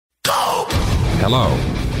Hello.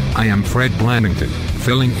 I am Fred Blandington,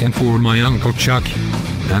 filling in for my Uncle Chuck,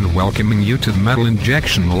 and welcoming you to the Metal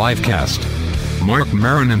Injection Livecast. Mark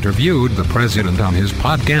Maron interviewed the president on his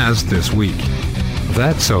podcast this week.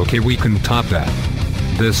 That's okay, we can top that.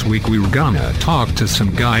 This week we were gonna talk to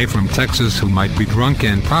some guy from Texas who might be drunk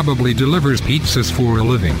and probably delivers pizzas for a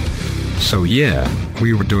living. So yeah,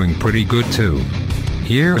 we were doing pretty good too.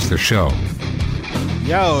 Here's the show.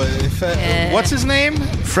 Yo, what's his name?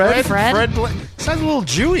 Fred? Sounds a little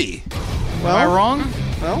Jewy. Well, Am I wrong?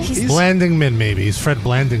 Well, he's Blandingman, maybe. He's Fred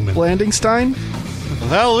Blandingman. Blandingstein.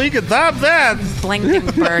 Well, we could top that.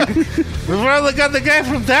 Blankenberg. We've rather got the guy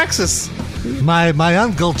from Texas. My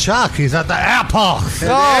Uncle Chuck, he's at the airport.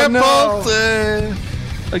 No.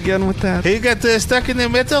 Again with that. He got stuck in the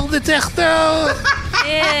metal detector.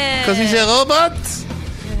 Because he's a robot.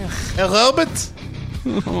 A robot.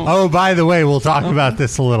 Oh, by the way, we'll talk about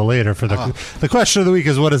this a little later. For the question of the week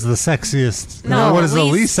is, what is the sexiest? What is the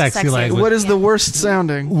least sexy language? What is the worst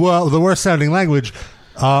sounding? Well, the worst sounding language.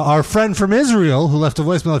 Our friend from Israel, who left a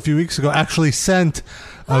voicemail a few weeks ago, actually sent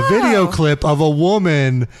a video clip of a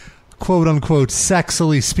woman, quote unquote,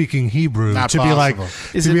 sexily speaking Hebrew. Not to possible. be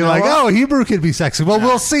like, Is to it be like, Noah? oh, Hebrew can be sexy. Well,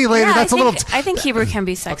 we'll see later. Yeah, That's I think Hebrew can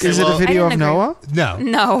be sexy. Is it a video of I didn't agree. Noah? no.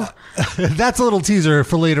 No. That's a little teaser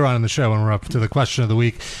for later on in the show when we're up to the question of the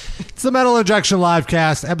week. It's the Metal Injection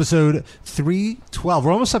Livecast, episode 312.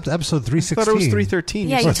 We're almost up to episode 316. I thought it was 313.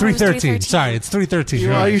 Yeah, Or you told me it was 313. Sorry, it's 313.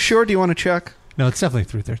 Are you sure? Do you want to check? No, it's definitely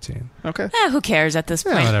 313. Okay. Who cares at this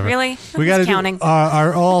Yeah, point? whatever. Really? We got to do counting.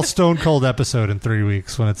 our all Stone Cold episode in 3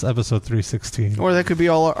 weeks when it's episode 316. Or that could be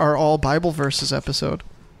our all Bible verses episode.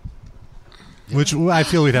 Which I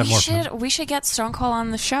feel we'd have more fun. We should get Stone Cold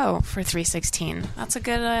on the show for 316. That's a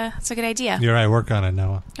good idea. You're right. Work on it,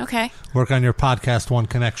 Noah. Okay. Work on your podcast one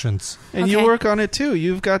connections. And you Okay. work on it too.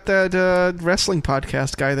 You've got that wrestling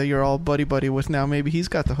podcast guy that you're all buddy with now. Maybe he's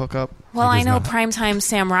got the hookup. Well, He I does know not. primetime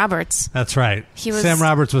Sam Roberts. That's right. He was- Sam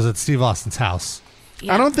Roberts was at Steve Austin's house.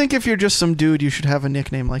 Yeah. I don't think if you're just some dude, you should have a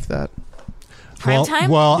nickname like that. Primetime?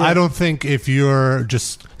 Well, Yeah. I don't think if you're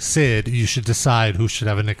just Sid, you should decide who should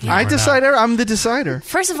have a nickname. I or decide. not. I'm the decider.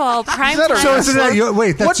 First of all, that a primetime. So isn't that your,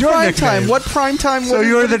 wait? That's What your prime nickname. time? What prime time? So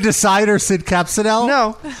you're the decider, Sid Capsidel?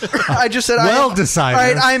 No, I just said Well, I. decider. All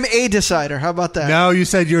right, I'm a decider. How about that? No, you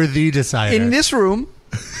said you're the decider. In this room.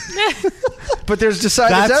 But there's deciders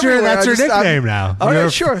that's your everywhere. nickname now. All right, You're-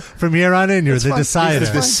 sure. From here on in, you're That's the fine. decider.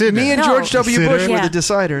 The Sid. Me and No. George W. Sitter? Bush were Yeah. the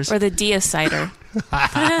deciders. Or the Deicider.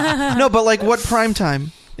 No, but like what prime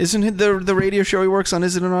time? Isn't it the radio show he works on?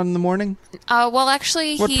 Isn't it on in the morning? Well,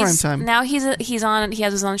 actually, What he's prime time? now he's on. He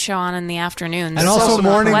has his own show on in the afternoons. And also also, not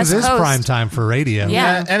mornings West is Coast. prime time for radio.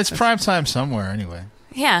 Yeah. And it's prime time somewhere anyway.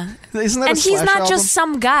 Yeah, Isn't that and a he's Slash not album? just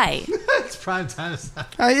some guy. It's prime time.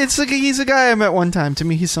 It's like he's a guy I met one time. To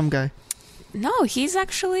me, he's some guy. No, he's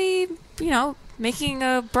actually making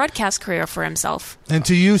a broadcast career for himself. And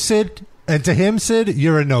to you, Sid, and to him, Sid,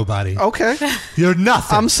 you're a nobody. Okay, You're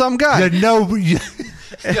nothing. I'm some guy. You're no. You're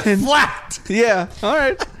And- flat. Yeah. All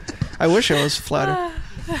right. I wish I was flatter.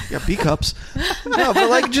 Yeah, B cups. No, but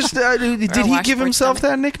like, just did he watch give sports himself comedy.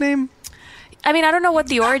 that nickname? I mean, I don't know what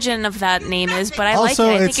the origin of that name is, but I Also,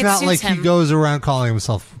 like it. I it's think it not suits like him. he goes around calling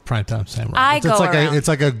himself Primetime Sam Roberts. I it's go like around. it's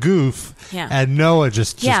like a goof, Yeah. and Noah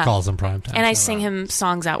just Yeah. calls him Primetime. and I Sam sing Roberts. him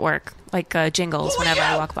songs at work, like jingles, whenever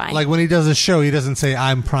I walk by. Like when he does a show, he doesn't say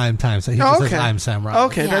I'm Primetime. So he just says I'm Sam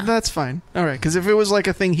Roberts. Okay, Yeah. that's fine. All right, because if it was like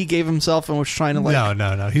a thing he gave himself and was trying to like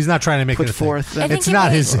No. He's not trying to make put it a thing. forth, then I think It's it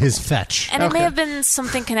not may- his fetch. and it may Okay. have been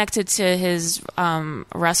something connected to his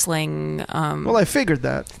wrestling well, I figured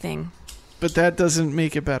that, thing. but that doesn't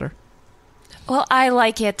make it better. Well, I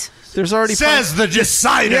like it. There's already the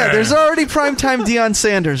decider. yeah, there's already primetime Deion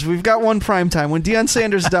Sanders. We've got one primetime. When Deion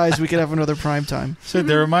Sanders dies, we could have another primetime. Sid,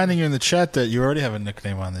 they're reminding you in the chat that you already have a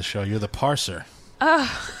nickname on this show. You're the parser.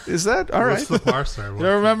 Is that all right? What's the parser? You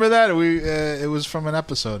remember that? It was from an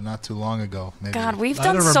episode not too long ago. Maybe God, we've I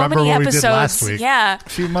done don't so remember many what we did episodes. last week. Yeah. a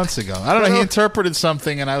few months ago. I don't know. He interpreted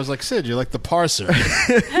something, and I was like, Sid, you're like the parser.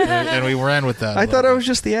 and we ran with that. I a thought I little was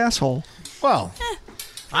just the asshole. bit. Well,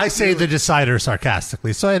 I say the decider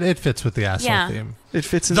sarcastically, so it fits with the asshole Yeah. theme. It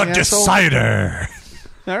fits in The the asshole. decider.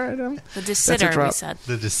 All right. The That's Decider, a we drop. said.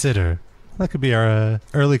 The decider. That could be our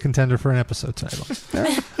early contender for an episode title.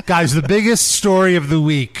 Guys, the biggest story of the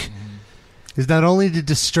week is not only did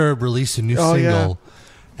Disturbed release a new Oh, single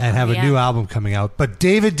and have a Yeah. new album coming out, but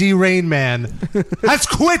David D. Rainman has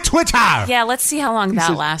quit Twitter. Yeah, let's see how long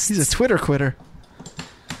that lasts. He's a Twitter quitter.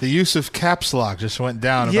 the use of caps lock just went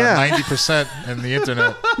down about Yeah. 90% in the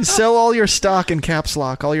internet. You sell all your stock in caps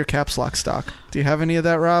lock, all your caps lock stock. Do you have any of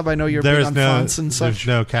that, Rob? I know you're big There's on no, fonts and there's such.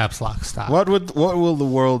 no caps lock stock. What will the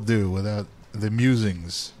world do without the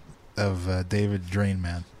musings of David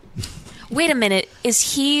Drainman. Wait a minute.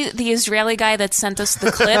 Is he the Israeli guy that sent us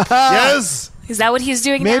the clip? Yes. Is that what he's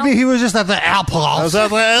doing now? Maybe he was just at the I was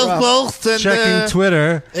airport at the airport and checking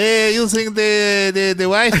Twitter. using the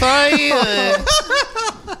Wi-Fi.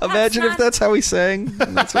 Imagine if that's how he sang.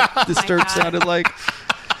 That's what Disturbed sounded like.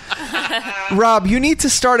 Rob, you need to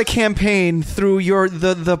start a campaign through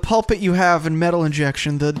the pulpit you have in Metal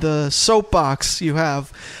Injection, the soapbox you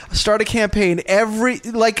have. Start a campaign.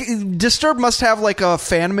 Disturbed must have like a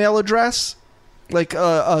fan mail address, like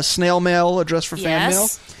a snail mail address for fan mail.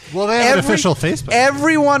 Well, they have an official Facebook.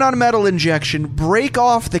 Everyone on Metal Injection, break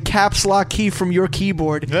off the caps lock key from your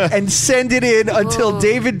keyboard and send it in until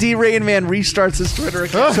David D. Rainman restarts his Twitter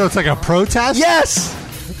account. So it's like a protest? Yes!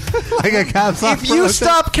 Like a caps lock If you protest?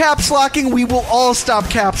 stop caps locking, we will all stop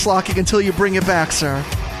caps locking until you bring it back, sir.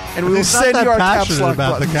 And we will He's not send that you our caps passionate lock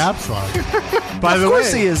about buttons. the caps lock. By the Of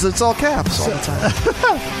course way, he is. It's all caps all the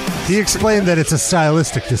time. he explained that it's a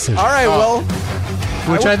stylistic decision. All right, well...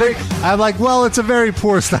 Which I think, I'm like, well, it's a very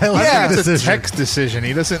poor stylistic Yeah, It's a decision. text decision.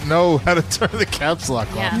 He doesn't know how to turn the caps lock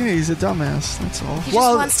on. Yeah. Yeah, he's a dumbass. That's all. He just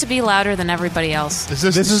Well- wants to be louder than everybody else. Is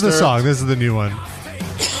This is the Disturbed? song. This is the new one.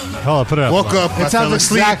 Hold on, put it up. Woke up, I It fell sounds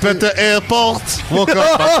asleep exactly... at the airport. Woke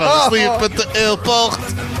up, I fell asleep at the airport.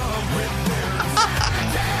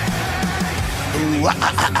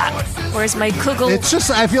 Where's my kugel? It's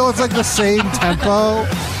just, I feel it's like the same tempo.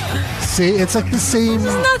 See, it's like the same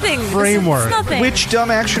nothing. framework. It's nothing. Which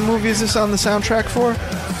dumb action movie is this on the soundtrack for?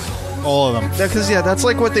 All of them. Because, that's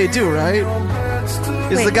like what they do, right?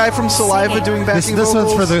 Is Wait, the guy from Saliva singing. doing backing This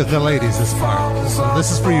one's vocals? for the ladies, this part. So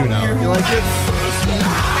this is for you now. You like it?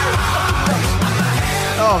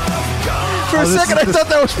 Oh. For a this second, is I the- thought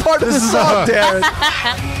that was part of the this is song, Darren.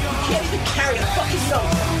 Can't even carry a fucking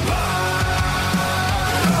note.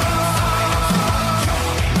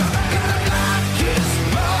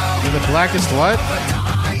 The blackest what?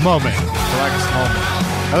 Moment. Blackest moment.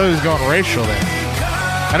 I thought he was going racial there.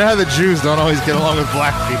 I know how the Jews don't always get along with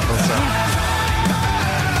black people, so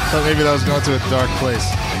thought maybe that was going to a dark place.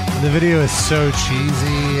 The video is so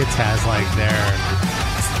cheesy. It has like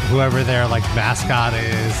whoever their like mascot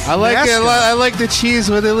is. I like it. Mascot. I like the cheese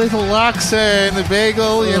with the little lox and the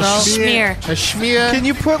bagel, you know. Schmear. A schmear. Can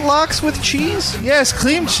you put lox with cheese? Yes,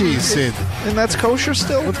 cream cheese, Sid. And that's kosher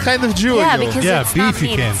still? What kind of Jew Yeah, are you? because Yeah, it's beef not you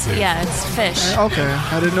meat. can't It's- do. Yeah, it's fish. Okay.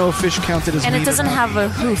 I didn't know if fish counted as And meat it or doesn't not. have a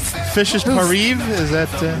hoof. Fish is pariv? Is that...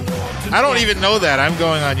 I don't even know that. I'm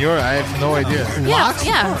going on your... I have no idea. Yeah,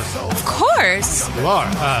 yeah. Of course.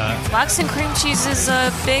 Lox? Lox and cream cheese is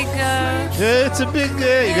a big Yeah, it's a big...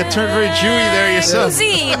 you got turned very Jewy there yourself.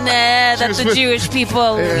 cuisine that the with- Jewish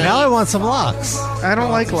people. Now I want some lox. I don't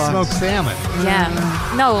like lox. Smoked salmon. Yeah.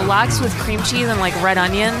 No, lox with cream cheese and like red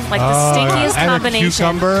onion. Like the stinkiest and combination. a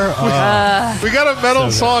cucumber. We got a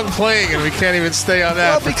metal So song playing and we can't even stay on that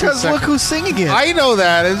Well, for 2 because seconds. look who's singing it. I know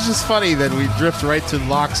that. It's just funny that we drift right to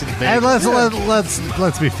locks and And bagels.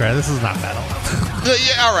 let's be fair. This is not metal.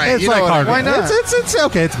 Yeah, all right. It's you like know what I hard. mean. Why not? It's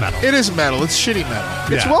okay. It's metal. It is metal. It's shitty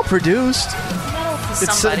metal. It's Yeah. well produced.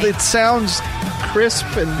 Somebody. It sounds crisp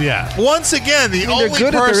and Yeah. Once again, the they're only good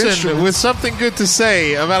at their person instruments. with something good to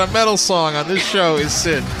say about a metal song on this show is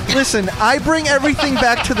Sid. Listen, I bring everything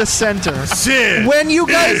back to the center. Sid When you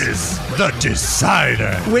guys is the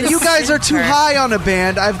decider. when you guys are too center. high on a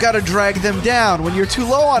band, I've got to drag them down. When you're too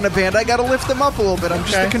low on a band, I got to lift them up a little bit. I'm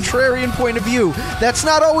just Okay. the contrarian point of view. That's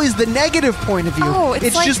not always the negative point of view. Oh,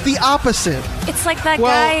 it's like- just the opposite. It's like that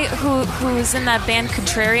Well- guy who's in that band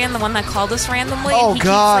Contrarian, the one that called us randomly. Oh, he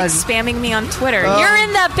God. keeps like spamming me on Twitter. You're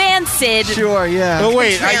in that band, Sid. Sure, yeah. But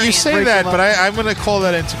wait, you Contrarian. say Break that, them but up. I'm going to call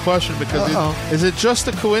that into question because Uh-oh. is it just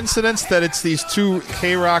a coincidence that it's these two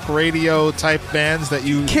K-Rock radio type bands that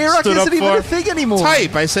you K-Rock stood up isn't even for? a thing anymore.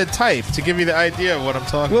 Type. I said type to give you the idea of what I'm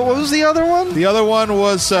talking What about. was the other one? The other one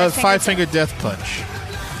was Five Five Finger Finger Death Punch.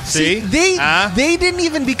 See? They didn't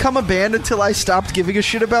even become a band until I stopped giving a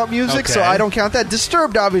shit about music, so Okay. I don't count that.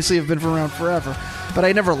 Disturbed obviously have been around forever, but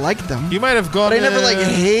I never liked them. You might have gone. But I never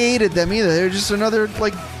hated them either. They're just another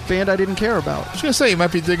band I didn't care about. I was gonna say you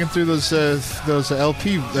might be digging through those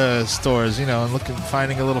LP stores, you know, and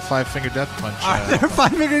finding a little Five Finger Death Punch. They're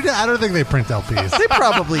 5 minute. I don't think they print LPs. They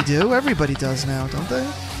probably do. Everybody does now, don't they?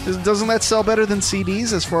 Doesn't that sell better than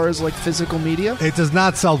CDs as far as like physical media? It does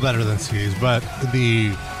not sell better than CDs, but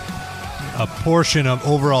a portion of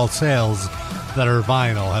overall sales that are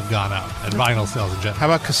vinyl have gone up, and vinyl sales in general.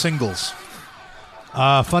 How about singles?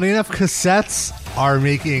 Funny enough, cassettes are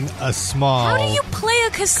making a small. How do you play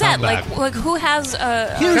a cassette? Comeback. Like who has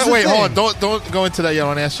a? Here's the Wait, thing. hold on. Don't go into that yet. I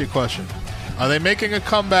want to ask you a question. Are they making a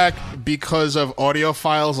comeback because of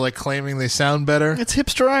audiophiles like claiming they sound better? It's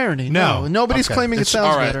hipster irony. No. Nobody's Okay. claiming it It's- sounds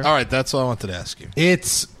all right, better. All right, that's all I wanted to ask you.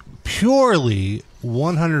 It's purely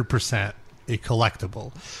 100% a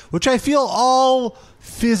collectible, which I feel all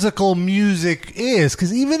physical music is,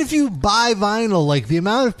 because even if you buy vinyl, like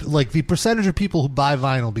the percentage of people who buy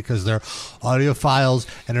vinyl because they're audiophiles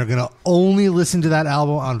and are going to only listen to that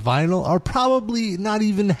album on vinyl are probably not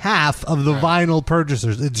even half of the vinyl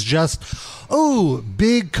purchasers. It's just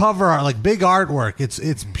big cover art, like big artwork.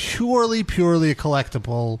 It's purely a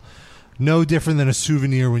collectible, no different than a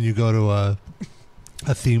souvenir when you go to a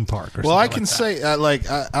theme park or Well, I something can like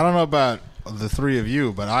that. say, I don't know about the three of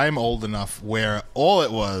you, but I'm old enough where all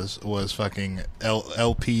it was fucking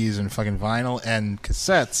LPs and fucking vinyl and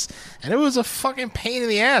cassettes, and it was a fucking pain in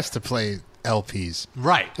the ass to play LPs.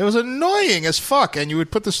 Right. It was annoying as fuck, and you would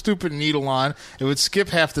put the stupid needle on. It would skip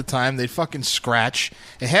half the time. They'd fucking scratch.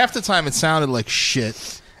 And half the time it sounded like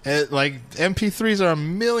shit. Like MP3s are a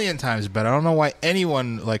million times better. I don't know why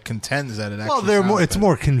anyone like contends that it actually. Well, they're sounds more. It's better.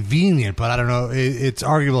 more convenient, but I don't know. It's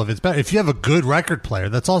arguable if it's better. If you have a good record player,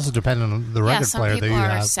 that's also dependent on the record some player that people you are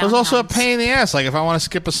have. sound There's also a hounds. pain in the ass. Like if I want to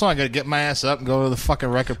skip a song, I got to get my ass up and go to the fucking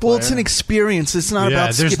record player. Well, it's an experience. It's not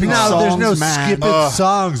about there's skipping no, songs, there's no man. skipping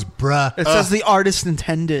songs, bruh. It says the artist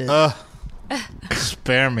intended.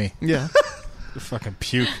 Spare me. yeah. Fucking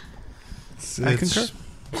puke. I concur.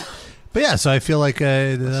 But yeah, so I feel like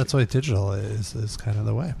that's why digital is kind of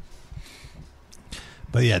the way.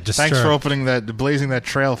 But yeah, just Thanks for blazing that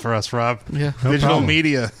trail for us, Rob. Yeah. No Digital problem.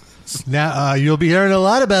 media. Now you'll be hearing a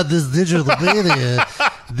lot about this digital media.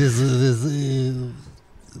 this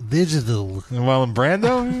digital. Well, and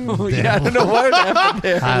Brando? Yeah, I don't know what happened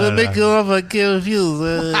there. I don't know.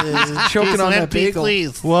 Choking on that bagel.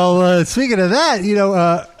 Well, speaking of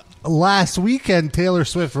that, last weekend Taylor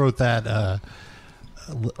Swift wrote that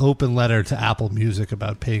open letter to Apple Music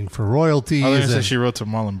about paying for royalties. I was and- she wrote to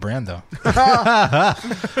Marlon Brando.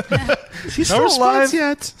 Is he No still response alive?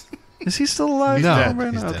 yet. Is he still alive? No. Dead.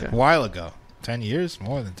 Right He's now? dead. Okay. A while ago. 10 years?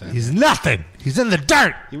 More than 10. He's nothing. He's in the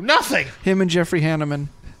dirt. You nothing. Him and Jeffrey Hanneman.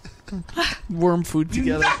 Worm food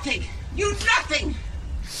together. Nothing. You nothing.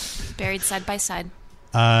 Buried side by side.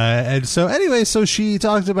 And so anyway, so she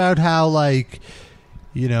talked about how I'm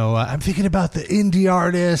thinking about the indie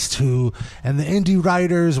artists and the indie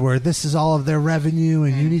writers where this is all of their revenue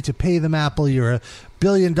and you need to pay them, Apple. You're a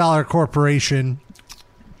billion-dollar corporation.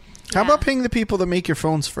 How about paying the people that make your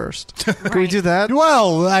phones first? Can we do that?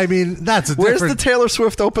 Well, I mean, that's a Where's the different... Taylor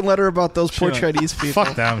Swift open letter about those poor Sure. Chinese people?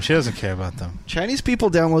 Fuck them. She doesn't care about them. Chinese people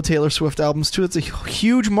download Taylor Swift albums too. It's a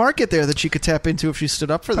huge market there that she could tap into if she stood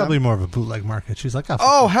up for Probably them. more of a bootleg market. She's like,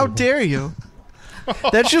 Oh, how dare you!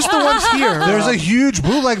 That's just the ones here. There's a huge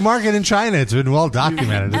bootleg market in China. It's been well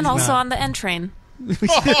documented. And It's also not- on the N train.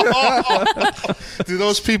 Do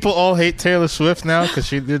those people all hate Taylor Swift now because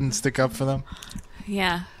she didn't stick up for them?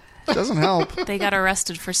 Yeah. doesn't help. They got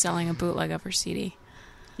arrested for selling a bootleg of her CD.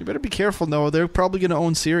 You better be careful, Noah. They're probably going to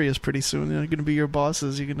own Sirius pretty soon. They're going to be your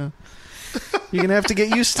bosses. You're gonna have to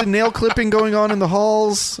get used to nail clipping going on in the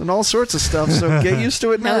halls and all sorts of stuff. So get used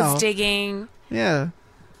to it now. Nose digging. Yeah.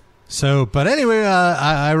 So, but anyway,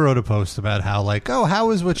 I wrote a post about how,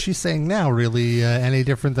 how is what she's saying now really any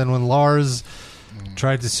different than when Lars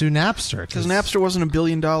tried to sue Napster? Because Napster wasn't $1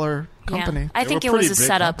 billion company. Yeah. I think were it was pretty a big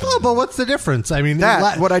setup. companies. Oh, but what's the difference? I mean,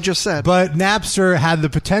 What I just said. But Napster had the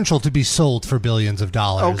potential to be sold for billions of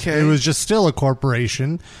dollars. Okay. It was just still a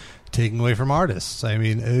corporation taking away from artists. I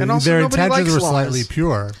mean, And also their nobody intentions likes were slightly Lars.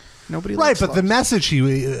 pure. Nobody Right, likes but the Lars. message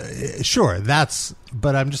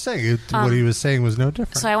but I'm just saying, what he was saying was no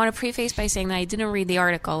different. So I want to preface by saying that I didn't read the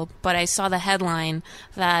article, but I saw the headline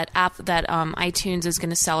that iTunes is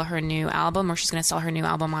going to sell her new album, or she's going to sell her new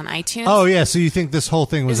album on iTunes. Oh, yeah, so you think this whole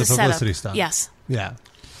thing was It's a a setup. publicity stunt? Yes. Yeah.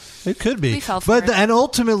 It could be. We fell for it. And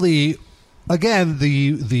ultimately, again,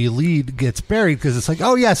 the lead gets buried because it's like,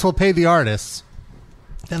 oh, yes, we'll pay the artists.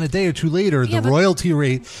 Then a day or two later, Yeah, the but- royalty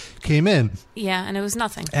rate came in, Yeah, and it was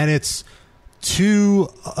nothing. and it's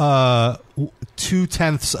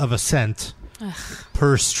 2/10 of a cent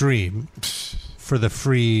per stream for the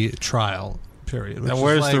free trial period. which And is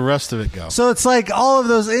where's like- the rest of it go? So it's like all of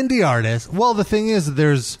those indie artists. Well, the thing is,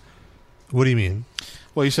 what do you mean?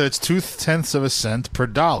 Well, you said it's 2/10 of a cent per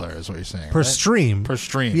dollar is what you're saying. Per right? stream. Per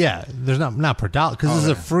stream. Yeah, there's not per dollar because this is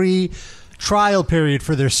yeah. a free trial period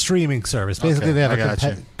for their streaming service. Basically, Okay, they have I a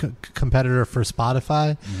gotcha. competitor for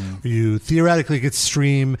Spotify. You theoretically could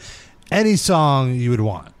stream any song you would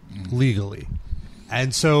want legally,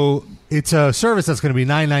 and so it's a service that's going to be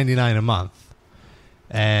 $9.99 a month.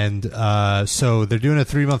 And so they're doing a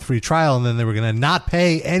 3-month free trial, and then they were going to not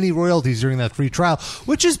pay any royalties during that free trial,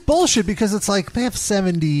 which is bullshit because it's like they have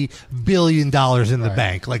 $70 billion in the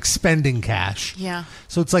bank, like spending cash. Yeah.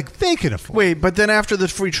 So it's like they can afford. Wait, but then after the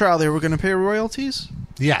free trial, they were going to pay royalties?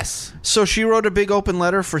 Yes. So she wrote a big open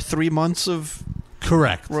letter for 3 months of...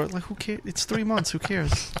 Correct. Like, who cares? It's 3 months. Who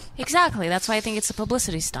cares? Exactly. That's why I think it's a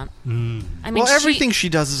publicity stunt. I mean, Well, everything she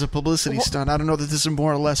does is a publicity stunt. I don't know that this is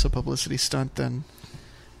more or less a publicity stunt than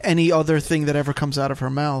any other thing that ever comes out of her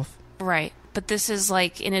mouth. Right. But this is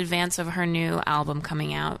like in advance of her new album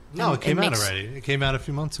coming out. No, And it came out makes- already. It came out a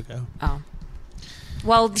few months ago. Oh.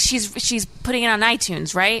 Well, she's putting it on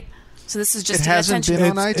iTunes, right? So this is just It hasn't attention.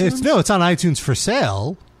 been on iTunes? It's on iTunes for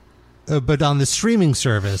sale, but on the streaming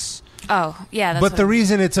service. Oh, yeah. That's But what the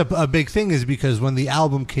reason it's a big thing is because when the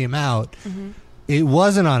album came out, it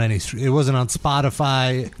wasn't on it wasn't on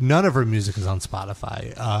Spotify. None of her music is on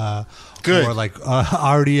Spotify. Good. Or like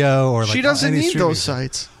Rdio or like She doesn't any need streaming those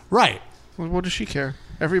service. sites. Right. Well, what does she care?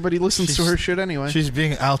 Everybody listens to her shit anyway. She's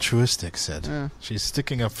being altruistic, Sid. Yeah. She's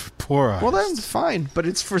sticking up for poor artists. Well, that's fine, but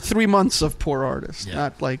it's for 3 months of poor artists, Yeah.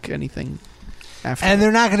 not like anything after. And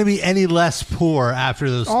they're not going to be any less poor after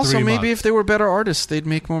those also, 3 maybe months. if they were better artists, they'd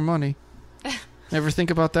make more money. Ever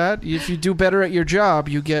think about that? If you do better at your job,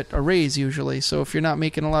 you get a raise usually. So if you're not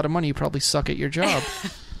making a lot of money, you probably suck at your job.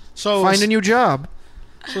 so Find a new job.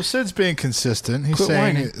 So Sid's being consistent. He's Quit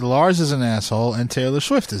saying whining. Lars is an asshole and Taylor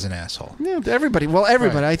Swift is an asshole. Yeah, everybody. Well,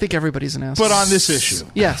 everybody. Right. I think everybody's an asshole. But on this issue.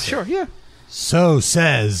 Yeah, sure, yeah. So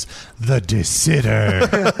says the Desitter.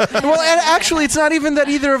 Well, and actually, it's not even that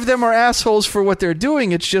either of them are assholes for what they're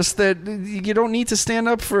doing. It's just that you don't need to stand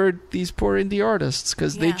up for these poor indie artists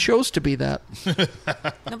because they Yeah. chose to be that.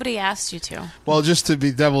 Nobody asked you to. Well, just to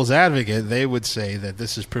be devil's advocate, they would say that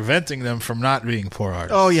this is preventing them from not being poor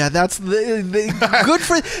artists. Oh yeah, that's the good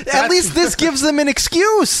for. At least this gives them an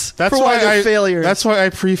excuse That's for why they're failures. That's why I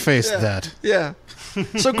prefaced that. Yeah.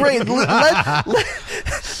 So great.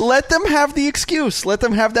 Let them have the excuse. Let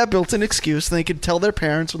them have that built-in excuse. They can tell their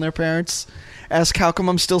parents when their parents ask, "How come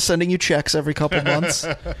I'm still sending you checks every couple months?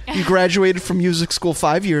 You graduated from music school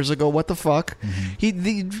 5 years ago. What the fuck?"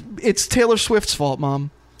 It's Taylor Swift's fault,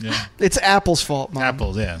 Mom. Yeah. It's Apple's fault, Mom.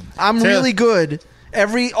 Apples, yeah. I'm Taylor- really good.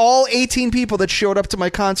 All 18 people that showed up to my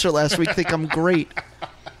concert last week think I'm great.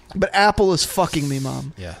 But Apple is fucking me,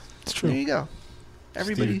 Mom. Yeah, it's There true. you go.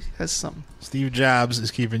 Everybody has something. Steve Jobs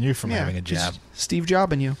is keeping you from having a jab. Steve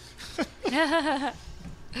Jobbing you.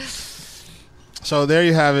 So there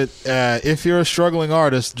you have it. If you're a struggling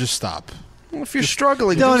artist, just stop. Well, if you're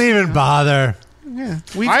struggling, Don't even bother. yeah,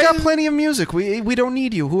 we've got plenty of music. We don't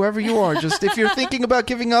need you, whoever you are. Just if you're thinking about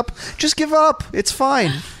giving up, just give up. It's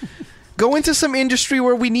fine. Go into some industry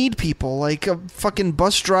where we need people, like a fucking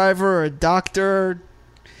bus driver or a doctor,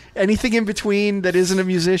 anything in between that isn't a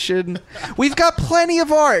musician. We've got plenty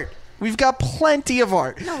of art. We've got plenty of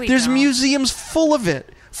art. No, we There's don't. museums full of it.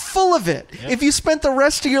 Full of it. If you spent the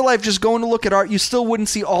rest of your life just going to look at art, you still wouldn't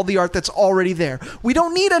see all the art that's already there. We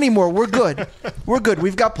don't need any more. We're good. We're good.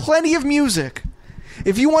 We've got plenty of music.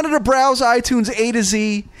 If you wanted to browse iTunes A to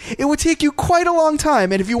Z, it would take you quite a long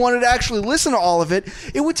time. And if you wanted to actually listen to all of it,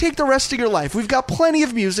 it would take the rest of your life. We've got plenty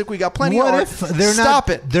of music. We've got plenty What of art. if they're Stop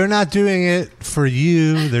not? it. They're not doing it for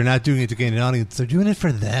you. They're not doing it to gain an audience. They're doing it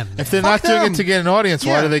for them. If they're Fuck not doing them. it to get an audience,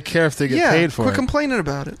 why Yeah. do they care if they get Yeah, paid for quit it? complaining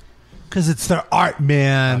about it. Because it's their art,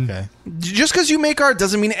 man. Okay. Just because you make art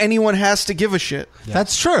doesn't mean anyone has to give a shit.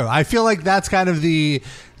 That's true. I feel like that's kind of the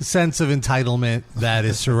sense of entitlement that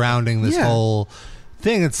is surrounding this Yeah. whole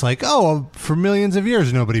thing. It's like, oh, for millions of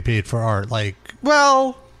years, nobody paid for art. Like,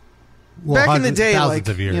 Well, back in the hundreds, day, thousands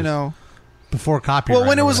like, of years you know. before copyright. Well,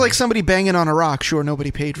 when it or was whatever. like somebody banging on a rock, sure,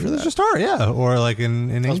 nobody paid for it was that. just art, yeah. Or like in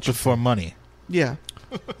That was ancient. before money. Yeah.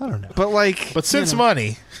 I don't know. But like, But since you know,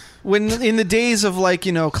 money, when in the days of like,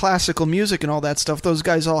 you know, classical music and all that stuff, those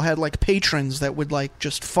guys all had like patrons that would like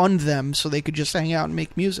just fund them so they could just hang out and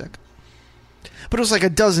make music. But it was like a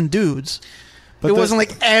dozen dudes. But it the- wasn't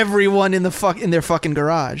like everyone in their fucking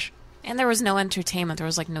garage. And there was no entertainment. There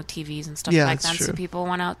was like no TVs and stuff Yeah, back that's then. So true. people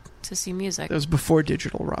went out to see music. That was before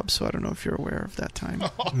digital, Rob, so I don't know if you're aware of that time.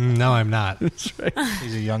 No, I'm not. he's a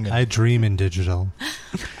youngin'. I dream in digital.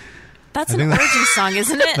 That's I an think that- orgy song,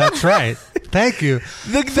 isn't it? That's right. Thank you.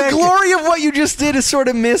 The glory of what you just did is sort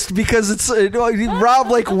of missed because it's Rob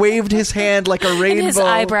like waved his hand like a And rainbow his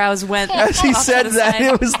eyebrows went as he off to said the that. side.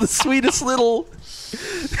 It was the sweetest little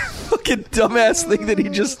fucking dumbass thing that he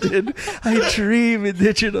just did. I dream in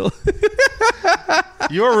digital.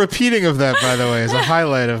 Your repeating of that, by the way, is a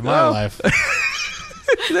highlight of my Oh. life.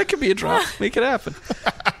 That could be a drop. Make it happen.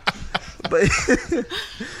 But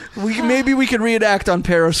maybe we could reenact on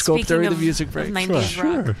Periscope Speaking during of- the music break. of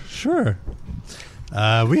 90s rock. Sure.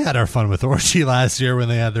 We had our fun with Orgy last year when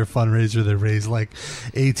they had their fundraiser that raised like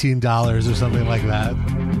 $18 or something like that.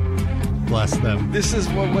 Bless them. This is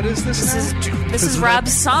what is this? This is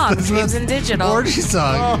Rob's song, Dreams in Digital. Orgy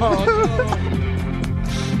song. Oh,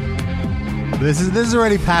 This is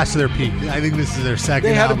already past their peak. I think this is their second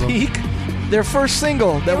they had album. a peak. Their first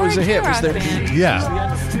single that They was were a hit was rock their band. peak.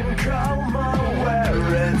 Yeah.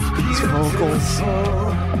 These vocals.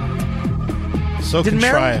 So Did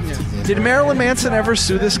contrived. Did Marilyn Manson ever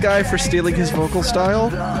sue this guy for stealing his vocal style?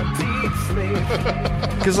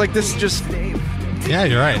 Because like this just Yeah,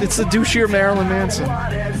 you're right. it's the douchier Marilyn Manson.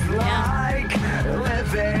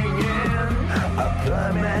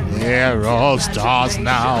 Yeah, we're all stars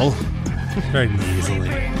now. Very nasally.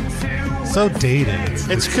 So dated.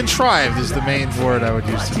 It's contrived is the main word I would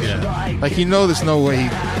use to Yeah. Like, there's no way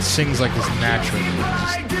he sings like this naturally.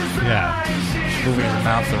 Just Yeah. moving his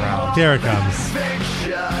mouth around. Here it comes.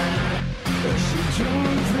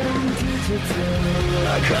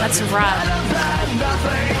 That's Rob.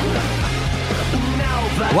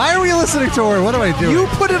 Why are we listening to her? What am I doing? You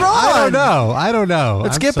put it on. I don't know.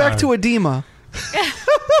 Let's get back to edema.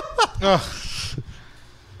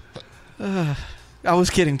 I was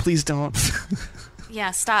kidding. Please don't.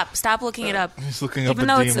 Yeah, stop looking it up. He's looking up Even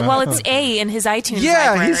though it's edema. it's A in his iTunes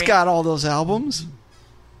Yeah, library. he's got all those albums.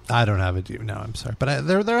 I don't have it. No, I'm sorry, but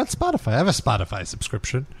they're on Spotify. I have a Spotify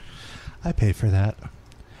subscription. I pay for that.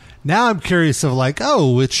 Now I'm curious of like,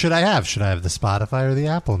 which should I have? Should I have the Spotify or the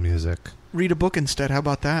Apple Music? Read a book instead. How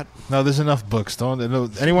about that? No, there's enough books.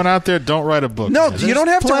 Anyone out there, don't write a book. No, man. you don't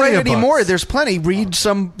have to plenty write of anymore. books. There's plenty. Read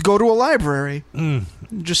some. Go to a library.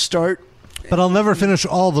 Just start. But I'll never finish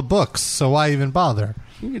all the books, so why even bother?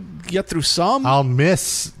 You could get through some. I'll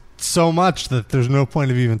miss so much that there's no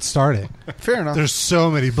point of even starting. Fair enough. There's so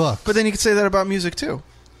many books. But then you could say that about music too.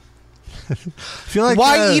 I feel like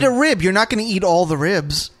Why eat a rib? You're not going to eat all the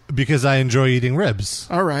ribs. because I enjoy eating ribs.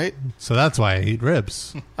 All right. So that's why I eat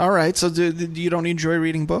ribs. All right. So do you don't enjoy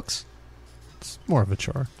reading books? It's more of a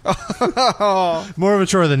chore. Oh. More of a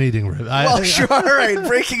chore than eating ribs. Well, sure. All right.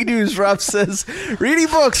 Breaking news. Rob says reading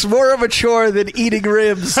books more of a chore than eating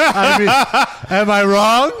ribs. I mean, am I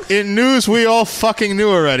wrong? In news we all fucking knew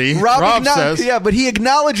already. Rob says. Yeah, but he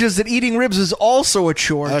acknowledges that eating ribs is also a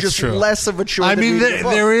chore. That's just true. less of a chore. I than mean, reading a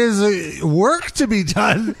book. there is work to be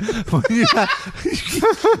done.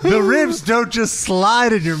 The ribs don't just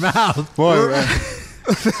slide in your mouth. Boy,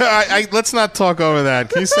 let's not talk over that.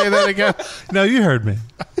 Can you say that again? No, you heard me.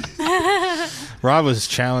 Rob was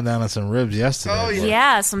chowing down on some ribs yesterday. Oh, yeah.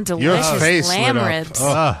 Yeah, some delicious face lamb lit up. ribs.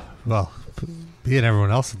 Oh. Well, me and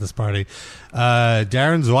everyone else at this party.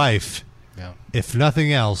 Darren's wife, Yeah. if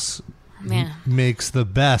nothing else, Man. makes the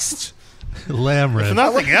best lamb ribs. If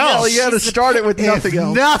nothing Well, else. you had to start it with nothing If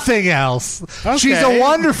else. nothing else. Okay. She's a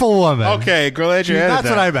wonderful woman. Okay, glad you added That's that.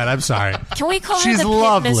 what I meant. I'm sorry. Can we call She's her the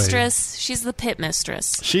lovely. pit mistress? She's the pit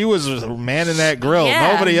mistress. She was manning that grill.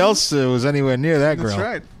 Yeah. Nobody else was anywhere near that grill. That's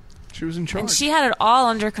right. She was in charge. And she had it all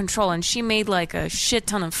under control, and she made like a shit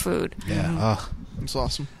ton of food. Yeah. Ugh. That's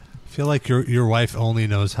awesome. I feel like your wife only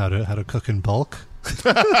knows how to cook in bulk.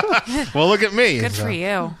 Well, look at me. Good for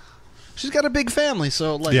you. She's got a big family,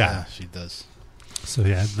 so like Yeah. She does. So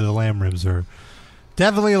yeah, the lamb ribs are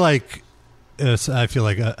definitely like. I feel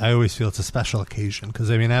like I always feel it's a special occasion because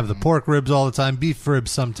I mean I have the pork ribs all the time, beef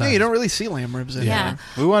ribs sometimes. Yeah, you don't really see lamb ribs anymore. Yeah.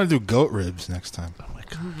 We want to do goat ribs next time. Oh my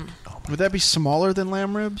god! Would that be smaller than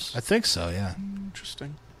lamb ribs? I think so, yeah.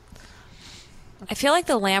 Interesting. I feel like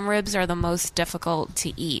the lamb ribs are the most difficult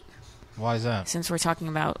to eat Why is that? since we're talking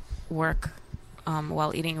about work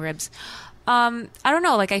while eating ribs. I don't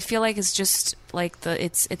know. Like I feel like it's just like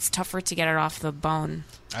it's tougher to get it off the bone,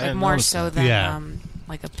 I like didn't more notice so that. than Yeah.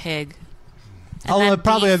 like a pig. And Although then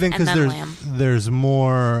probably beef, I think and because then there's lamb. there's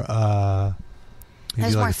more. Maybe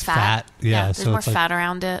There's like more it's fat. Yeah, there's so more it's like fat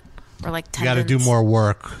around it, or like you got to tendons. do more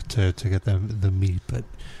work to get the meat, but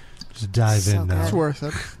just dive So in. good. It's worth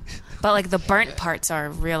it. But like the burnt parts are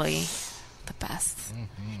really the best.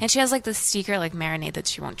 And she has like this secret like marinade that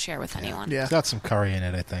she won't share with anyone. Yeah. It's got some curry in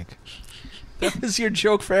it, I think. That was your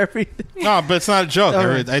joke for everything. No, but it's not a joke. All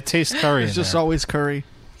right. I taste curry It's in just there. always curry.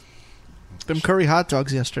 Them curry hot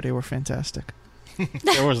dogs yesterday were fantastic.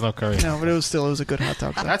 There was no curry. No, but it was a good hot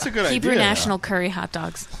dog. That's a good Hebrew idea. National Curry hot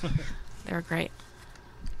dogs. They were great.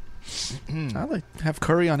 I like to have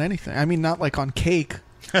curry on anything. I mean, not like on cake,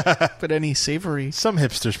 but any savory. Some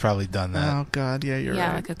hipsters probably done that. Oh God, yeah, you're Yeah,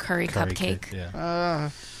 right. like a curry Curry cupcake. cake, yeah. Uh,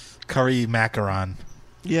 Curry macaron.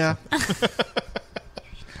 yeah.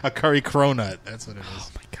 A curry cronut. That's what it is. Oh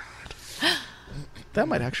my God. That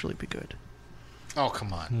might actually be good. Oh,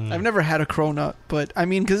 come on. I've never had a cronut, but I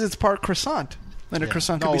mean, because it's part croissant. And a Yeah.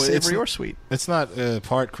 croissant No, could be it's savory not- or sweet. It's not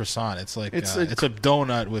part croissant. It's like It's it's a a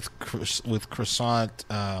donut with croissant.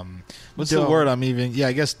 What's the Dough. word I'm even? Yeah,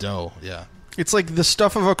 I guess dough. Yeah, It's like the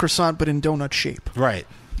stuff of a croissant, but in donut shape. right.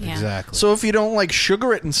 Yeah. Exactly. So if you don't like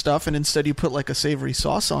sugar it and stuff, and instead you put like a savory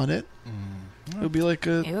sauce on it, it would be like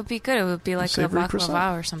a. It would be good. It would be like a Savory baklava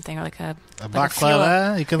croissant. or something, or like a baklava,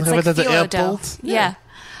 phyllo. you can It's have like it at the phyllo dough. airport. Yeah.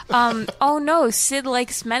 Oh no, Sid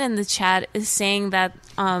Likes Men in the chat is saying that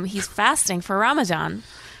he's fasting for Ramadan.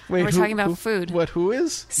 Wait, We're talking about food. What? Who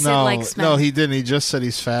is? Sid No, Likes Men. no, he didn't. He just said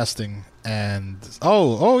he's fasting. And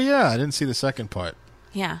oh yeah, I didn't see the second part.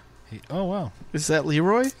 Yeah. Oh wow, Is that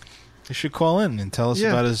Leroy? he should call in and tell us Yeah.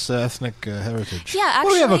 about his ethnic heritage. Yeah, actually,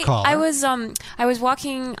 Well, we have a caller. I was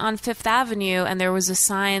walking on Fifth Avenue, and there was a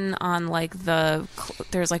sign on like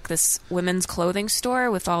there's like this women's clothing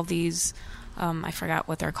store with all these. I forgot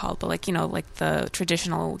what they're called, but like like the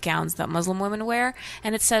traditional gowns that Muslim women wear,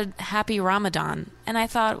 and it said "Happy Ramadan," and I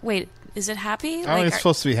thought, wait, is it happy? I don't think it's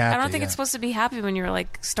supposed to be happy. I don't think yeah. it's supposed to be happy when you're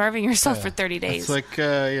like starving yourself for 30 days. It's like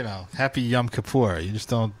Happy Yom Kippur. You just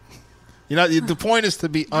don't. The point is to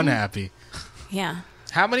be unhappy. yeah,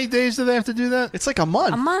 How many days do they have to do that? It's like a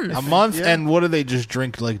month. a month. A month, yeah. and what do they just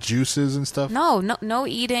drink like juices and stuff? No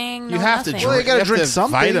eating. You no have to nothing. Well, you gotta have drink to have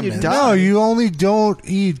something. You vitamins. die. No, you only don't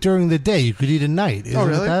eat during the day. You could eat at night. Isn't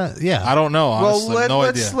really? That? Yeah. I don't know. Well, Honestly, no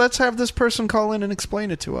idea. let's have this person call in and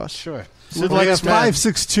explain it to us. Sure. Sid Sid Well, we Likes got Men.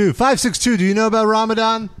 562. 562. Do you know about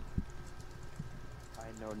Ramadan? I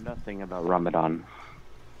know nothing about Ramadan,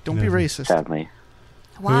 Don't be racist. sadly.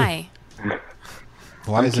 Why?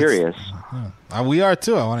 Why I'm is it- curious. We are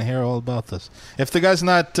too. I want to hear all about this. If the guy's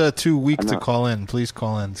not too weak I'm to not- call in, please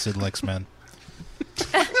call in. Sid Likes Men.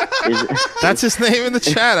 Is it, That's his name in the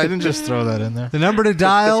chat. I didn't just throw that in there. The number to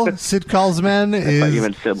dial, Sid Calls Men, I thought is... you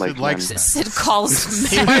meant Sid Likes Men. Likes Men. Sid calls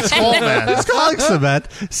He might call man. It's calling Cement.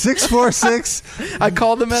 646. I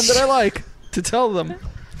call the men that I like to tell them.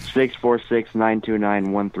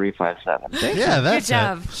 646-929-1357. Yeah, Good that's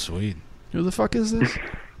job. Sweet. Who the fuck is this? it.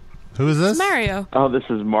 Who is this? Mario. Oh, this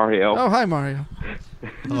is Mario. Oh, hi, Mario. Oh,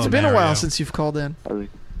 It's been a Mario. while since you've called in.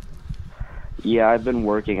 Yeah, I've been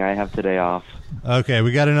working. I have today off. Okay,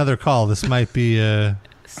 we got another call. This might be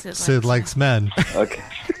Sid, Sid Likes Men. Okay.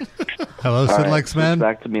 Hello, All Sid right, Likes switch Men.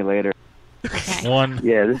 back to me later. Okay. One.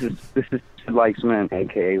 Yeah, this is Sid Likes Men,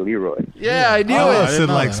 a.k.a. Leroy. Yeah, I knew Oh, I it. didn't Sid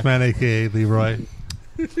know Likes that. Men, a.k.a. Leroy.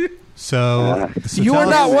 So You are tell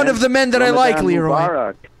not us- one of the men that I like, Ramadan Leroy.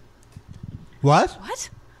 Mubarak. What? What?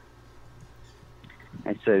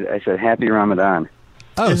 I said Happy Ramadan.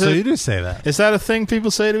 Oh, Is so it- you do say that. Is that a thing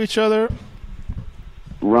people say to each other?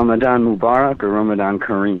 Ramadan Mubarak or Ramadan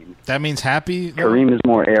Kareem? That means happy. Kareem is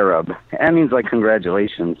more Arab. That means like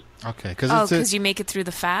congratulations. Okay, because Oh, it's because you make it through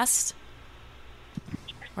the fast?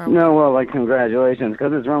 Or No, well, like congratulations,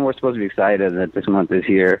 because it's wrong. We're supposed to be excited that this month is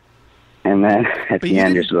here, and then at But the you end,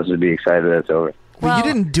 didn't- you're supposed to be excited that it's over. But Well- you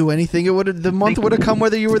didn't do anything. The month would have come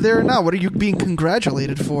whether you were there or not. What are you being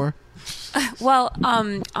congratulated for? Well,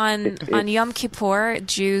 on Yom Kippur,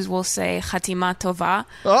 Jews will say Chatima Tova,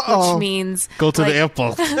 Uh-oh. which means go to like, the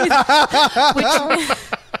airport.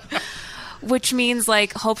 which means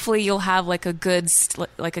like hopefully you'll have like a good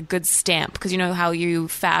stamp, because you know how you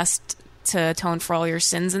fast to atone for all your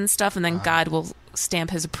sins and stuff, and then God will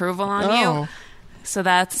stamp His approval on Oh. you. So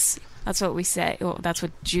that's what we say. Well, that's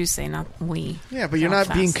what Jews say, not we. Yeah, but you're Don't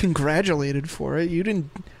not being fast. congratulated for it. You didn't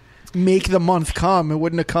make the month come. It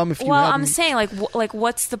wouldn't have come if you Well, hadn't. I'm saying like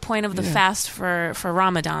what's the point of the fast for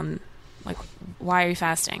Ramadan? Like, why are you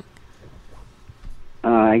fasting?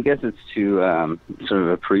 I guess it's to sort of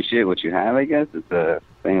appreciate what you have. I guess it's a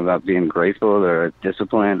thing about being grateful or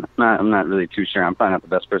disciplined. I'm not really too sure. I'm probably not the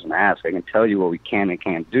best person to ask. I can tell you what we can and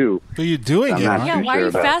can't do. But you're doing I'm it. not huh? Yeah, too why are sure you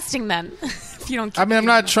about- fasting then? If you don't. I mean, I'm keep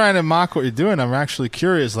not eating? trying to mock what you're doing. I'm actually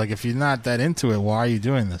curious. Like, if you're not that into it, why are you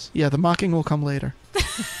doing this? Yeah, the mocking will come later.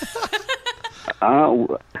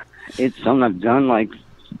 It's something I've done like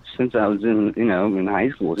since I was in high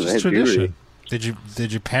school. It's I had tradition. puberty.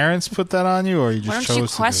 Did your parents put that on you, or you just Why chose don't you to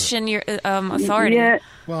do it? question your authority? Yeah.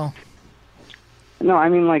 Well, No, I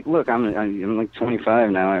mean, like, look, I'm like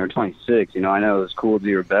 25 now, or 26. I know it's cool to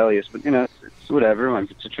be rebellious, but it's whatever.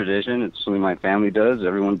 Like, it's a tradition. It's something my family does.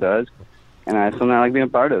 Everyone does, and it's something I like being a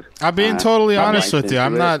part of. I'm being totally I'm honest nice with you.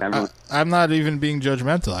 I'm into it. not. Everyone- I'm not even being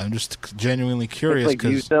judgmental. I'm just genuinely It's curious like, do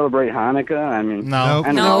you because celebrate Hanukkah? I mean, no. Nope.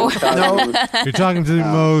 I No. know. You're talking to the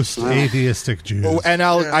most atheistic Jews. Oh, and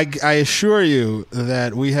I assure you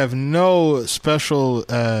that we have no special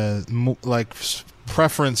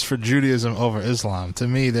preference for Judaism over Islam. To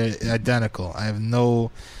me, they're identical. I have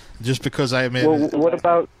no just because I made. Well,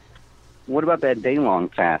 what about that day-long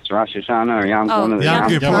fast, Rosh Hashanah or Yom Kippur? Yom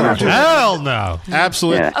Kippur. Hell no.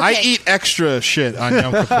 Absolutely. Yeah. I eat extra shit on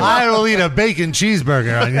Yom Kippur. I will eat a bacon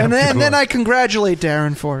cheeseburger on Yom And then I congratulate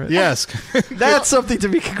Darren for it. Yes. That's something to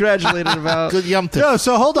be congratulated about. Good Yom Tov. No,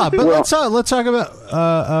 so hold on. But let's talk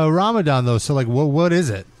about Ramadan, though. So, like, what is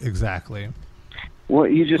it exactly? Well,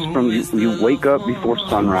 you just you wake up before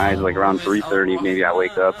sunrise, like around 3:30. Maybe I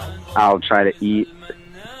wake up. I'll try to eat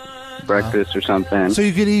breakfast or something. So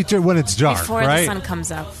you can eat it when it's dark, Before right? the sun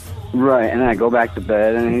comes up. Right, and then I go back to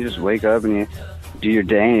bed, and then you just wake up and you do your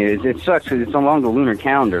day. It sucks because it's along the lunar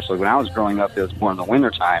calendar. So when I was growing up, it was more in the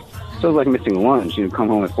wintertime. So it was like missing lunch. You come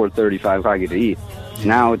home at 4:30, 5 o'clock, get to eat.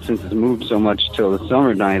 Now, since it's moved so much till the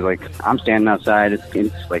summer night, like I'm standing outside,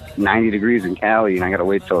 it's like 90 degrees in Cali, and I got to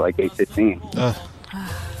wait till like 8:15.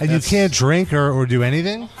 And you can't drink or do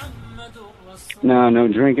anything? No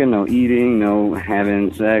drinking, no eating, no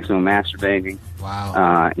having sex, no masturbating.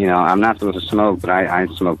 Wow. I'm not supposed to smoke, but I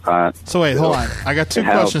smoke pot. So wait, hold on. I got two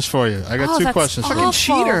questions for you. I got two that's questions for awful. you.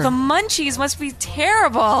 cheater. The munchies must be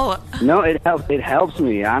terrible. No, it helps. It helps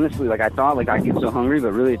me honestly. Like I thought, like I get so hungry,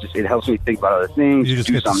 but really, it helps me think about other things. You just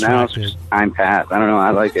do get something distracted. else. I'm past. I don't know. I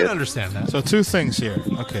like I can it. understand that. So two things here.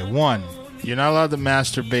 Okay, one, you're not allowed to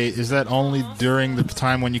masturbate. Is that only during the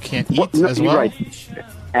time when you can't eat No, as you're well? right.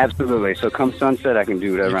 Absolutely. So come sunset, I can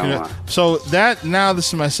do whatever I want. So this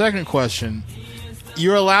is my second question.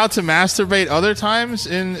 You're allowed to masturbate other times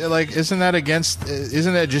isn't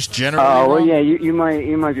that just generally Oh well, wrong? yeah. You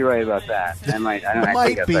might be right about that. I Might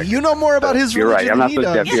think be. that's You know more about his You're right. religion I'm not than he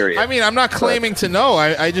supposed to have does. period. I mean, I'm not claiming to know.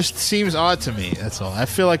 I just seems odd to me. That's all. I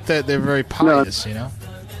feel like that they're very pious, you know?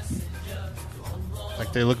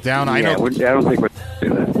 Like they look down. I know. I don't think we're do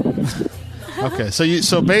that. Okay,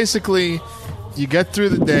 so basically, you get through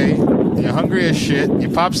the day, you're hungry as shit, you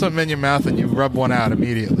pop something in your mouth, and you rub one out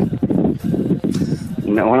immediately.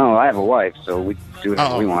 No, I have a wife, so we do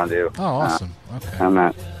whatever we want to do. Oh, awesome. Okay. I'm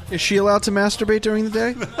not. Is she allowed to masturbate during the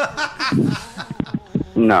day?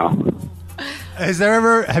 No.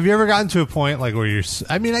 Have you ever gotten to a point like where you're?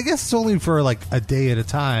 I mean, I guess it's only for like a day at a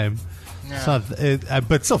time. Yeah.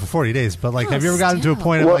 But still for 40 days. But like, have you ever gotten to a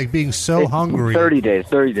point of Well, like being so hungry? 30 days.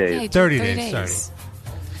 30 days. Hey, 30 30 days. days.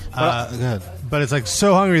 Sorry. Good. But it's like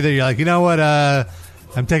so hungry that you're like, you know what?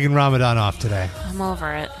 I'm taking Ramadan off today. I'm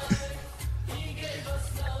over it.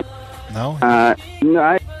 No? No,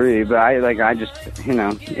 I agree, but I just,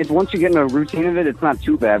 it's once you get in a routine of it, it's not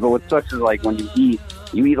too bad. But what sucks is like when you eat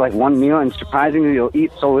like one meal, and surprisingly, you'll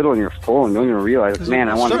eat so little and you're full and don't even realize, man,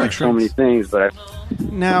 I want to eat so many things, but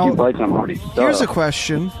Now, a few bites, I'm already stuffed. here's a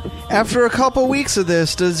question. After a couple weeks of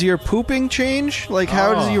this, does your pooping change? Like,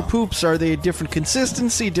 how does your poops? Are they a different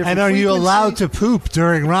consistency, different And are you frequency? allowed to poop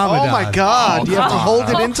during Ramadan? Oh, my God. Do you have to hold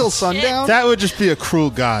it until sundown? That would just be a cruel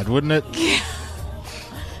god, wouldn't it?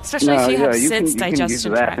 Especially if you have you Sid's can use the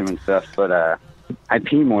digestion bathroom tract. and stuff, but I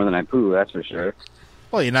pee more than I poo, that's for sure.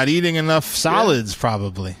 Well, you're not eating enough solids,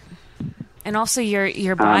 probably. And also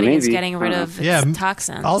your body is maybe. getting rid of its Yeah.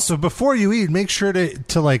 toxins. Also, before you eat, make sure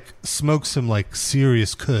to like smoke some like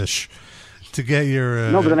serious Kush to get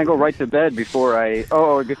your. No, but then I go right to bed before I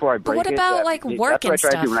break what it. about, Yeah, like, that's work what I and try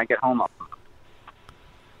to stuff? do when I get home.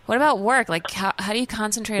 What about work? Like, how do you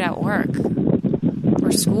concentrate at work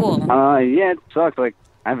or school? Yeah, it sucks. Like,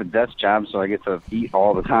 I have a desk job, so I get to eat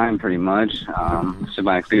all the time, pretty much. Sit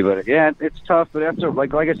by a computer, but yeah, it's tough. But after,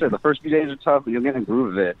 like I said, the first few days are tough, but you'll get in the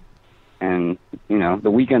groove of it. And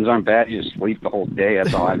the weekends aren't bad. You just sleep the whole day.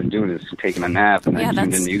 That's all I've been doing is taking a nap and then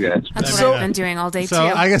tuned into you guys. That's what I've been doing all day So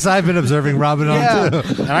too. I guess I've been observing Ramadan too.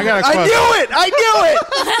 And I got a I question. knew it!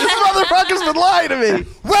 This motherfucker's been lying to me.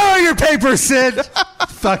 Where are your papers, Sid?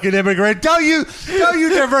 Fucking immigrant! Don't you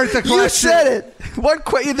divert the question? You said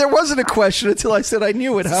it. There wasn't a question until I said I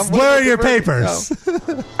knew it. Huh? Where are your papers?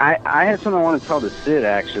 I had something I want to tell to Sid,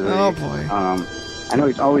 actually. Oh, boy. I know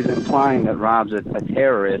he's always implying that Rob's a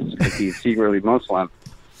terrorist because he's secretly Muslim.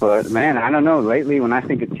 But, man, I don't know. Lately, when I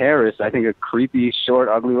think of terrorists, I think of creepy, short,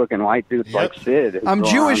 ugly-looking white dudes like Sid. who I'm go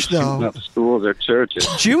Jewish, around shooting though. up schools or churches.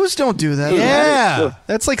 Jews don't do that. Yeah.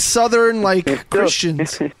 That's like Southern,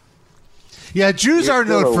 Christians. Yeah, Jews aren't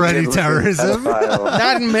known for any terrorism.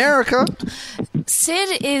 Not in America.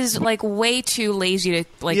 Sid is like way too lazy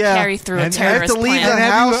to Yeah. carry through a And I have terrorist to leave plan. the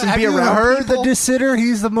house and have be you around heard people? the Dissitter?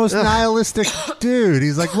 He's the most nihilistic dude.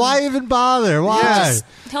 He's like, why even bother? Why?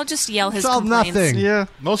 He'll just yell his It's all complaints. nothing. Yeah.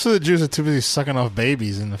 Most of the Jews are too busy sucking off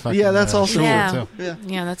babies in the fucking Yeah, that's also shul, Yeah. too. Yeah.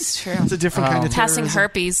 Yeah, that's true. It's a different kind of Passing terrorism.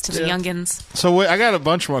 herpes to the Yeah. youngins. So wait, I got a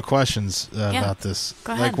bunch more questions about this.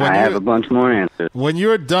 Go ahead. Like when I have a bunch more answers. when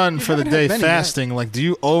you're done for the haven't day had many yet. fasting, like, do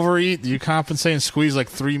you overeat? Do you compensate and squeeze like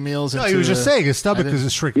 3 meals? No, into he was just the- saying, stomach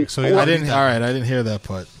is shrinking. So I didn't. All right, I didn't hear that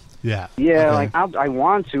part. Yeah. Yeah, Okay. like I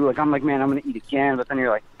want to. Like I'm like, man, I'm gonna eat again. But then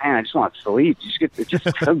you're like, man, I just want to sleep. It's just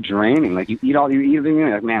so draining. Like you eat everything.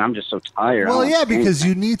 You're like, man, I'm just so tired. Well, yeah, because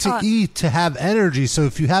you need to eat to have energy. So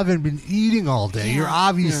if you haven't been eating all day, you're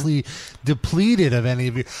obviously depleted of any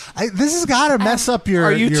of your. This has got to mess up your.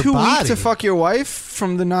 Are you your too body. weak to fuck your wife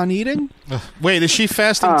from the non-eating? Wait, is she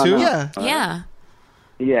fasting too? no. Yeah. Yeah.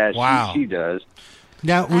 Yeah, Wow. she does.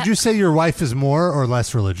 Now, would you say your wife is more or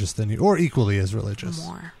less religious than you, or equally as religious?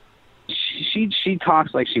 More. She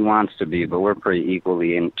talks like she wants to be, but we're pretty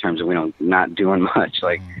equally in terms of not doing much.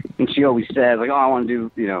 Like, and she always says like, oh, I want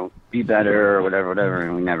to do be better or whatever,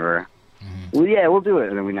 and we never. Well, yeah, we'll do it,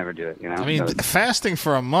 and then we never do it. I mean, So- fasting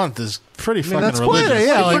for a month is pretty fucking that's quite religious.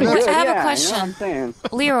 like Pretty that's- good, I have a yeah, you know question. what I'm saying?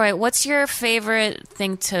 Leroy, what's your favorite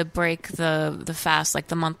thing to break the fast, like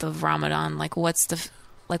the month of Ramadan? Like, what do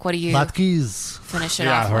you latkes. finish it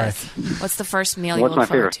Yeah, off right. with? What's the first meal you What's look my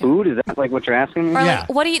forward favorite food? Is that like what you're asking me? Or Yeah. like,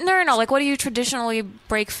 what do you? No. Like, what do you traditionally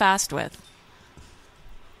break fast with?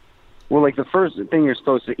 Well, like the first thing you're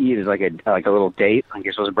supposed to eat is like a little date. Like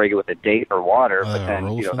you're supposed to break it with a date or water. But then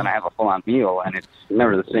roll then I have a full on meal, and it's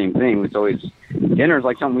never the same thing. It's always dinner's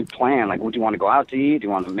like something we plan. Like, would you want to go out to eat? Do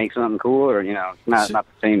you want to make something cool? Or it's not the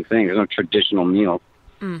same thing. There's no traditional meal.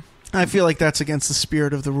 I feel like that's against the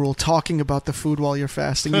spirit of the rule, talking about the food while you're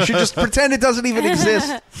fasting. You should just pretend it doesn't even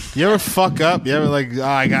exist. You ever fuck up? You ever like, oh,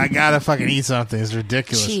 I gotta fucking eat something? It's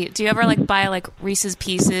ridiculous. Cheat. Do you ever like buy like Reese's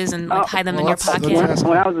Pieces and like hide them in your pocket?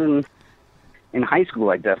 When I was in high school,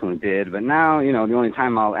 I definitely did. But now, the only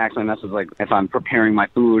time I'll actually mess with like if I'm preparing my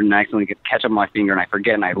food and I accidentally get ketchup on my finger and I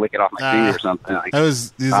forget and I lick it off my finger or something. Like, That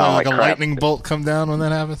was is Oh, like a crap. lightning bolt come down when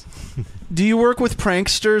that happens. Do you work with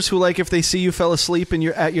pranksters who, like, if they see you fell asleep and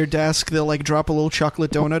you're at your desk, they'll like drop a little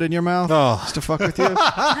chocolate donut in your mouth just to fuck with you?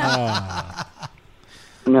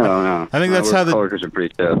 No. I think that's how the coworkers are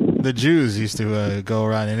pretty chill. the Jews used to go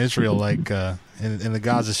around in Israel, like in the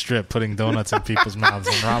Gaza Strip, putting donuts in people's mouths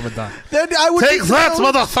on Ramadan. Then I would Take be that,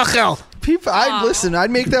 down. motherfucker! People, listen.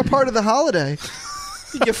 I'd make that part of the holiday.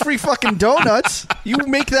 You get free fucking donuts. You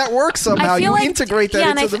make that work somehow. You integrate that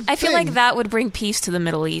yeah, into and the I feel thing. like that would bring peace to the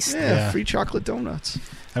Middle East. Yeah, free chocolate donuts.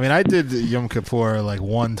 I mean, I did Yom Kippur like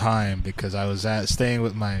one time because I was staying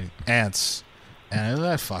with my aunts, and I was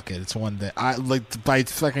like, fuck it, it's one day. I like by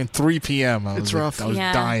fucking 3 p.m. I was It's like, rough. I was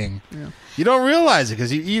Yeah. dying. Yeah. You don't realize it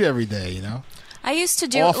because you eat every day, I used to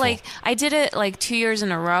do Awful. like I did it like 2 years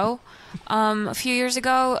in a row. A few years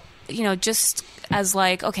ago, just as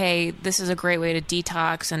like, okay, this is a great way to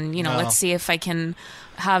detox, and let's see if I can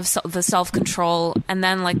have the self-control. And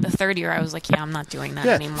then like the third year, I was like, yeah, I'm not doing that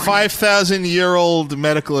Yeah, anymore. 5,000-year-old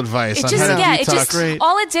medical advice It on just how to yeah, detox. it just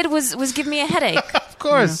all it did was give me a headache. Of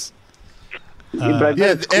course. But I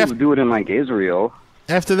bet it's cool to do it in like Israel.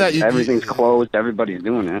 After that, Everything's closed. Everybody's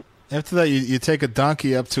doing it. After that, you take a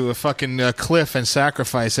donkey up to a fucking cliff and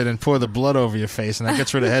sacrifice it and pour the blood over your face, and that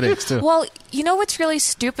gets rid of headaches too. Well, you know what's really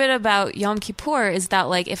stupid about Yom Kippur is that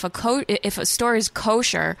like if a store is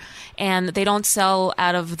kosher and they don't sell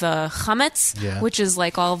out of the chametz, Yeah. which is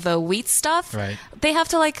like all the wheat stuff, Right. they have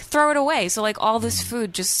to like throw it away. So like all this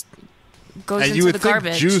food just goes And into you would the think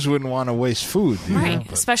garbage. Jews wouldn't want to waste food, Right,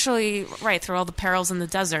 But, especially through all the perils in the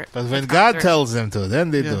desert. but when They've God gone through. tells them to,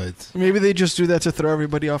 then they do Yeah. it. Maybe they just do that to throw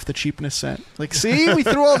everybody off the cheapness scent. Like, see, we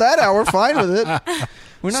threw all that out. We're fine with it.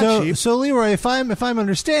 We're not cheap. So Leroy, if I'm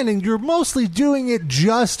understanding, you're mostly doing it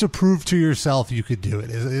just to prove to yourself you could do it.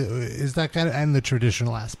 Is that kind of and the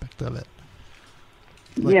traditional aspect of it?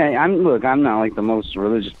 Yeah, I'm not like the most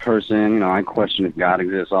religious person. I question if God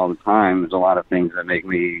exists all the time. There's a lot of things that make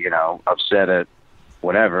me, upset at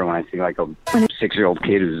whatever when I see like a 6-year-old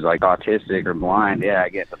kid who's like autistic or blind. Yeah, I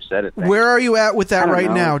get upset at things. Where are you at with I that don't right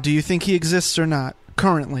know. now? Do you think he exists or not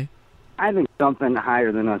currently? I think something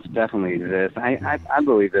higher than us definitely exists. I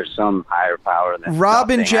believe there's some higher power than Rob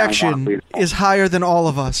nothing. I don't wanna Injection believe- is higher than all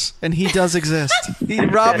of us, and he does exist.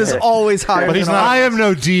 Rob is always higher But he's than not- all I of am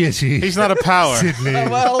no deity. He's not a power. Sydney. us.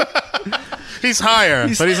 Well, He's higher,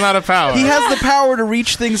 but he's not a power. he has the power to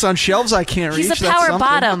reach things on shelves I can't He's reach. a That's power something.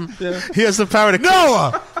 bottom. He has the power to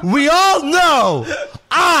Noah, we all know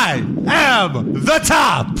I am the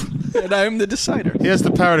top. And I am the decider. He has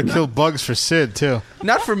the power to kill bugs for Sid too.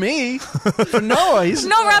 Not for me. For Noah. He's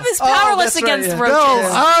No, Rob is Oh, powerless that's right, against yeah.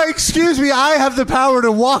 roaches. No, excuse me. I have the power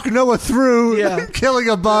to walk Noah through Yeah. killing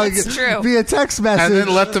a bug That's true. via text message. And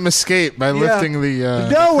then let them escape by lifting the.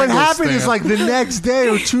 No, what Pringles happened thing is up. like the next day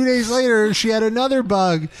or 2 days later, she had another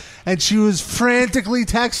bug, and she was frantically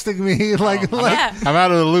texting me Yeah. I'm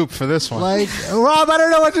out of the loop for this one. Rob, I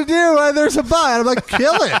don't know what to do. There's a bug. And I'm like,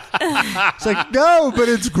 kill it. It's like, no, but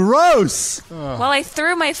it's gross. gross. Well, I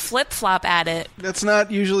threw my flip flop at it. That's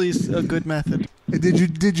not usually a good method.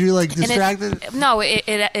 Did you like And distract it? No,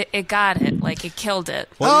 it got it. Like it killed it.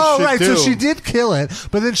 What you should Right. do- So she did kill it,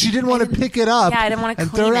 but then she didn't want to pick it up. Yeah, I didn't want to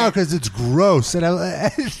and clean throw it out it. because it's gross. And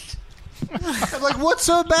I'm like, what's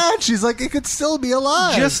so bad? She's like, it could still be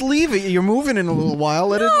alive. Just leave it. You're moving in a little while.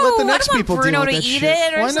 Let the I next don't want people Bruno deal with to that eat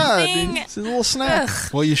shit. it or Why something. not? It's a little snack.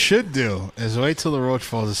 What you should do is wait till the roach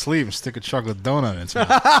falls asleep and stick a chocolate donut in its mouth.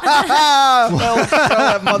 Well,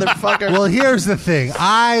 that motherfucker. Well, here's the thing.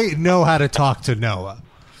 I know how to talk to Noah.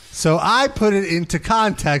 So I put it into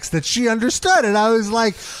context that she understood it. I was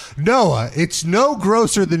like, Noah, it's no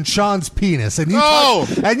grosser than Sean's penis. And you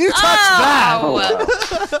touched that.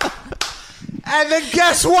 And then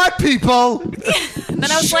guess what, people? And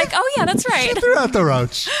then I was like, oh yeah, that's right. Threw out the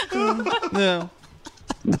roach. No.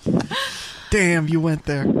 Damn, you went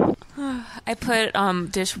there. I put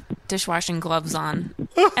dishwashing gloves on.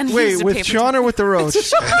 And Wait, used a with paper Sean or with the roach?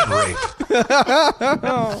 Rape.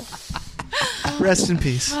 Rest in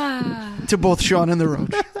peace to both Sean and the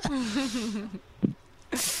roach.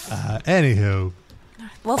 Anywho.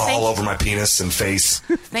 Well, All over my penis and face.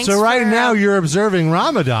 Thanks So right for, now you're observing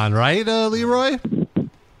Ramadan, right, Leroy?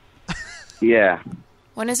 Yeah.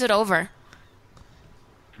 When is it over?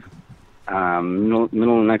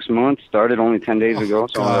 Middle of next month. Started only 10 days ago,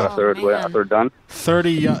 so God. I'm a third done.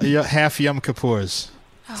 30 half Yom Kippurs.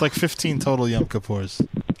 It's like 15 total Yom Kippurs.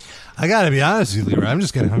 I got to be honest with you, Leroy. I'm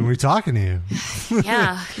just getting hungry talking to you.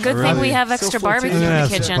 Yeah. Good thing we have extra barbecue in the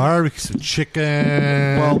kitchen. Barbecue, some chicken.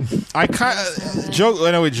 Well, I kind of joke.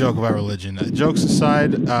 I know we joke about religion. Jokes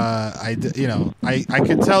aside, I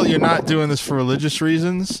could tell you're not doing this for religious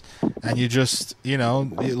reasons, and you just,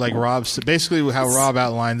 like basically how Rob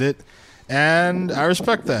outlined it, and I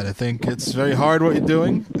respect that. I think it's very hard what you're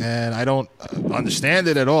doing, and I don't understand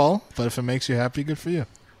it at all. But if it makes you happy, good for you.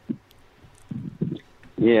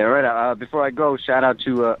 Yeah, right. Before I go, shout out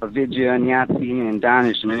to Avidya, Nyati, and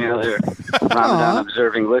Danish, and any other Ramadan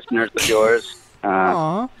observing listeners of yours.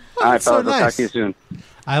 All right, so fellas, I'll talk nice. to you soon.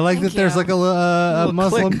 I like Thank that there's you. like a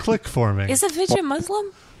Muslim clique forming. Is Avijay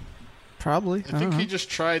Muslim? Probably. I think he just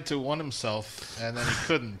tried to one himself, and then he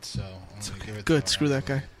couldn't. So I'm gonna give it to Good. him. Screw that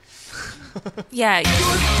guy. Yeah.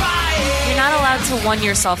 You're not allowed to one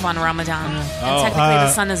yourself on Ramadan. And technically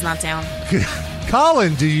the sun is not down.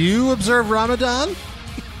 Colin, do you observe Ramadan?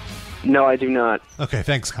 No, I do not. Okay,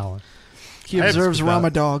 thanks, Colin. He observes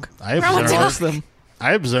Ramadog. I observe them. it.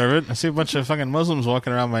 I observe it. I see a bunch of fucking Muslims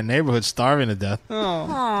walking around my neighborhood starving to death.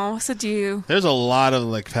 Oh, so do you. There's a lot of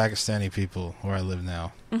like Pakistani people where I live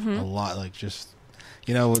now. Mhm. A lot, like just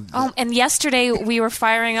Oh, and yesterday we were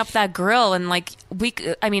firing up that grill, and when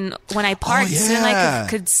I parked, soon I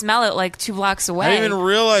could smell it like 2 blocks away. I didn't even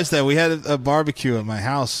realize that we had a barbecue at my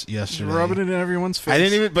house yesterday. Rubbing it in everyone's face. I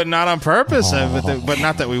didn't even, but not on purpose. But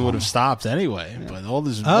not that we would have stopped anyway. But all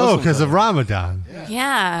this. Oh, because of Ramadan.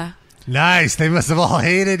 Yeah. Nice. They must have all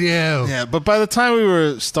hated you. Yeah, but by the time we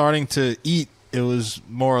were starting to eat, it was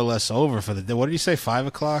more or less over for the day. What did you say? 5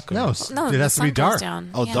 o'clock? No, Or- it has to be sun goes dark. down.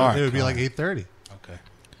 Oh, Yeah. dark. It would be like Oh. 8:30.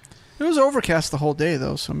 It was overcast the whole day,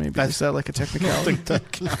 though, so maybe is that like a technicality?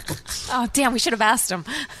 Oh, damn, we should have asked him.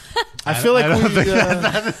 I feel like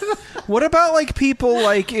What about like people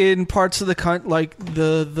like in parts of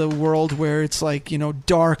the world where it's like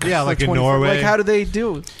dark? Yeah, for like in 24 Norway. Like how do they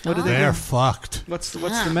do it? What do they They're do? fucked. What's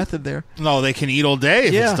the method there? No, they can eat all day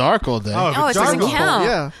if Yeah. it's dark all day. Oh, if Oh, it's it doesn't dark, count.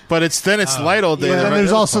 Yeah. But it's light all day. Yeah. the then right- there's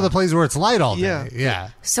other also part. the place where it's light all day. Yeah. Yeah.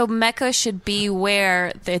 So Mecca should be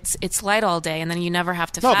where it's light all day, and then you never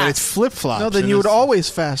have to No, fast. but it's flip flops. No, then you would always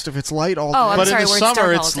fast if it's light all day. Oh, I'm But sorry, in the where it's summer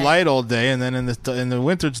dark all it's day. light all day, and then in the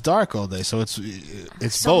winter it's dark all day. So it's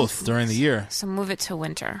both during the year. So move it to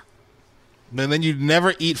winter. And then you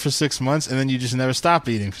never eat for 6 months, and then you just never stop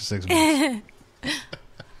eating for 6 months.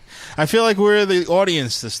 I feel like we're the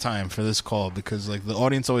audience this time for this call because like the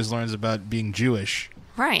audience always learns about being Jewish.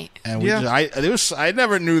 Right. And Yeah. I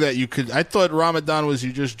never knew that you could. I thought Ramadan was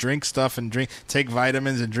you just drink stuff and take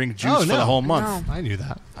vitamins and drink juice Oh, for no. the whole month. No. I knew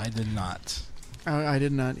that. I did not. I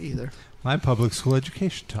did not either. My public school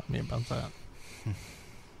education taught me about that.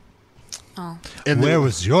 Oh. And Where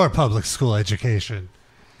was your public school education?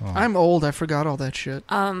 I'm old. I forgot all that shit.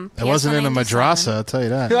 It wasn't in a madrasa, I'll tell you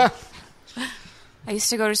that. I used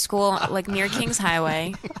to go to school like near Kings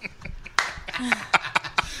Highway.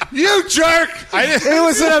 You jerk! It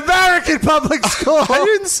was an American public school.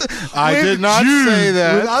 I With did not Jews, say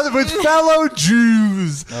that. with fellow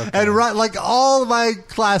Jews, and like all of my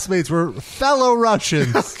classmates were fellow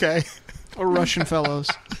Russians. Okay. Or Russian fellows.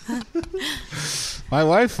 My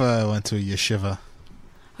wife went to a yeshiva.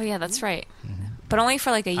 Oh yeah, that's right. But only for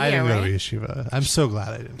like a year, I didn't go to right? yeshiva. I'm so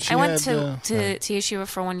glad I didn't. I went to yeshiva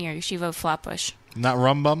for 1 year. Yeshiva of Flatbush. Not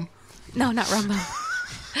Rumbum? No, not Rumbo.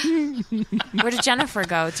 Where did Jennifer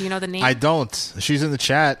go? Do you know the name? I don't. She's in the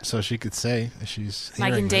chat, so she could say if she's Mike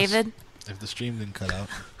hearing and this. David. If the stream didn't cut out.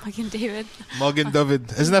 Mike and David. Mug and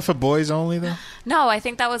David. Isn't that for boys only, though? No, I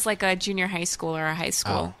think that was like a junior high school or a high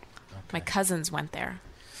school. Oh, My cousins went there.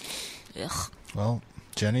 Ugh. Well,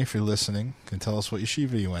 Jenny, if you're listening, can tell us what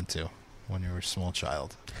yeshiva you went to when you were a small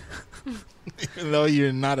child. Even though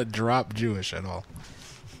you're not a drop Jewish at all.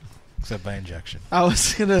 Except by injection.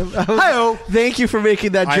 Thank you for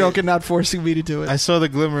making that joke and not forcing me to do it. I saw the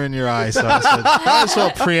glimmer in your eye, so I said, might as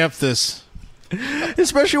well preempt this.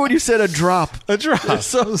 Especially when you said a drop. A drop.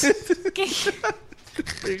 So, What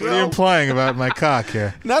are you implying about my cock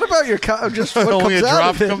here? not about your cock, just what Only comes a out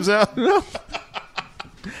drop of it. comes out? No.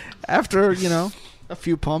 After, a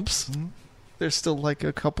few pumps, there's still like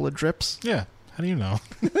a couple of drips. Yeah. How do you know?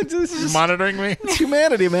 It's just- monitoring me? It's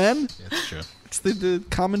humanity, man. Yeah, it's true. It's the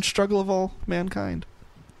common struggle of all mankind.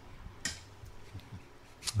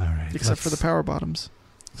 All right. Except for the power bottoms.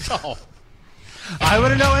 Oh. I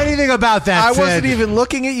wouldn't know anything about that. I Sid. wasn't even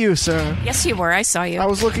looking at you, sir. Yes, you were. I saw you. I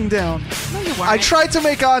was looking down. No, you weren't. I tried to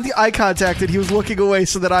make eye contact, and he was looking away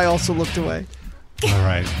so that I also looked away. All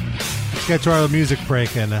right. Let's get to our music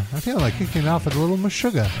break, and I feel like kicking off with a little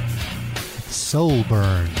Meshuggah. Soul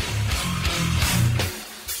Burn.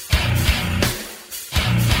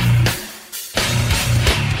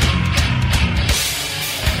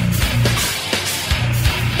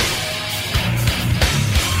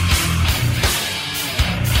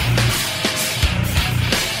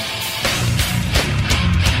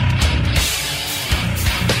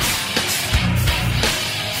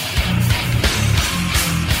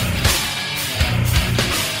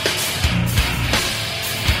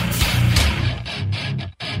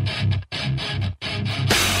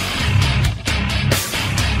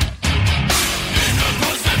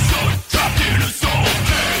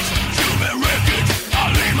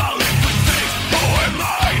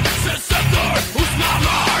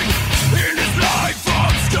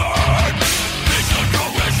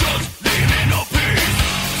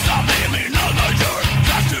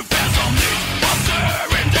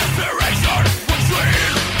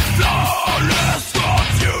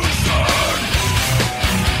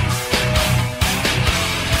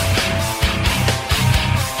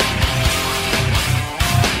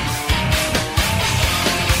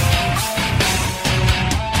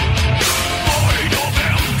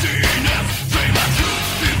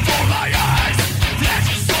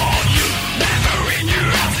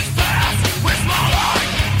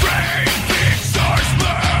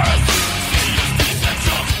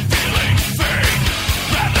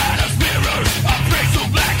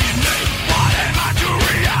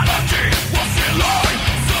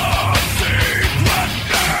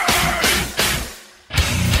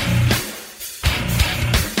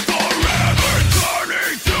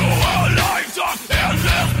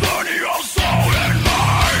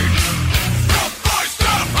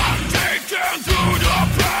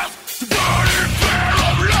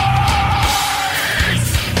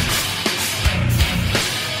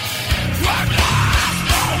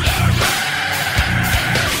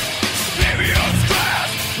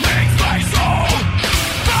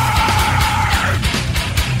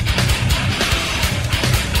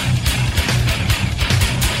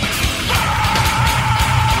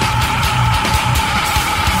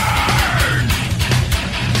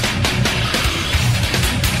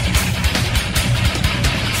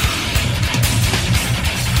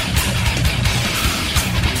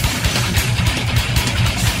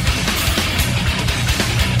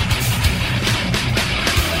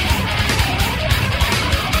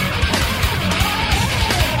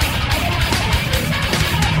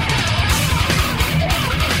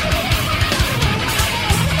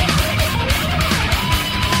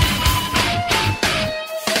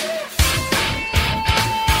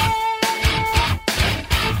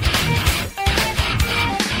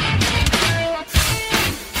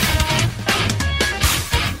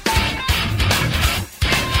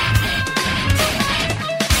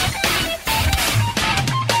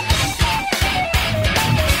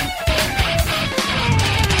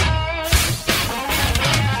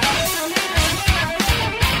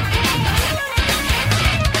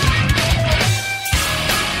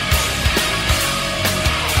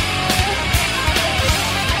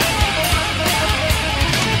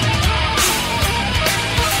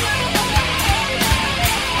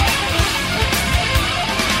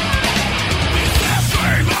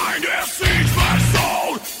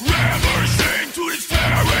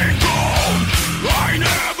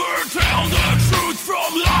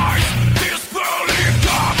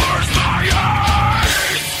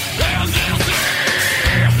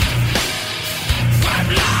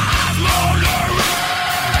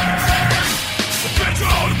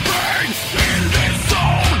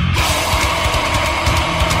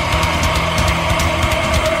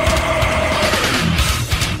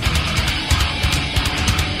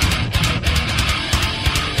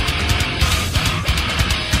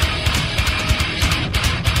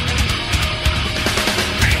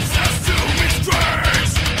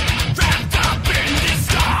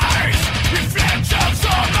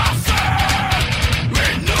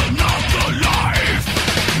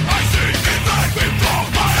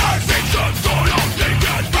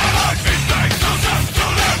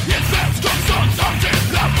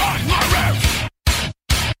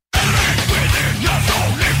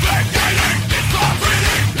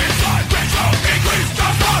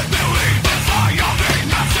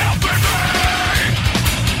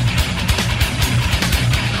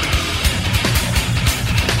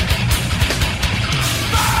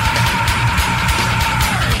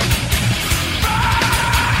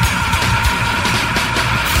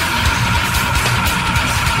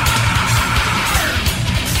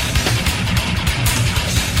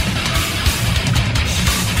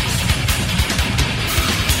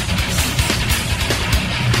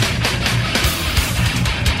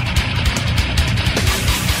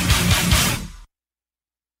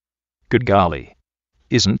 Good golly.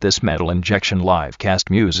 Isn't this Metal Injection Livecast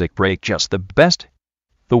music break just the best?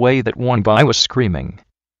 The way that one guy was screaming.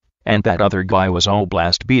 And that other guy was all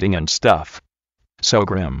blast beating and stuff. So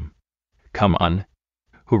grim. Come on.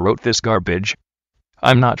 Who wrote this garbage?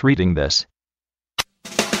 I'm not reading this.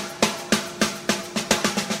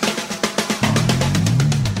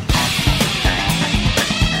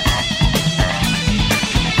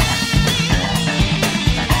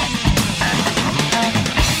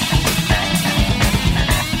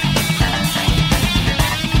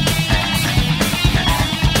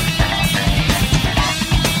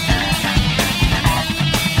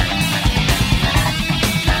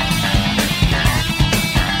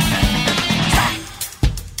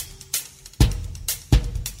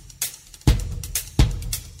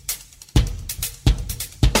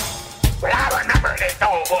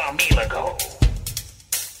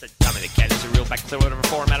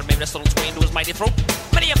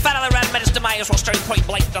 Many a fat other rat met his demise while staring point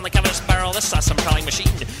blank on the cover of his barrel. This awesome prowling machine.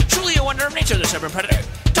 Truly a wonder of nature, this urban predator.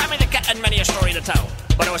 Tommy the cat and many a story to tell.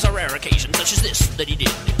 But it was a rare occasion such as this that he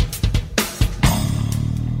did.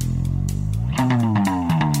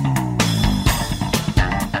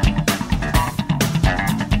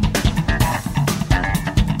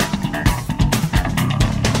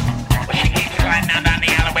 Well, she keeps gliding down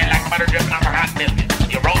the alleyway like butter dripping off her hot milk.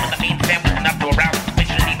 You roll in the mean sandwich enough to arouse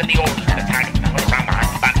suspicion and even the old the target was around the hot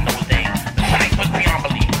spot in those days. The sight was beyond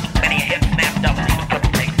belief. Many a head snapped up, even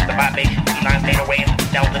triple takes. The vibration feline made her way and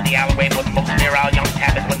delved in the alleyway where the most virile young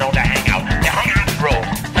tabbers were known to hang out. They hung out in droves.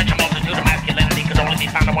 Such a multitude of masculinity could only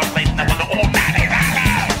be found in one place, and that was the old Matty's Alley.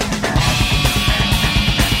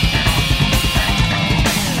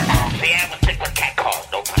 The air was thick with cat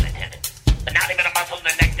calls, no pun intended. But not even a muscle in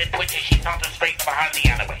the neck did twitch as she sauntered straight to the heart of the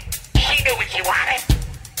alleyway. She knew what she wanted.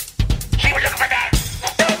 She was looking for that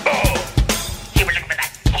Stumble. She was looking for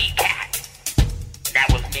that he-cat. That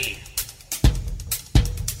was me.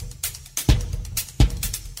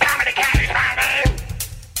 Tommy the cat is my name.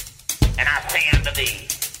 And I say unto thee.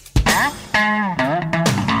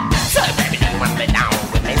 So baby, do you want to lay down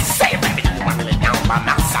with me? Say baby, do you want to lay down by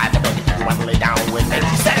my side? Baby, do you want to lay down with me?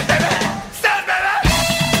 Say it, baby. Say it, baby.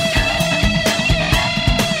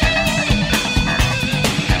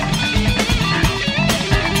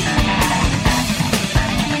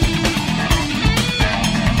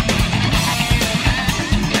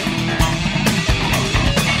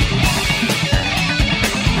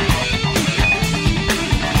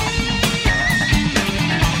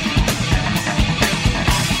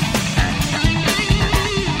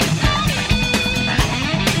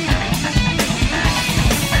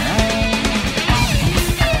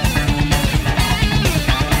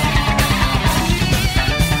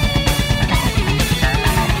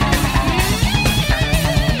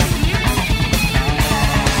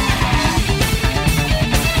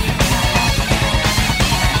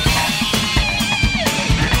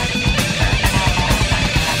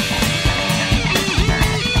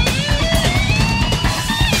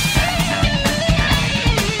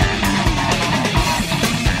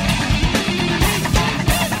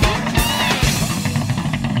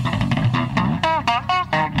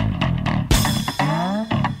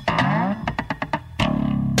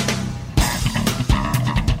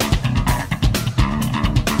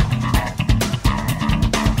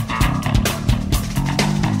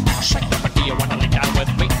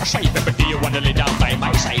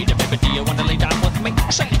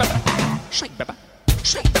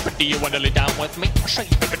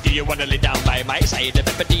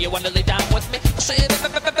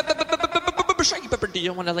 Do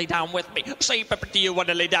you wanna lay down with me? Say, baby, do you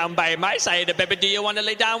wanna lay down by my side? Baby,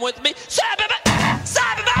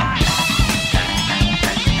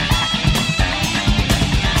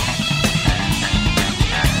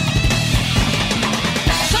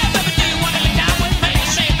 do you wanna lay down with me? Say, baby, do you wanna lay down with me?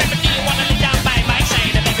 Say, baby, do you wanna lay down by my side?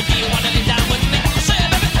 Baby, do you wanna lay down with me? Say,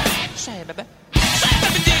 baby, say, baby.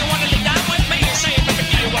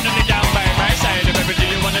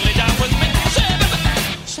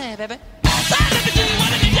 Baby. Say, baby, do you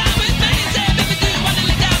wanna lay down with me? Say, baby, do you wanna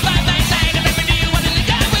lay down by my side? Baby, do you wanna lay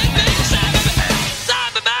down with me? Say,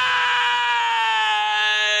 baby,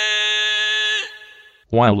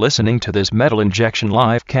 While listening to this Metal Injection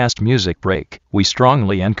Livecast music break, we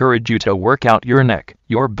strongly encourage you to work out your neck,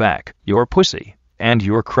 your back, your pussy, and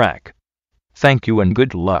your crack. Thank you and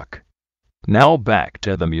good luck. Now back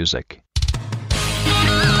to the music.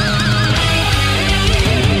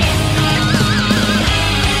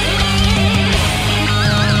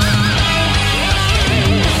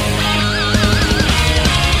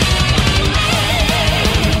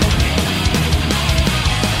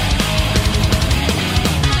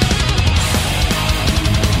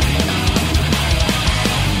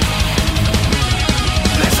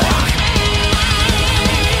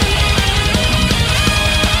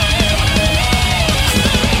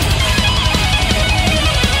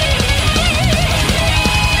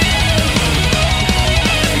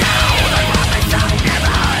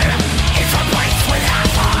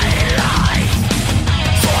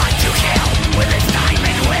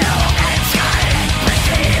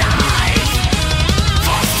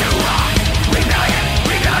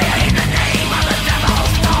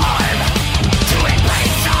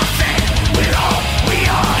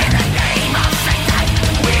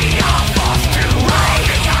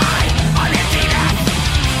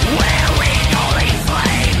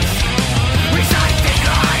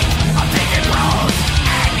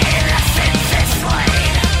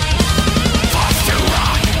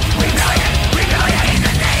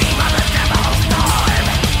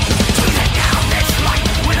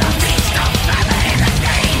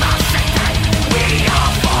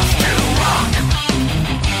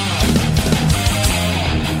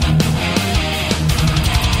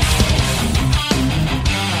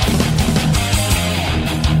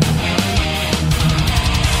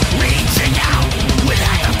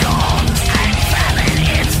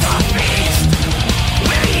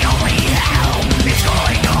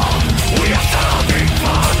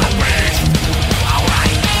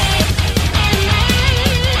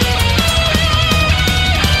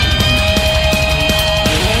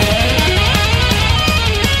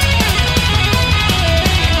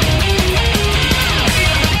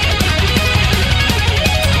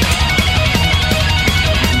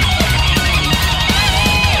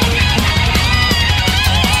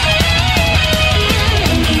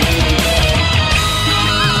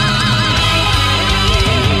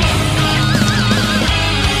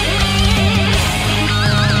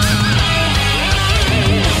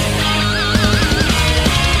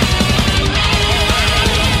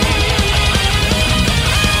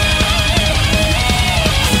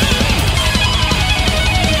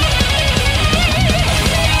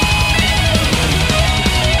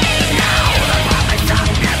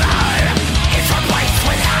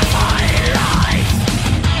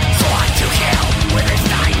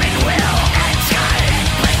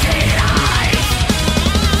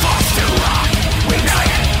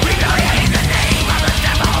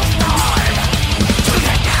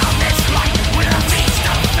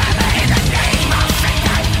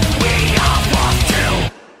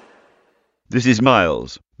 This is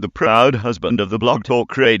Miles, the proud husband of the Blog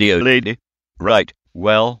Talk Radio lady. Right,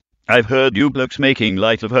 well, I've heard you blokes making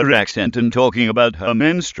light of her accent and talking about her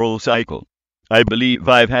menstrual cycle. I believe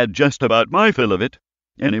I've had just about my fill of it.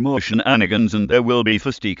 Any more shenanigans and there will be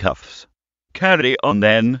fisticuffs. Carry on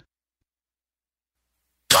then.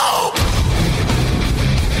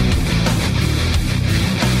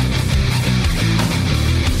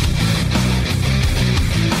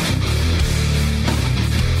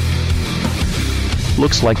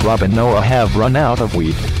 Looks like Rob and Noah have run out of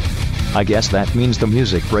weed. I guess that means the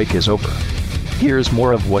music break is over. Here's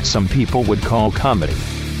more of what some people would call comedy.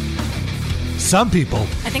 Some people?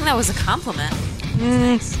 I think that was a compliment.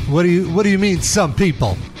 What do you mean, some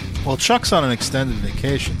people? Well, Chuck's on an extended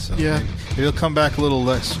vacation, so Yeah. maybe he'll come back a little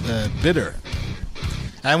less bitter.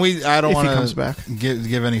 And I don't If he want comes to back.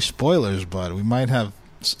 give any spoilers, but we might have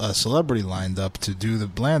a celebrity lined up to do the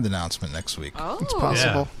Bland announcement next week. Oh. It's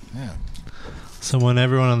possible. Yeah. Someone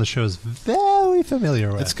everyone on the show is very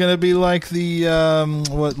familiar with. It's going to be like the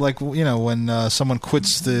when someone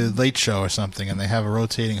quits the Late Show or something, and they have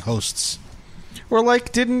rotating hosts. Or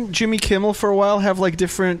like, didn't Jimmy Kimmel for a while have like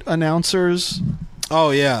different announcers? Oh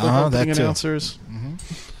yeah, Like opening that too. announcers.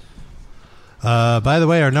 By the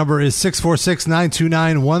way, our number is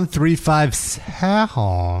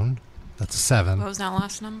 646-929-1357. That's a 7. What was that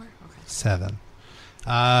last number? Okay. 7.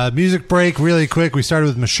 Music break really quick. We started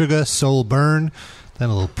with Meshuggah, Soul Burn, then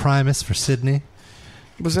a little Primus for Sydney.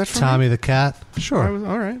 Was that for Tommy me? the Cat? Sure.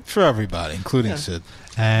 All right. For everybody, including Yeah. Sid.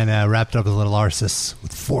 And wrapped up with a little Arsis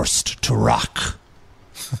with Forced to Rock.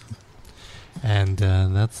 And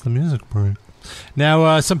that's the music break.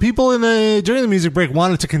 Now, some people during the music break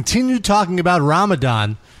wanted to continue talking about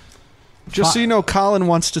Ramadan. Just so you know, Colin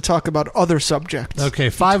wants to talk about other subjects. Okay, He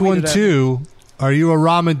tweeted at me. 512, are you a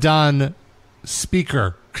Ramadan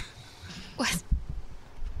speaker? What?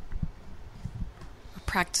 A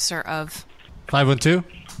practicer of. 512?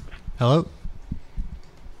 Hello?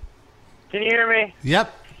 Can you hear me?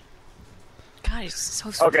 Yep. God, he's so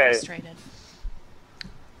Okay. frustrated.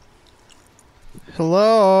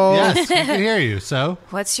 Hello. Yes, we can hear you. So,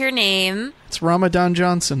 What's your name? It's Ramadan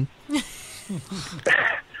Johnson.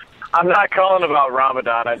 I'm not calling about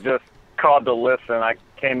Ramadan. I just called to listen. I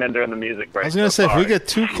came in during the music break. I was going to say, if we get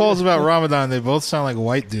two calls about Ramadan, they both sound like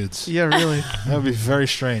white dudes. Yeah, really. That would be very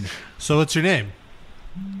strange. so what's your name?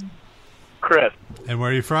 Chris, And where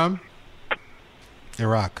are you from?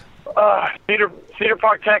 Iraq. Cedar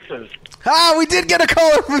Park, Texas. Ah, we did get a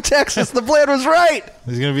caller from Texas. The Blade was right.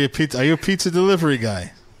 He's going to be a pizza. Are you a pizza delivery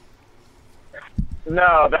guy?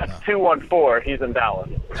 No, that's 214. He's in Dallas.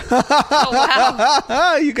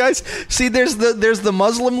 You guys see, there's the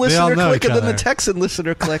Muslim They all listener know click each and then the other. Texan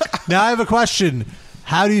listener click. Now, I have a question.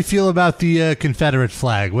 How do you feel about the Confederate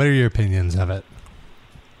flag? What are your opinions of it?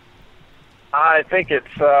 I think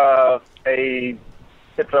it's a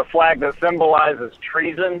flag that symbolizes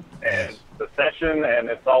treason and secession, and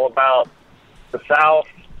it's all about the South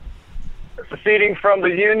seceding from the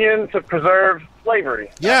Union to preserve slavery.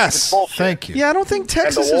 Yes, thank you. Yeah, I don't think And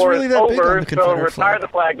Texas the is war really is that big on over, the so Confederate retire flag. the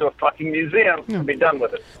flag to a fucking museum and be done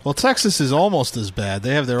with it. Well, Texas is almost as bad.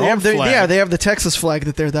 They have their They own have their, flag. yeah, they have the Texas flag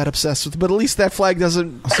that they're that obsessed with, but at least that flag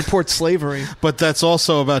doesn't support slavery. But that's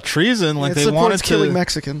also about treason. Like It they supports wanted killing to,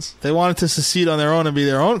 Mexicans. They wanted to secede on their own and be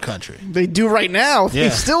their own country. They do right now. They Yeah.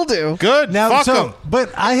 still do. Good. Now, Fuck so, 'em. but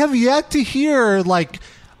I have yet to hear like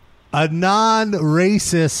a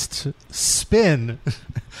non-racist spin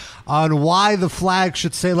on why the flag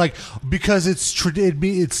should say like because it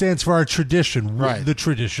stands for our tradition, Right. The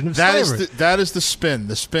tradition of That slavery. is that is the spin.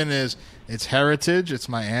 The spin is it's heritage. It's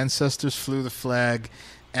my ancestors flew the flag,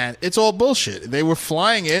 and it's all bullshit. They were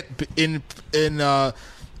flying it in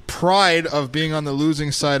pride of being on the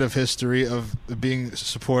losing side of history, of being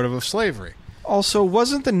supportive of slavery. Also,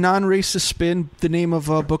 wasn't the non-racist spin the name of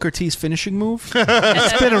Booker T's finishing move?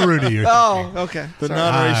 Spinaroonie. you're Oh, okay. The Sorry.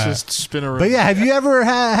 non-racist spinner. But yeah, have you ever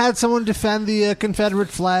had someone defend the Confederate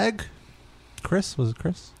flag? Chris, was it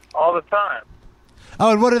Chris? All the time.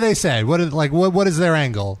 Oh, and what do they say? What is their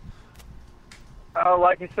angle?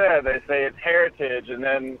 Like you said, they say it's heritage, and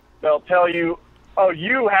then they'll tell you, oh,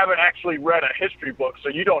 you haven't actually read a history book, so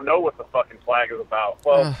you don't know what the fucking flag is about.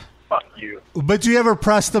 Well, fuck you. But do you ever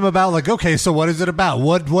press them about like, okay, so what is it about?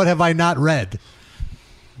 What have I not read?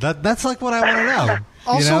 That's like what I want to know.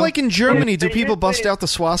 Also, you know? like in Germany, do They people usually- bust out the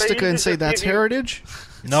they swastika usually and say just that's give you- heritage?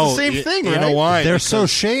 No, it's the same thing, you right? know why? They're so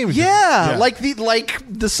Because- shamed. Yeah, Yeah. like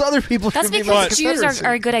the Southern people. That's should be because like Jews Confederacy.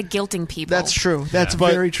 are good at guilting people. That's true. That's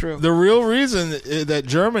But very true. The real reason that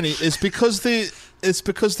Germany is because it's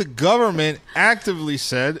because the government actively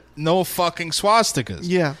said no fucking swastikas.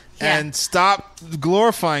 Yeah. And stop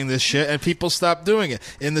glorifying this shit, and people stop doing it.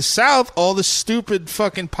 In the South, all the stupid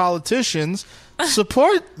fucking politicians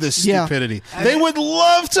support this stupidity. They would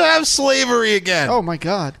love to have slavery again. Oh my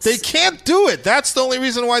God. They can't do it. That's the only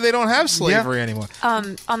reason why they don't have slavery anymore.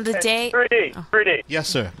 On the day. 3D. Yes,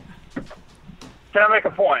 sir. Can I make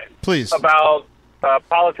a point? Please. About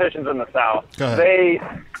politicians in the South. Go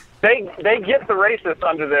ahead. They get the racists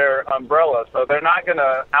under their umbrella, so they're not going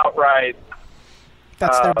to outright.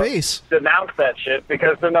 That's their base. Denounce that shit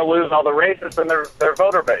because then they'll lose all the racists in their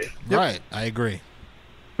voter base. Right. I agree.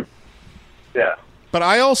 Yeah. But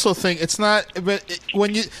I also think it's not. But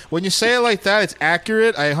when you say it like that, it's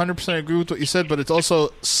accurate. I 100% agree with what you said, but it's also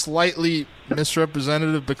slightly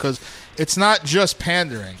misrepresentative because it's not just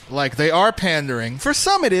pandering. Like they are pandering. For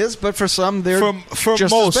some, it is, but for some, they're for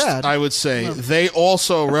just most. as bad. I would say they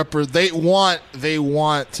also they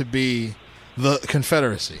want to be the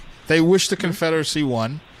Confederacy. They wish the Confederacy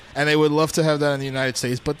won, and they would love to have that in the United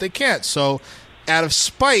States, but they can't. So, out of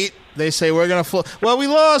spite, they say we're gonna fly. Well, we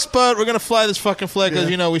lost, but we're gonna fly this fucking flag because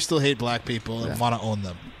we still hate black people and want to own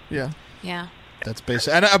them. Yeah. Yeah. That's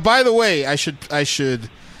basic. And by the way, I should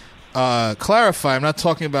clarify. I'm not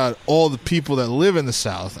talking about all the people that live in the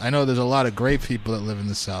South. I know there's a lot of great people that live in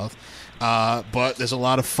the South, but there's a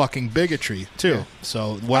lot of fucking bigotry too. Yeah.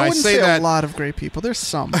 So when I I wouldn't say say that, a lot of great people. There's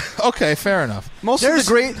some. Okay, fair enough. Most of the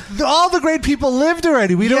great, all the great people lived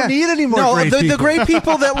already. We don't need any more. No, great people. the great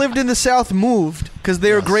people that lived in the South moved because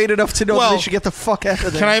they were great enough to know that they should get the fuck out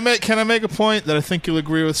of there. Can I make a point that I think you'll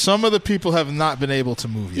agree with? Some of the people have not been able to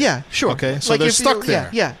move yet. Yeah, sure. Okay, so Like they're if stuck you're- there.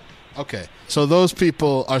 yeah. Okay, so those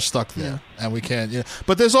people are stuck there, and we can't.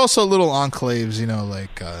 But there's also little enclaves,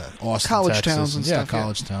 like Austin, College Texas, towns and stuff,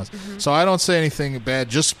 college towns. So I don't say anything bad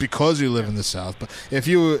just because you live in the South. But if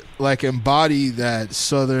you embody that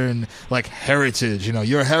Southern heritage,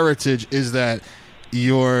 your heritage is that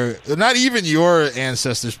your not even your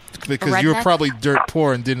ancestors, because you were Redneck? probably dirt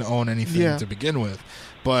poor and didn't own anything Yeah. to begin with.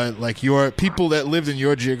 But your people that lived in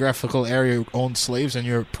your geographical area owned slaves, and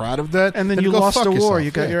you're proud of that. And then you you go lost fuck a war. yourself.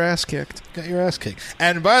 You got Yeah. your ass kicked. Got your ass kicked.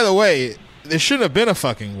 And by the way, there shouldn't have been a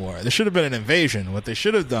fucking war. There should have been an invasion. What they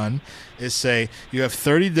should have done is say, you have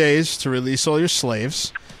 30 days to release all your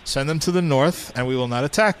slaves, send them to the north, and we will not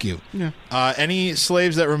attack you. Yeah. Any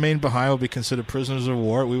slaves that remain behind will be considered prisoners of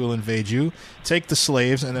war. We will invade you, take the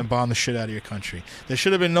slaves, and then bomb the shit out of your country. There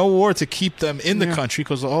should have been no war to keep them in the country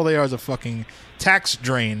because all they are is a fucking tax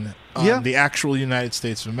drain on the actual United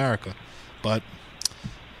States of America. But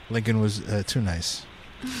Lincoln was too nice.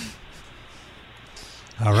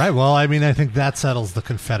 All right. Well, I mean, I think that settles the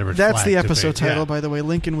Confederate That's flag the episode debate. title, by the way.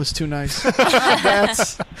 Lincoln was too nice.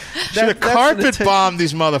 that's Should have carpet bombed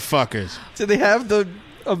these motherfuckers. Do they have the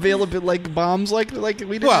available bombs like we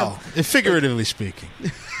didn't? Well, have? figuratively speaking,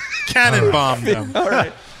 cannon bombed them. All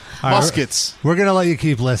right. All right, Muskets. We're going to let you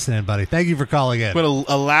keep listening, buddy. Thank you for calling in. I'm going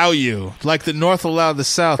to allow you, like the North allowed the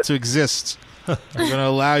South to exist. I'm going to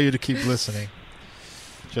allow you to keep listening.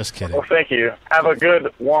 Just kidding. Well, thank you. Have a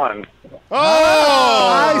good one. Oh,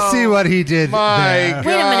 I see what he did my there. God.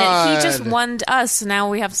 Wait a minute. He just won us. Now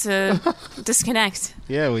we have to disconnect.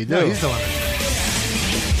 Yeah, we do. No, he's the one.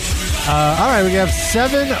 All right, we have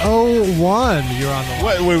 701. You're on the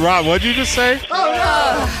line. Wait, Rob, what'd you just say?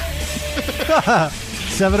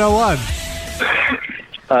 701.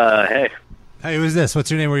 Hey. Hey, who's this? What's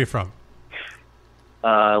your name? Where are you from?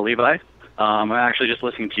 Levi. I'm actually just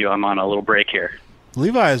listening to you. I'm on a little break here.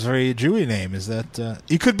 Levi is a very Jewy name. Is that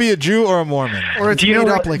he could be a Jew or a Mormon? Or it's Do you made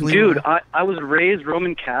know up what? like Dude, I was raised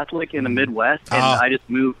Roman Catholic in the Midwest, and I just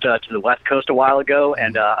moved to the West Coast a while ago,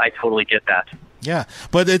 and I totally get that. Yeah,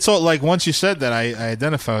 but it's all once you said that, I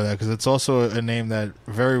identify with that because it's also a name that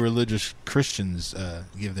very religious Christians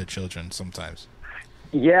give their children sometimes.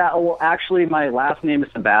 Yeah, well, actually, my last name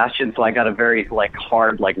is Sebastian, so I got a very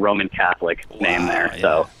hard Roman Catholic name there.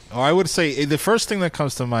 So, or I would say the first thing that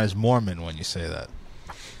comes to mind is Mormon when you say that.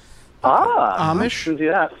 Amish? Can see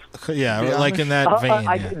that. Yeah, The like Amish? in that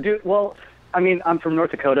vein. Dude, well, I mean, I'm from North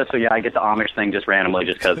Dakota, so yeah, I get the Amish thing just randomly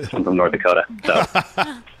just because I'm from North Dakota. So.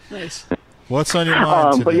 Nice. What's on your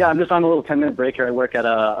mind But today? yeah, I'm just on a little 10-minute break here. I work at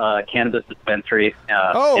a cannabis dispensary in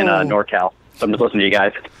NorCal, so I'm just listening to you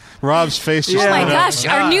guys. Rob's face. Oh my gosh,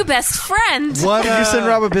 our new best friend. What? Did you send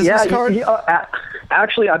Rob a business card?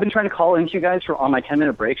 Actually, I've been trying to call into you guys on my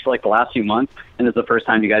 10-minute breaks for the last few months, and this is the first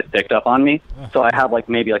time you guys picked up on me. So I have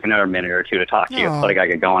maybe another minute or two to talk to you, but I gotta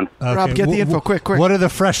get going. Okay. Rob, get the info quick. What are the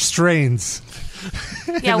fresh strains?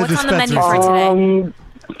 Yeah, in what's on the menu for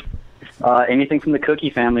today? Anything from the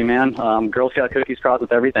Cookie family, man. Girl Scout cookies crossed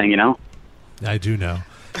with everything, you know? I do know.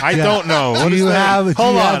 I don't know. What Do does you that have- hold do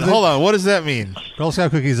you on, have the- hold on. What does that mean? Girl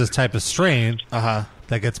Scout cookies is a type of strain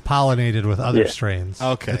that gets pollinated with other Yeah. strains.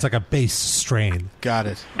 Okay. It's like a base strain. Got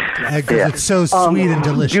it. Because it's so sweet and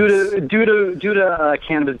delicious. Due to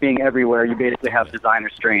cannabis being everywhere, you basically have designer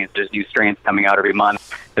strains. There's new strains coming out every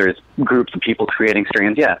month. There's groups of people creating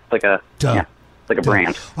strains. Yeah, it's like a Duh. it's like a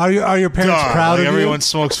brand. Are your parents Duh, proud like of everyone you?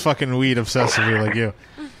 smokes fucking weed obsessively like you.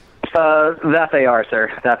 That they are, sir.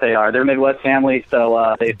 That they are. They're a Midwest family,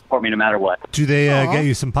 so they support me no matter what. Do they get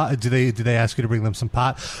you some pot? Do they ask you to bring them some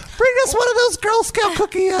pot? Bring us one of those Girl Scout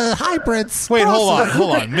cookie hybrids. Wait, Awesome.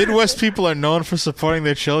 hold on. Midwest people are known for supporting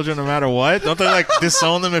their children no matter what. Don't they like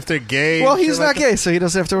disown them if they're gay? Well, and he's shit not like gay, so he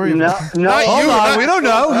doesn't have to worry about it. Not hold you, on, not- we don't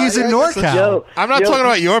know. He's in NorCal. Yo, I'm not talking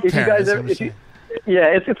about your if you parents. guys are-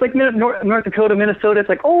 it's like North Dakota, Minnesota. It's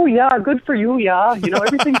like, oh yeah, good for you, yeah. You know,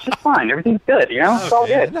 everything's just fine. Everything's good. You know, it's all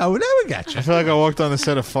good. No, we got you. I feel like I walked on the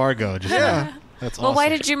set of Fargo. Just that's Well, awesome. why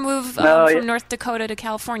did you move No, from yeah. North Dakota to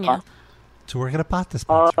California? To work at a pot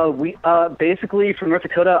dispensary. We basically from North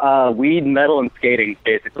Dakota, weed, metal, and skating.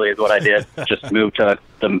 Basically, is what I did. Just moved to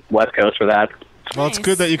the West Coast for that. Well, it's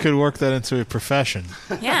good that you could work that into a profession.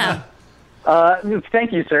 Yeah.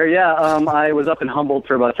 Thank you, sir. Yeah, I was up in Humboldt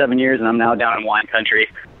for about 7 years, and I'm now down in wine country,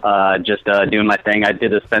 just doing my thing. I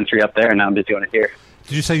did a dispensary up there, and now I'm just doing it here.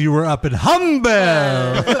 Did you say you were up in Humble?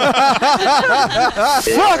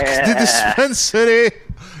 Fuck the dispensary.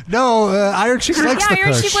 No, Iron Sheik likes the Iron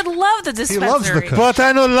kush. Sheik would love the dispensary. But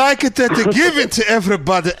I don't like it that they give it to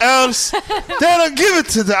everybody else. They don't give it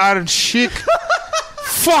to the Iron Sheik.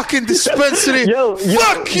 Fucking dispensary.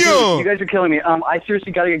 Fuck you. You guys are killing me. I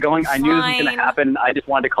seriously got to get going. I knew this was going to happen. I just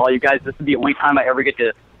wanted to call you guys. This is the only time I ever get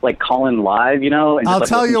to like call in live, you know, and just, I'll like,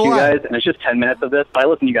 tell listen you to what. guys. And it's just 10 minutes of this. But I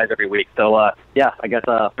listen to you guys every week. So yeah, I guess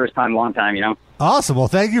first time, long time, you know. Awesome. Well,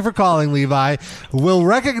 thank you for calling, Levi. We'll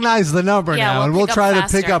recognize the number Yeah, now, we'll and we'll pick up try to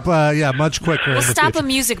faster. pick up, much quicker. We'll in the stop future. a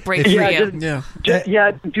music break If for you-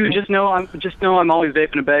 you. Dude, just know I'm always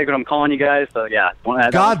vaping a bag when I'm calling you guys. So yeah,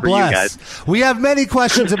 that God was for you guys. bless. We have many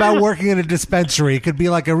questions about working in a dispensary. It could be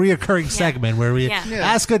like a reoccurring segment where we Yeah.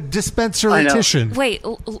 ask a dispensarytician. Wait,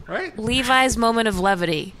 Levi's moment of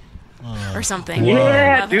levity or something.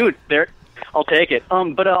 Yeah, Love it. dude, there. I'll take it.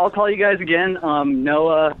 But I'll call you guys again.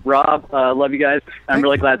 Noah, Rob, love you guys. I'm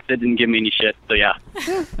really glad Sid didn't give me any shit. So yeah.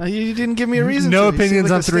 You didn't give me a reason. No to. You seem opinions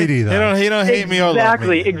like on a snake. 3D though. He don't hate me or love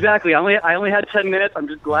me. Exactly. I only had 10 minutes. I'm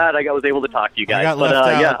just glad I was able to talk to you guys. got But left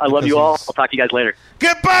out yeah, I love because you all. he's- I'll talk to you guys later.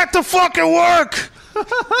 Get back to fucking work.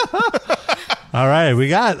 All right, we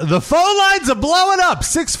got the phone lines are blowing up.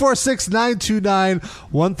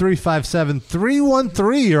 646-929-1357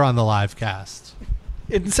 313. You're on the live cast.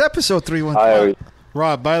 It's episode 313.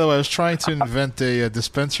 Rob, by the way, I was trying to invent a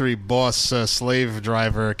dispensary boss slave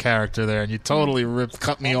driver character there, and you totally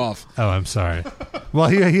cut me off. Oh, I'm sorry. Well,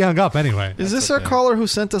 he hung up anyway. Is this our caller who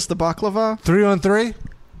sent us the baklava? 313?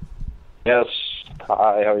 Yes.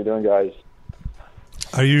 Hi, how you doing, guys?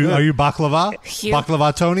 Are you baklava? Hugh.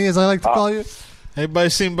 Baklava Tony, as I like to call you? Anybody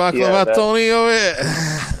seen Yeah, Baklava that- Tony over here?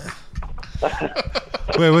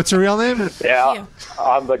 Wait, what's your real name? Yeah,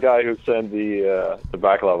 I'm the guy who sent the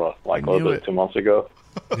baklava like knew it. 2 months ago.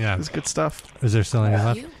 Yeah. It's good stuff. Is there still any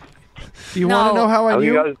left? Do you want to know how I How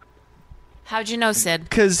you knew? guys? How'd you know, Sid?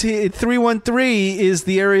 Because 313 is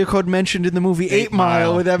the area code mentioned in the movie 8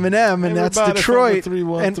 Mile with Eminem, and that's Everybody from the Detroit.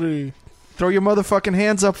 313. And throw your motherfucking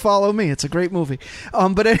hands up, follow me. It's a great movie.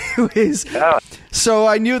 But anyways, so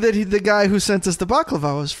I knew that the guy who sent us the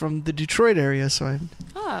baklava was from the Detroit area, so I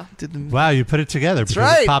did the Wow, you put it together because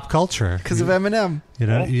right. of pop culture. because of Eminem.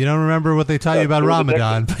 You don't remember what they taught you about That's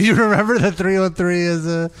Ramadan, but you remember that 313 is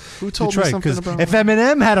Who told me Detroit. something 'Cause about if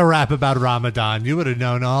Eminem had a rap about Ramadan, you would have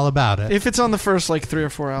known all about it. If it's on the first like 3 or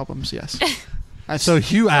 4 albums, yes. So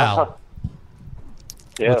Hugh Al,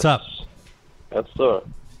 Yes. what's up? Yes, sir.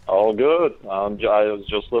 All good. I was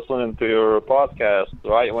just listening to your podcast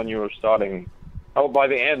right when you were starting. Oh, by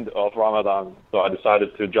the end of Ramadan, so I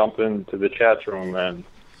decided to jump into the chat room and.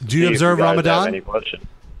 Do you see if observe guys Ramadan? Have any questions?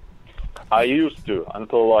 I used to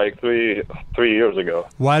until like three years ago.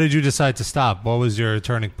 Why did you decide to stop? What was your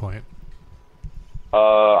turning point?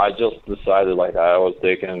 I just decided like I was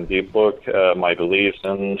taking a deep look at my beliefs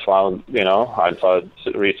and found, I started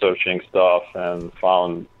researching stuff and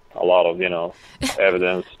found a lot of,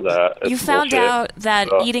 evidence that it's You found bullshit. out that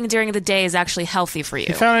So- eating during the day is actually healthy for you.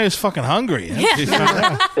 He found out he was fucking hungry. Yeah. He found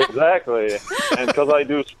out. Exactly. And because I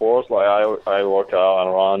do sports, like I work out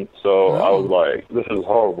and run, so I was like, this is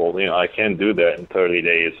horrible. I can't do that in 30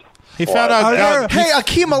 days. He found out. Hey,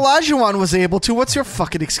 Akeem Olajuwon was able to. What's your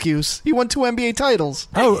fucking excuse? He won 2 NBA titles.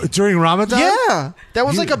 Oh, during Ramadan? Yeah, that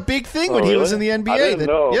was like a big thing when he was in the NBA. I didn't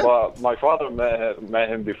know, yeah. but my father met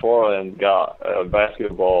him before and got a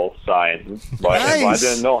basketball signed by him. I Nice.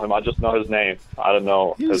 didn't know him. I just know his name. I don't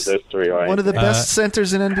know his history or anything. One of the best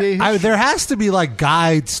centers in NBA history. There has to be like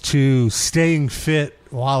guides to staying fit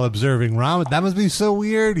while observing Ramadan. That must be so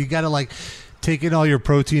weird. You got to like take in all your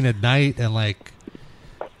protein at night and like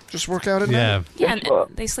just work out at night. Yeah, and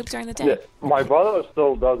they sleep during the day. Yeah, my brother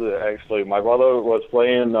still does it, actually. My brother was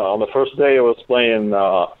playing, on the first day, he was playing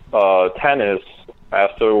tennis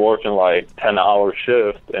after working like 10-hour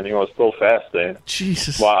shift, and he was still fasting.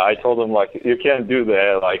 Jesus. Well, I told him, like, you can't do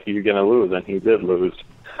that, like, you're going to lose, and he did lose.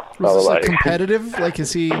 Was this like like, competitive? Like,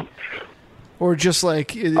 is he, or just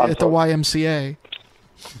like at the YMCA?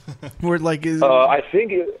 Where like is I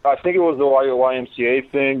think it was the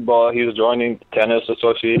YMCA thing, but he's joining tennis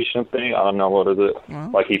association thing. I don't know what it is.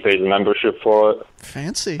 Wow. Like he pays a membership for it.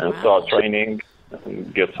 Fancy. And start training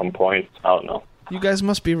and get some points. I don't know. You guys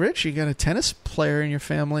must be rich. You got a tennis player in your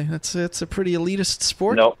family. It's a pretty elitist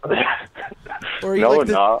sport. No. Or are you No, like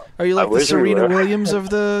the, not. Are you I like the wish we Serena were. Williams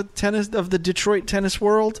of the Detroit tennis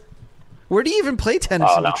world? Where do you even play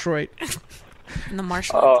tennis in no. Detroit? In the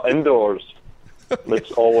Marshall. Indoors.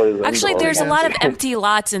 It's always Actually, indoors. there's a lot of empty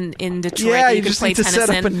lots in Detroit Yeah, that you you can just play need to tennis set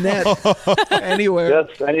up in. a net anywhere.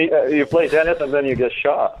 Yes, and you play tennis and then you get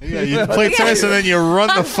shot. Yeah, you play tennis and then you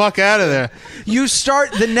run the fuck out of there. You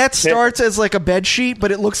start the net starts as like a bed sheet,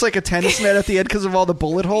 but it looks like a tennis net at the end because of all the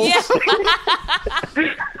bullet holes.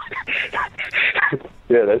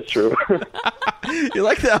 Yeah, that's true. You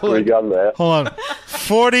like that one? We got that. Hold on.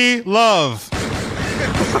 40 love.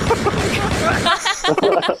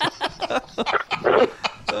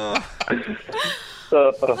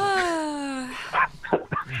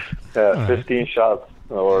 Yeah, 15 shots.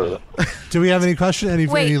 Or Do we have any question? Any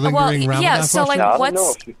lingering Ramadan yeah. So, like,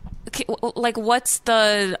 questions? what's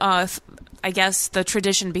the I guess the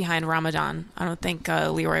tradition behind Ramadan? I don't think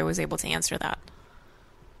Leroy was able to answer that.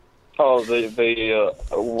 Oh, when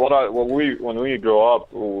we grow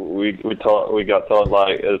up, we got taught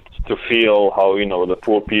like it's to feel how the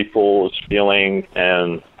poor people is feeling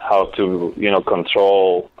and how to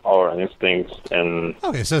control our instincts and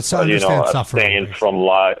Okay, so it's to understand suffering. abstain from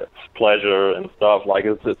life, pleasure and stuff. Like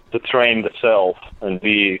it's to train the self and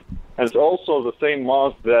be. And it's also the same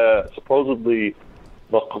month that supposedly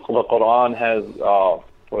the Quran has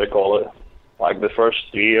what do you call it? Like the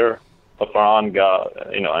first year the Quran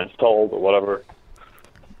got installed or whatever.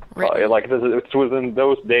 Like it's within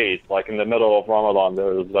those days. Like in the middle of Ramadan,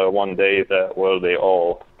 there's one day where they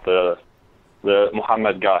all the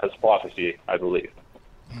Muhammad got his prophecy, I believe.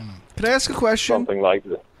 Can I ask a question? Something like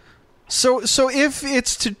that. So if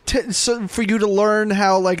it's so for you to learn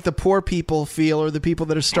how like the poor people feel or the people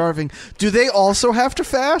that are starving, do they also have to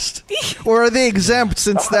fast, or are they exempt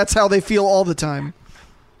since that's how they feel all the time?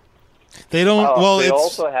 They don't. They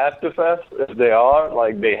also have to fast. If they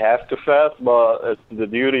are, they have to fast, but it's the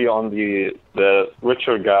duty on the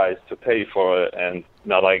richer guys to pay for it and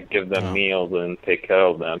not give them meals and take care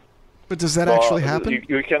of them. But does that actually happen?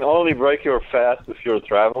 You can only break your fast if you're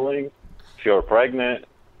traveling, if you're pregnant,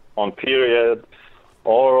 on period,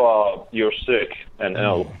 or you're sick and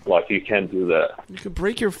ill. You can't do that. You can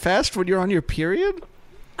break your fast when you're on your period?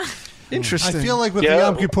 Interesting. I feel like with the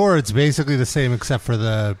Yom Kippur, it's basically the same except for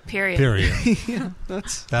the period. Yeah,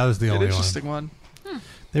 that was the only interesting one.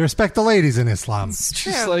 They respect the ladies in Islam. It's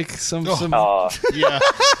just like some yeah.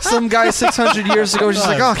 Some guy 600 years ago was just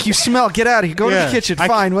like, oh, you smell, get out of here, go to Yeah. the kitchen,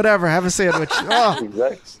 fine, whatever, have a sandwich.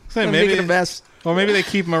 Oh, Say, I'm maybe making a mess. Or maybe they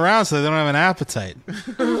keep them around so they don't have an appetite.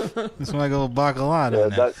 That's when I go bacala. Do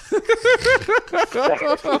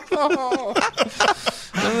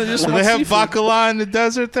they have bacala in the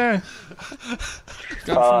desert there?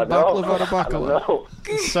 Gone from baklava to baklava.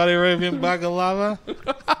 Saudi Arabian baklava?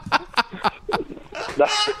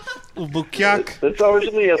 Bukyak? It's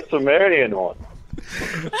originally a Sumerian one.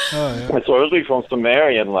 It's originally from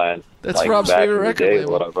Sumerian land. That's Rob's back favorite in the record day,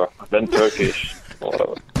 label. whatever. Then Turkish,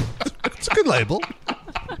 whatever. It's a good label.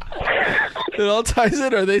 It all ties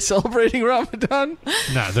in. Are they celebrating Ramadan?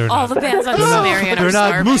 No, they're All not. the bands on They're not- Sumerian they're are not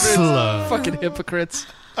starving. Muslim. Fucking hypocrites.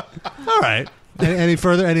 All right.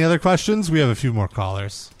 Any other questions? We have a few more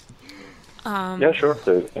callers. Yeah, sure.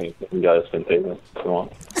 So, you guys can take it. Come on.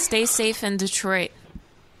 Stay safe in Detroit.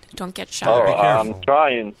 Don't get shot. Oh, I'm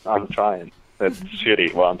trying. It's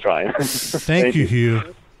shitty. Well, I'm trying. Thank you,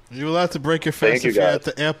 Hugh. You're allowed to break your fast Thank you, if you're guys.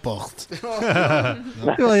 at the airport.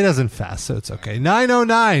 Well, he doesn't fast, so it's okay.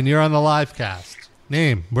 909, you're on the live cast.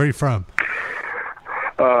 Name, where are you from?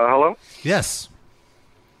 Hello? Yes.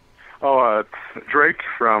 Drake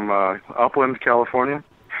from Upland, California.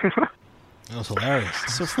 That was hilarious.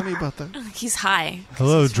 What's so funny about that? He's high.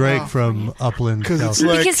 Hello, Drake from Upland,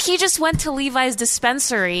 California. Because he just went to Levi's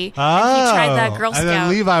dispensary Oh, and he tried that Girl and then Scout.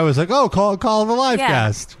 Levi was like, "Oh, call the live Yeah.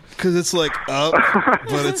 cast." Because it's like up,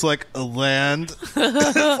 but it's like a land.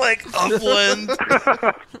 It's like upland.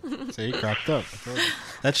 So he cracked up.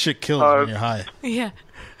 That shit kills when you're high. Yeah.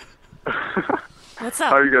 What's up?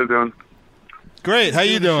 How are you guys doing? Great. How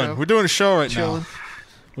you doing? We're doing a show right now.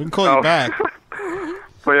 We can call you back.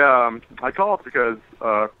 But yeah, I called because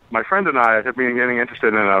my friend and I have been getting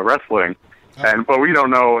interested in wrestling, but we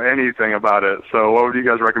don't know anything about it. So, what would you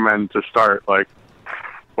guys recommend to start? Like,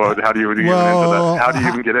 how do you even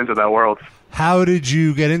get into that world? How did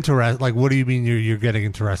you get into wrestling? Like, what do you mean you're getting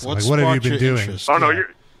into wrestling? Like, what have you been doing? Oh no,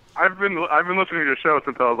 I've been listening to your show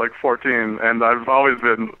since I was like 14, and I've always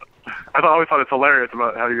thought it's hilarious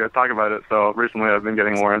about how you guys talk about it. So recently, I've been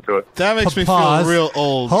getting more into it. That makes me Pause. feel real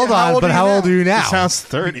old. Hold on, but how old are you now? He sounds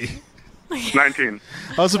 30. 19.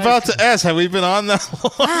 I was about to ask, have we been on that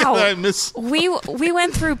long? Wow. I miss. We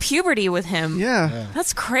went through puberty with him. Yeah.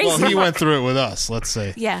 That's crazy. Well, he went through it with us, let's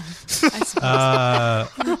say. Yeah.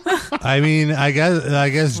 I mean, I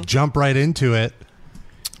guess jump right into it.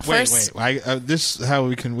 Wait. This is how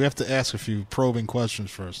we have to ask a few probing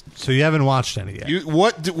questions first. So you haven't watched any yet?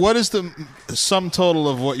 What is the sum total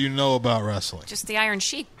of what you know about wrestling? Just the Iron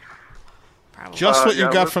Sheik. Probably. Just what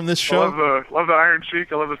you got from this show? I love the Iron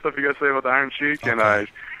Sheik. I love the stuff you guys say about the Iron Sheik, and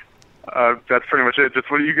that's pretty much it.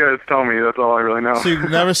 Just what you guys tell me. That's all I really know. So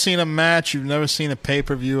you've never seen a match? You've never seen a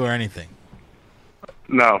pay-per-view or anything?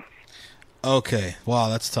 No. Okay. Wow,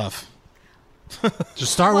 that's tough.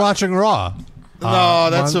 Just start watching Raw. No,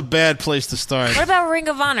 that's a bad place to start. What about Ring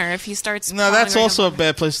of Honor if he starts No, that's also a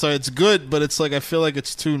bad place to start. It's good, but it's like I feel like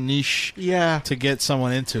it's too niche to get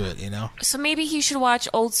someone into it, you know? So maybe he should watch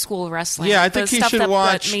old school wrestling. Yeah, I think the he stuff should that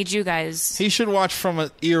watch. made you guys. He should watch from an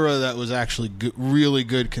era that was actually good, really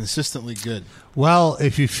good, consistently good. Well,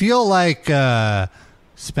 if you feel like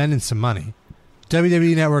spending some money,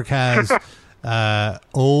 WWE Network has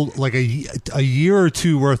old, like a year or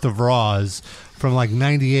two worth of Raws from like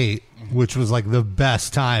 98, which was like the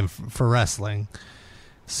best time for wrestling.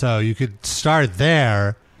 So you could start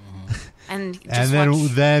there and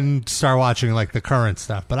then start watching like the current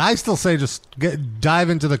stuff. But I still say just dive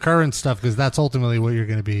into the current stuff because that's ultimately what you're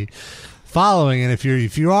going to be following. And if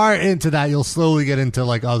you are into that, you'll slowly get into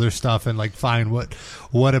like other stuff and like find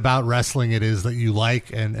what about wrestling it is that you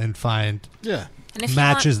like and find And if you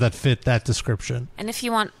matches that fit that description. And if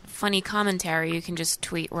you want funny commentary, you can just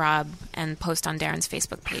tweet Rob and post on Darren's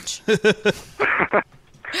Facebook page.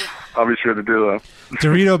 I'll be sure to do that.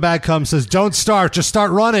 Dorito Bagcum says, "Don't start, just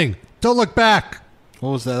start running. Don't look back."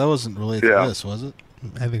 What was that? That wasn't related to this, was it?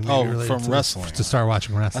 I think maybe related from to wrestling. to start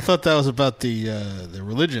watching I wrestling. thought that was about the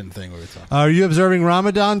religion thing we were talking. Are you observing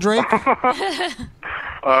Ramadan, Drake? No,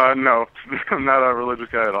 I'm not a religious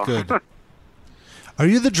guy at all. Good. Are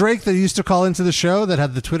you the Drake that used to call into the show that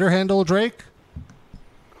had the Twitter handle Drake?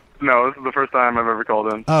 No, this is the first time I've ever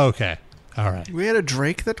called in. Oh, okay. All right. We had a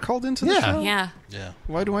Drake that called into the show? Yeah.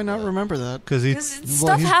 Why do I not remember that? Because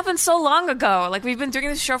Stuff happened so long ago. Like, we've been doing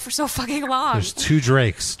this show for so fucking long. there's two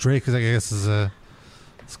Drakes. Drake, I guess, it's a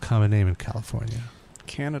common name in California.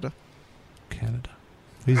 Canada. He's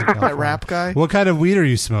a California. That rap guy? What kind of weed are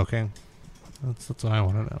you smoking? That's what I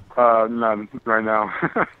want to know. None right now.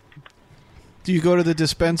 Do you go to the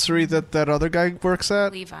dispensary that other guy works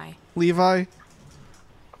at? Levi?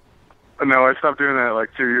 No, I stopped doing that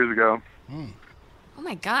like 2 years ago. Oh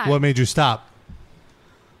my god. What made you stop?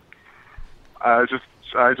 I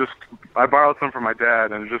borrowed some from my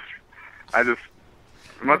dad, and it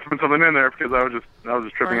must have been something in there because I was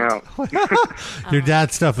just tripping out. Your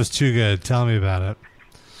dad's stuff was too good. Tell me about it.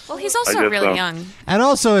 Well, he's also really young. And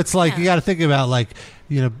also, it's like you got to think about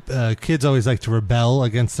kids always like to rebel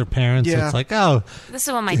against their parents. Yeah. It's like, oh, This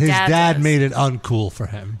is what my his dad does. made it uncool for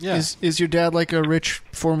him. Yeah. Is your dad like a rich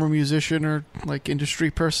former musician or like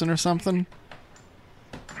industry person or something?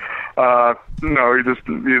 No, he's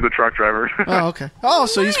a truck driver. Oh, okay. Oh,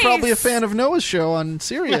 so he's probably a fan of Noah's show on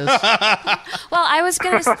Sirius. Well, I was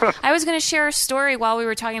gonna share a story while we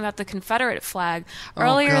were talking about the Confederate flag. Oh,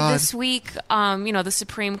 Earlier God. this week, the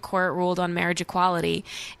Supreme Court ruled on marriage equality,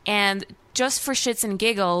 and just for shits and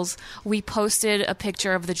giggles, we posted a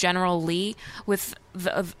picture of the General Lee with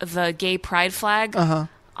the gay pride flag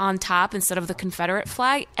on top instead of the Confederate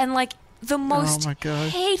flag, and like the most my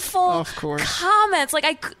God. hateful Of course. comments.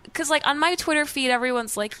 Because on my Twitter feed,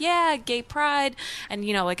 everyone's like, yeah, gay pride, and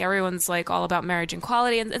everyone's like all about marriage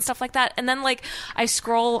equality and stuff like that. And then I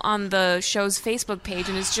scroll on the show's Facebook page,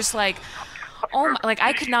 and it's just like, Oh, my, like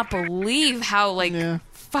I could not believe how like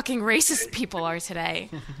fucking racist people are today.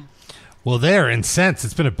 Well, they're incensed.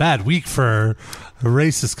 It's been a bad week for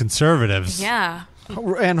racist conservatives. Yeah.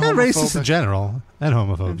 And racists in general. And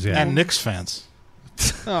homophobes, yeah. And Knicks fans.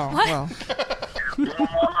 Oh, well.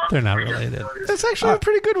 They're not related. That's actually a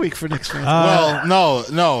pretty good week for Knicks fans. Well,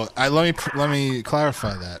 no. Let me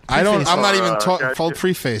clarify that. I'm not even talking full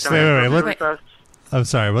preface. Wait. I'm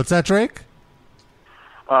sorry. What's that, Drake?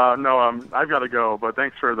 No, I've got to go, but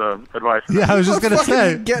thanks for the advice. Yeah, I was just going to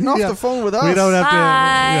say. Getting off the phone with us. We don't have to.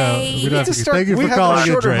 Bye. We don't have to. Thank you we for have calling a in,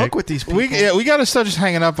 shorter Drake. hook with these people. We got to start just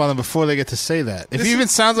hanging up on them before they get to say that. If it even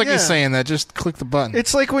sounds like you're saying that, just click the button.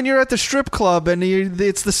 It's like when you're at the strip club and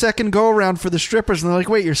it's the second go around for the strippers, and they're like,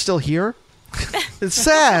 "Wait, you're still here?" It's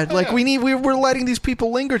sad. Like we're letting these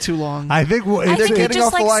people linger too long. I think they're getting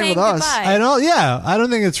off the line with us. I don't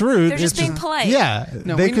think it's rude. They're just being polite. Yeah,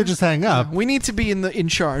 they could just hang up. We need to be in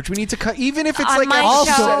charge. We need to cut, even if it's on like my all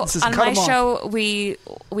show. sentences. On cut my them off. show, we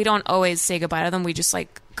don't always say goodbye to them. We just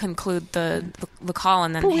like conclude the call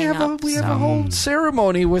and then But hang up. we have a whole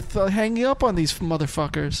ceremony with hanging up on these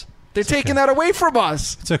motherfuckers. They're taking that away from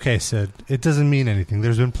us. It's okay, Sid. It doesn't mean anything.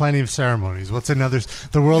 There's been plenty of ceremonies. What's another?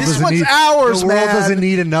 The world This doesn't one's need. ours, the world man. doesn't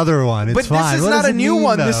need another one. It's But fine. this is What not does a it new mean,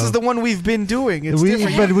 one. Though? This is the one we've been doing. It's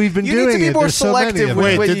different. But we've been you doing need to be it. more There's so many selective of with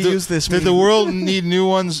them. when did you the, use this. Did the world need new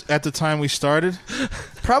ones at the time we started?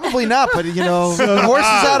 Probably not. But the horse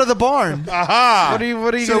is out of the barn. Aha!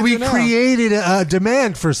 What are you? So gonna we do now? created a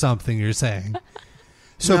demand for something. You're saying,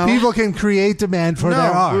 so No. people can create demand for their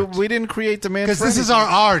art. We didn't create demand Because for this is anything.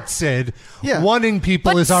 our art, Sid. Yeah. Wanting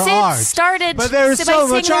people But is our Sid art. started But there's by so saying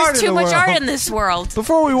much art there's in too the much world. art in this world.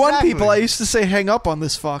 Before we won Exactly. people, I used to say hang up on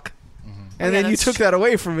this fuck. And then you that's took that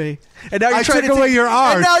away from me. And now you're I trying took to away take, your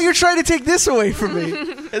art. And now you're trying to take this away from me.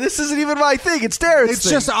 And this isn't even my thing. It's Darren's It's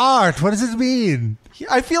thing. just art. What does it mean?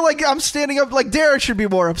 I feel like I'm standing up. Like Darren should be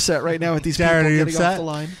more upset right now with these Darren, people are you getting upset? off the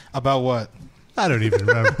line. About what? I don't even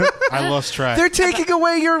remember. I lost track. They're taking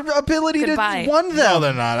away your ability Goodbye. to won them. No,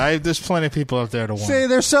 they're not. There's plenty of people out there to Say win.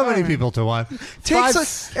 there's so many people to want.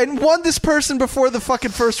 And won this person before the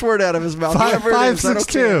fucking first word out of his mouth. Whoever it is, I don't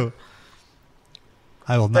care. 562.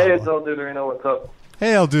 I will not. Hey, it's El Duderino. What's up?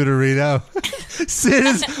 Hey, El Duderino.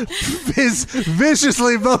 Sid is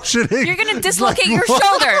viciously motioning. You're gonna dislocate like, your what?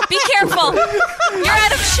 shoulder. Be careful. You're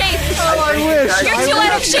out of shape. Oh, I wish. You're too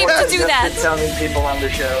out of shape to do that. Sounding people on the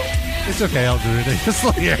show. It's okay, El Duderino. Just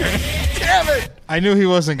like Damn it. I knew he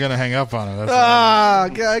wasn't going to hang up on him. That's Ah,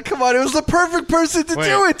 God, come on. It was the perfect person to Wait.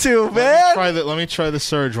 do it to, Let man. me try the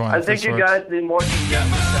surge one. I if think this you works. guys need more.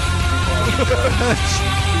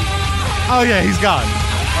 Oh, yeah, he's gone.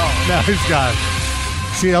 Oh. No, he's gone.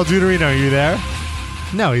 See, El Duderino, are you there?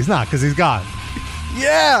 No, he's not, because he's gone.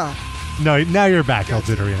 Yeah. No, now you're back, El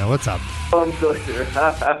Duderino. What's up? I'm still here.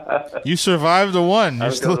 You survived the one.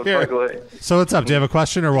 You're still here. So what's up? Do you have a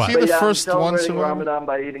question or what? See the Yeah, first I'm one celebrating survived? Ramadan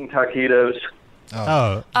by eating taquitos.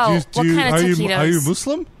 Oh, Oh, what kind of are taquitos? you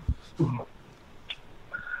Muslim?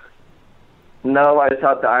 No, I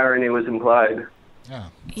thought the irony was implied.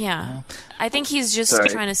 Yeah. I think he's just Sorry.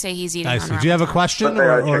 trying to say he's eating I on see. Do you have a Ramadan. question, But they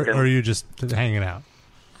are or chicken. are you just hanging out?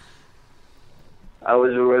 I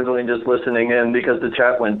was originally just listening in because the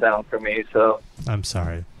chat went down for me, so. I'm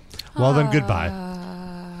sorry. Well, then, goodbye.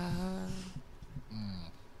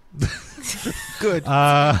 Good.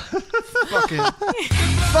 Fuck it.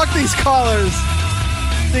 Fuck these callers.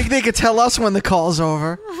 Think they could tell us when the call's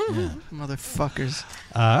over. Motherfuckers.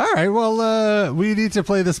 All right. Well, we need to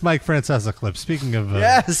play this Mike Francesa clip. Speaking of,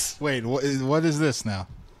 Yes. Wait, what is this now?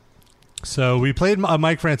 So we played a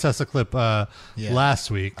Mike Francesa clip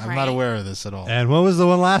last week. I'm not aware of this at all. And what was the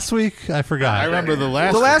one last week? I forgot. I remember the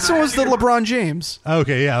last. The last one was the LeBron James.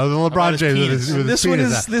 Okay, yeah, the LeBron James. with his This one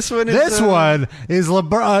penis is- out. this one is, This one is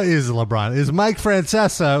LeBron. Is Mike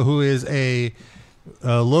Francesa, who is a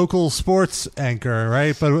local sports anchor,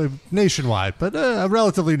 right? But nationwide, but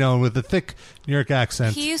relatively known with a thick New York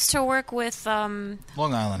accent. He used to work with Long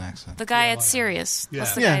Island accent. the guy at Sirius.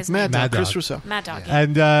 What's the Yeah, guy's Mad name? Dog, Chris Russo. Mad Dog. Yeah.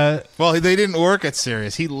 And well, they didn't work at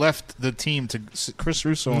Sirius. He left the team to Chris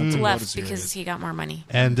Russo went to go to Left Sirius. because he got more money.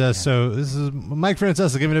 And so this is Mike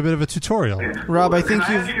Francesa giving a bit of a tutorial. Rob, I think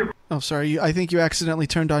you've... Oh, sorry. I think you accidentally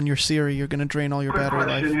turned on your Siri. You're going to drain all your battery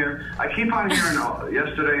life. Here. I keep on hearing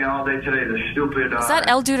yesterday and all day today the stupid Is that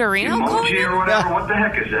El Duderino calling emoji in? or whatever. What the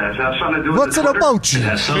heck is that? Does that have something to do with What's the an Twitter? emoji? It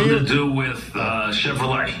has something to do with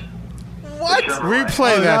Chevrolet. What?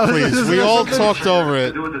 Replay that, please. We all talked over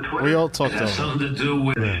it. We all talked over it. Something to do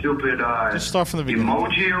with stupid Just start from the beginning.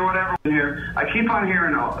 emoji or whatever. Here, I keep on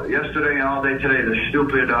hearing yesterday and all day today the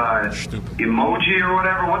stupid emoji or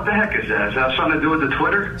whatever. What the heck is that? Does that have something to do with the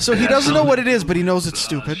Twitter? So he doesn't know what it is, but he knows it's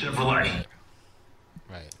stupid. Chevrolet.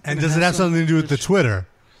 And does it have something to do with the Twitter?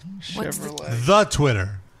 Chevrolet. The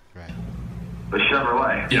Twitter. The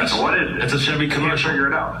Chevrolet. Yes. What is it? It's a Chevy I can't commercial. figure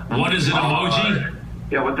it out. What is an emoji?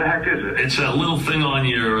 Yeah, what the heck is it? It's a little thing on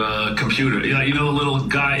your computer. You know, the little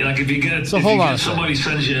guy. Like if you get, So if hold you on get a second. somebody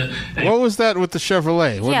sends you. What was that with the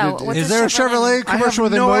Chevrolet? What Yeah, did- what's Is there a Chevrolet commercial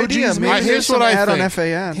with no emojis? idea. Maybe here's there's what some I ad think. on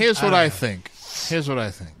FAN. Here's what I think. Here's what I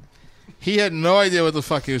think. He had no idea what the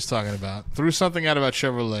fuck he was talking about. Threw something out about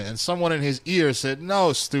Chevrolet, and someone in his ear said,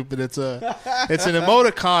 "No, stupid. It's an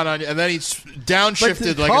emoticon on you." And then he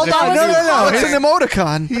downshifted like Hold a on, different. no. It's an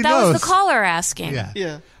emoticon. But that was the caller asking.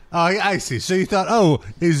 Yeah. Oh, I see. So you thought, oh,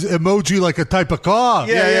 is emoji like a type of car?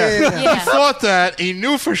 Yeah. He thought that. He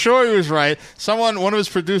knew for sure he was right. One of his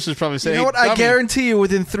producers probably said, You know "Hey, what? I dummy." guarantee you,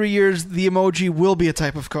 within 3 years, the emoji will be a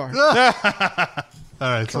type of car. All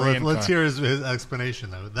right, so Korean let's car. hear his explanation,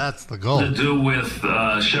 though. That's the goal. To do with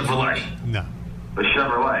Chevrolet. No. The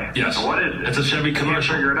Chevrolet. Yes. What is it? It's a Chevy I can't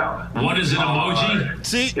commercial. figure it out. What is an emoji?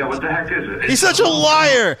 See? Yeah, what the heck is it? He's such a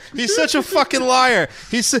liar. He's such a fucking liar.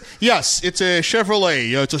 Yes, it's a Chevrolet.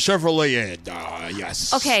 Yeah, it's a Chevrolet. And,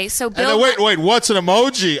 yes. Okay, so And Bill. then, wait, what's an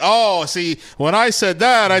emoji? Oh, see, when I said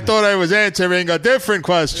that, I thought I was answering a different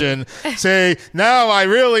question. Say, now I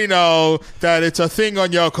really know that it's a thing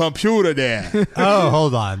on your computer there. Oh,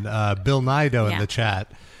 hold on. Bill Nido in the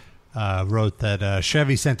chat wrote that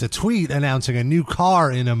Chevy sent a tweet announcing a new car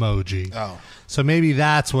in emoji. Oh. So maybe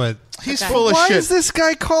that's what... He's full of Why shit. is this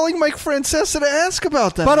guy calling Mike Francesa to ask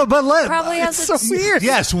about that? But let... Probably has it's so weird.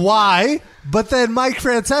 Yes, why? But then Mike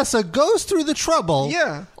Francesa goes through the trouble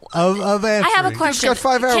of answering. I have a question. got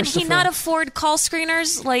 5 hours Can to he not afford call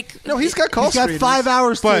screeners? Like, No, he's got call He's got screeners. 5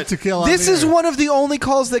 hours to kill on This the is air. one of the only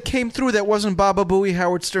calls that came through that wasn't Baba Booey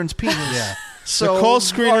Howard Stern's penis. Yeah. So, the call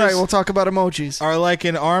screeners all right, we'll talk about emojis. are like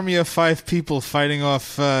an army of 5 people fighting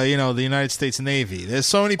off, the United States Navy. There's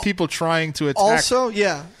so many people trying to attack. Also,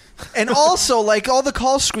 yeah. And also, like, all the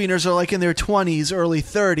call screeners are, like, in their 20s, early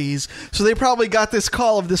 30s. So they probably got this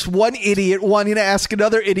call of this one idiot wanting to ask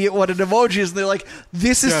another idiot what an emoji is. And they're like,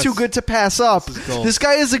 this is Yes. too good to pass up. gold. This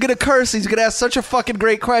guy isn't going to curse. He's going to ask such a fucking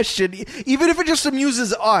great question. Even if it just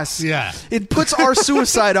amuses us. Yeah. It puts our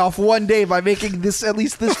suicide off one day by making this at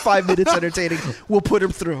least this 5 minutes entertaining. We'll put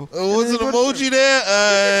him through. Was an emoji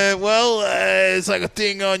there? It's like a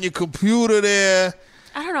thing on your computer there.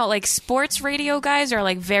 I don't know, like sports radio guys are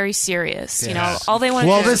like very serious. You know, Yes. all they want to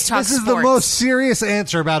Well, do is this talk is the sports. most serious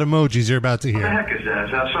answer about emojis you're about to What the hear. heck is that?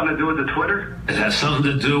 Does that have something to do with the Twitter? It has something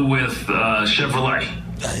to do with Chevrolet.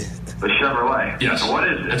 The Chevrolet. Yes. What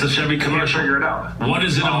is it? It's a Chevy I can't commercial. figure it out. What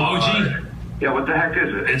is an emoji? Yeah, what the heck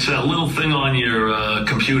is it? It's a little thing on your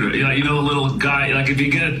computer. You know, the little guy. Like if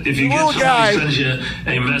you get Little somebody guy. sends you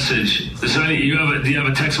a message. Do you have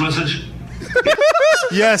a text message?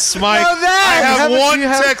 Yes, Mike. Now that- I have haven't one you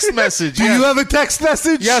have- text message. Do you have a text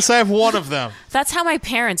message? Yes, I have one of them. That's how my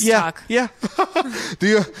parents Yeah, talk. yeah. Do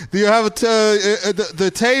you have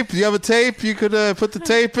the tape? Do you have a tape? You could put the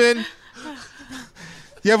tape in.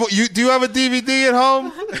 Do you have a DVD at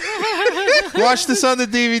home? Watch this on the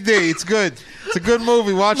DVD. It's good. It's a good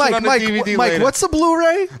movie. Watch it on the DVD Mike, later. what's a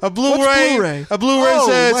Blu-ray? A Blu-ray? What's Blu-ray? A Blu-ray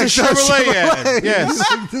Oh, it's a like Chevrolet ad. Chevrolet.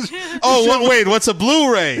 Yes. Wait. What's a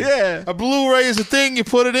Blu-ray? Yeah. A Blu-ray is a thing. You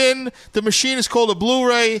put it in. The machine is called a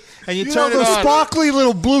Blu-ray, and you You turn know it those on. sparkly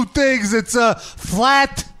little blue things? It's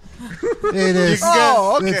flat. It is.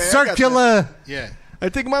 Oh, okay, It's I got circular. Yeah. I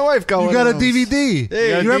think my wife got You one got a of those. DVD. Hey,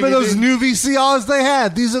 you remember DVD? those new VCRs they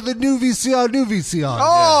had? These are the new VCRs.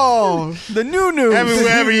 Oh, the new.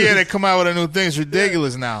 Every year they come out with a new thing. It's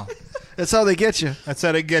ridiculous now. That's how they get you. That's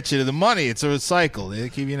how they get you to the money. It's a cycle. They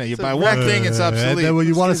keep you buy one thing, it's And obsolete. then when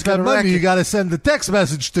you want to He's got spend a money, you racket. got to send the text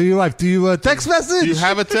message to your wife. Do you text message? Do you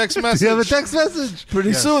have a text message? Do you have a text message? Pretty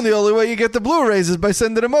Yes. soon, the only way you get the Blu-rays is by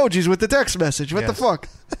sending emojis with the text message. What the Yes. fuck?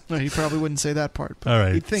 No, he probably wouldn't say that part. But All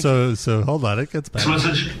he'd right. think So hold on. It gets Text better.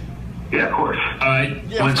 message. Yeah, of course. All right.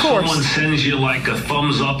 Yeah, when of course. someone sends you like a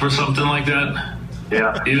thumbs up or something like that,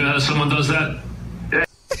 Yeah. you know how someone does that?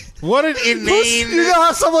 What an inane. You know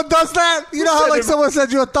how someone does that? You know how like someone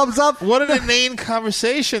sends you a thumbs up? What an inane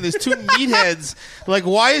conversation. There's two meatheads. Like,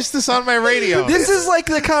 why is this on my radio? This is like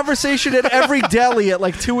the conversation at every deli at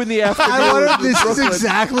like 2 in the afternoon. I wonder if in this is Brooklyn.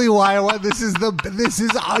 exactly why I want. This is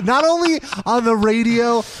not only on the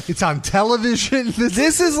radio, it's on television.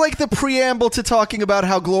 This is like the preamble to talking about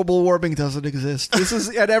how global warming doesn't exist. This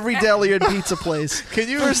is at every deli and pizza place.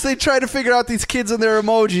 First they try to figure out these kids and their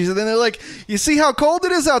emojis, and then they're like, "You see how cold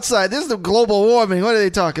it is outside? This is the global warming. What are they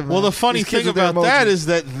talking about?" Well, the funny These kids thing with their about that emojis. is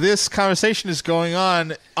that this conversation is going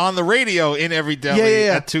on the radio in every deli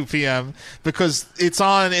Yeah. at 2 p.m. because it's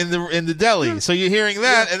on in the deli. So you're hearing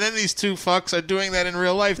that, and then these two fucks are doing that in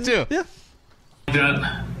real life too. Yeah.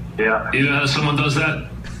 That. Yeah. You know how someone does that?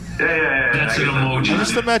 Yeah. That's an emoji. I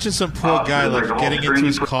just imagine some poor guy there's like like a whole getting into screen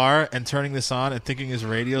his you put- car and turning this on and thinking his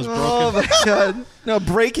radio's broken. Oh my god! No,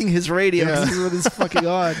 breaking his radio. Yeah. This is what is fucking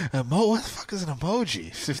on. What the fuck is an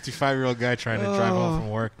emoji? 55-year-old guy trying to drive home from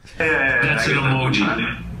work. That's an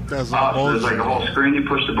emoji. That's an So there's emoji. like a whole screen. You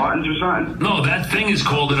push the buttons or something. No, that thing is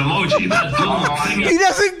called an emoji. That little thing. He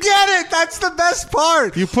doesn't get it. That's the best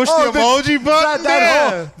part. You push the emoji button?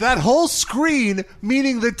 That whole screen,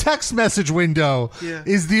 meaning the text message window,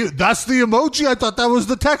 is that's the emoji. I thought that was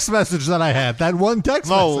the text message that I had. That one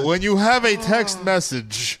text No, message. when you have a text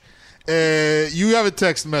message, you have a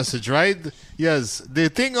text message, right? Yes. The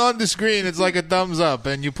thing on the screen, it's like a thumbs up,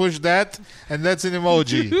 and you push that, and that's an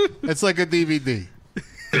emoji. It's like a DVD.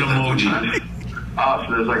 An emoji. So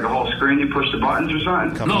there's like a whole screen. You push the buttons or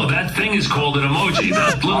something. No, that thing is called an emoji.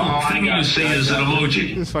 That little thing you see is an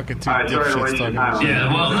emoji. This fucking two Sorry to dipshits waste your talking time. about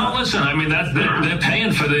Yeah, well, no, listen. I mean, they're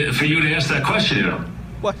paying for you to ask that question. You know.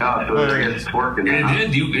 So I guess it's working. It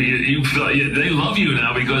did. You feel they love you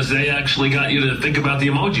now because they actually got you to think about the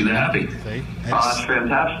emoji. They're happy. That's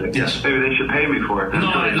fantastic. Yes. Maybe they should pay me for it.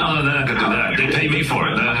 No, they're not gonna do that. They pay me for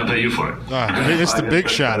it. They're not gonna pay you for it. It's the big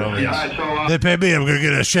shot over here. They pay me. I'm gonna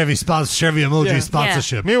get a Chevy emoji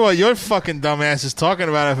sponsorship. Meanwhile, your fucking dumbass is talking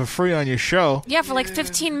about it for free on your show. Yeah, for like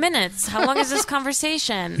 15 minutes. How long is this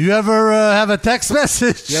conversation? You ever have a text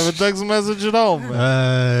message? You have a text message at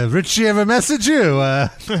home? Richie ever message you?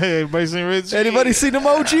 Hey, everybody seen Richie? Anybody seen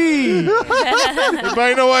emoji?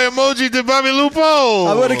 Anybody know why emoji did Bobby Lupo?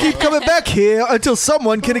 I'm gonna keep coming back here until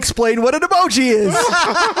someone can explain what an emoji is.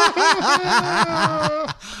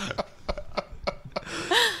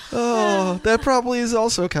 Oh, that probably is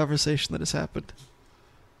also a conversation that has happened.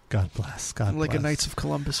 God bless. God like bless. a Knights of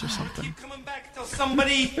Columbus or something. Till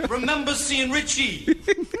somebody remembers seeing Richie.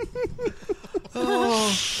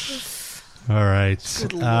 Oh. All right.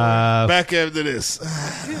 Back after this.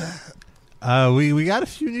 We got a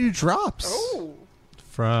few new drops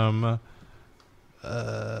from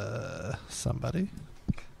somebody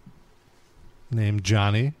named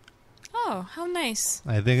Johnny. Oh, how nice.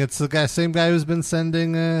 I think it's the same guy who's been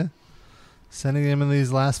sending him in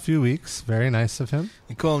these last few weeks. Very nice of him.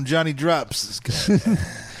 You call him Johnny Drops, this guy.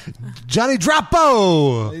 Johnny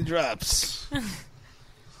Droppo! He drops.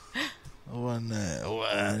 One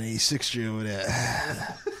 6 over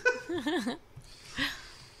there.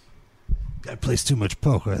 Guy plays too much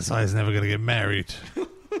poker. That's why he's never going to get married.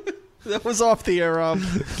 That was off the air, Rob.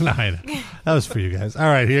 No, I know. That was for you guys. All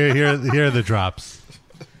right, here are the drops.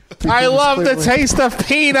 I love the taste of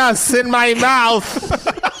peanuts in my mouth.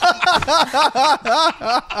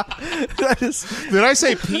 Did I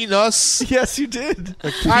say peanuts? Yes, you did.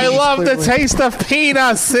 I love the taste of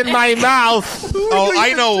peanuts in my mouth. Oh,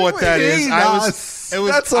 I know what that is.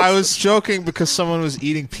 I was joking because someone was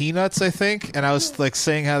eating peanuts, I think, and I was like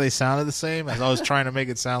saying how they sounded the same, as I was trying to make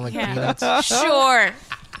it sound like peanuts. Sure.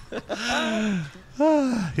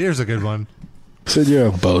 Here's a good one. Said you're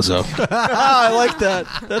a bozo. I like that.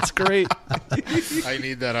 That's great. I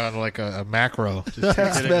need that on like a macro. Just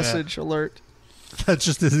Text hitting message alert. That's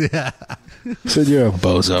just yeah. Said you're a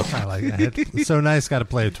bozo. I like that. It's so nice. Got to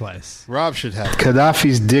play it twice. Rob should have.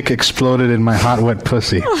 Gaddafi's dick exploded in my hot wet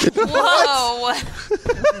pussy. Whoa. What?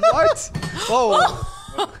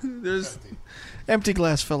 Oh. There's empty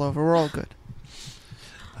glass fell over. We're all good.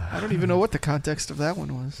 I don't even know what the context of that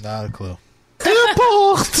one was. Not a clue.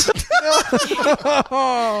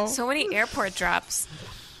 So many airport drops.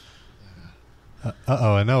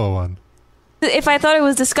 I know a one. If I thought it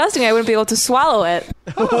was disgusting, I wouldn't be able to swallow it.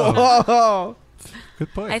 Oh.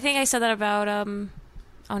 Good point. I think I said that about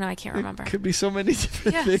oh no, I can't remember. Could be so many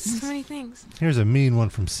different Yeah, things. so many things. Here's a mean one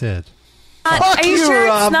from Sid. Are you sure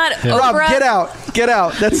Rob. it's not Oprah? Rob, get out. Get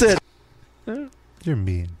out. That's it. You're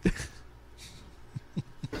mean.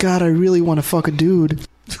 God, I really want to fuck a dude.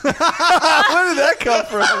 Where did that come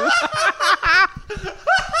from?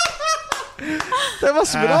 That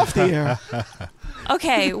must have been off the air.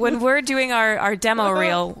 Okay, when we're doing our demo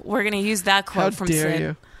reel, we're going to use that quote How from dare Sid.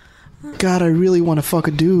 you? God, I really want to fuck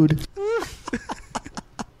a dude.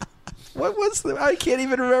 What was the? I can't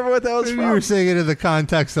even remember what that was You from. were saying it in the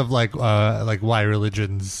context of like why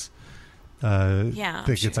religions Yeah,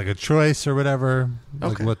 think it's like a choice or whatever.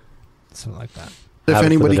 Like Okay. what, something like that. If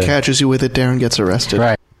anybody catches you with it, Darren gets arrested.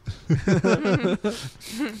 Right.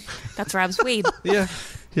 That's Rob's weed. Yeah.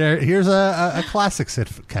 Yeah, here's a classic Sid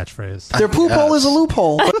catchphrase. Their poop hole is a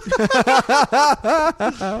loophole.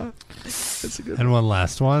 That's a good and one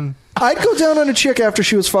last one. I'd go down on a chick after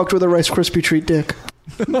she was fucked with a Rice Krispie treat dick.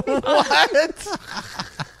 What?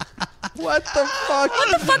 What the fuck?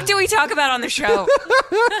 What the fuck do we talk about on the show?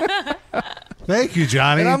 Thank you,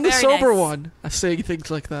 Johnny. And I'm the Very sober nice. one. I say things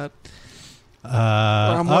like that.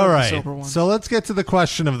 I'm one All of the right. sober ones. So let's get to the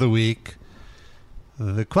question of the week.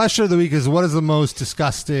 The question of the week is, what is the most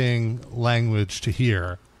disgusting language to hear?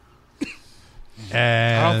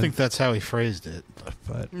 And I don't think that's how he phrased it.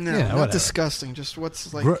 But No, yeah, not whatever. disgusting. Just what's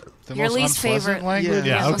like The Your most least unpleasant favorite language.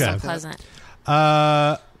 Yeah, most okay. unpleasant.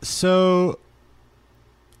 So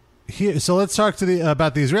here, so let's talk to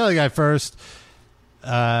about the Israeli guy first.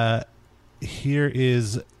 Here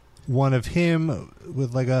is one of him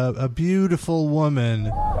with like a beautiful woman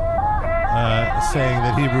saying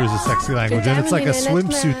that Hebrew is a sexy language, and it's like a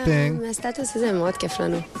swimsuit thing. מהסטטוס הזה מאוד כיף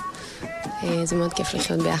לנו. זה מאוד כיף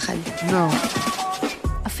לחיות ביחד.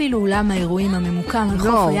 אפילו אולם האירועים הממוקם על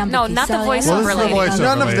חוף הים No, not the voiceover lady.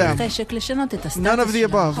 None of them. חשק לשנות את הסטטוס None of the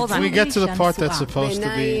above. Hold Can on. we get to the part that's supposed to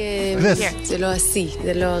be בעיניי זה לא השיא,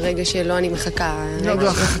 זה לא הרגע שלו אני מחכה.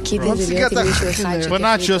 הרגע שחיכיתי זה להיות עם מישהו אחד שכיף לי But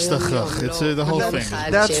not אותו just the יום-יום, chach, it's לא the whole אדם thing.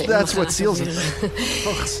 אחד That's what שמחר. seals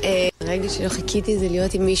it. הרגע שלא חיכיתי זה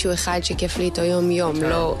להיות עם מישהו אחד שכיף לי איתו יום-יום,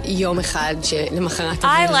 לא יום אחד שלמחרת...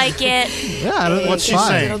 I like it. What's she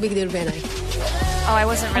זה לא saying? ביג דיל בעיניי. Oh, I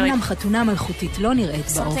wasn't really. אמנם חתונה מלכותית לא נראית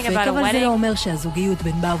באופק, about a אבל זה wedding. לא אומר שהזוגיות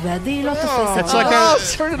בין בר ועדי לא תופסת. It's like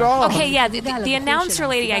a, Turn it off. Okay, yeah, the announcer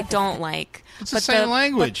lady I don't like. it's the same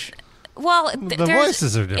language. Well, The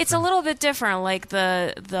voices are It's a different. little bit different. Like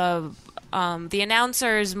the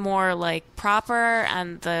announcer is more like proper,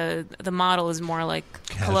 and the model is more like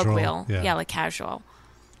Casual, colloquial. yeah. Like casual.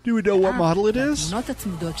 Do we know what model it is? התמונות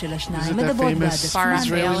הצמודות של Is השניים it that מדברות בעד famous Farah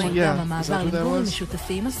עצמן, Bailey? וגם Yeah, is המעבר that who that לגורים was?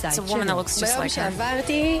 משותפים עשה It's את a woman that שלו. looks just ביום like her.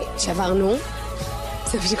 שעברתי, שברנו.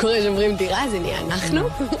 זה מה שקורה שאומרים דירה, זה נהיה אנחנו.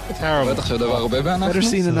 Terrible. Better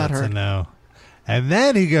seen than not That's a heard. no. And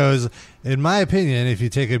then he goes, in my opinion, if you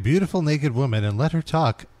take a beautiful naked woman and let her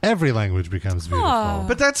talk, every language becomes beautiful.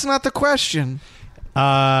 But that's not the question.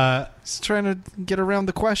 He's trying to get around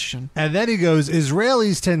the question. And then he goes,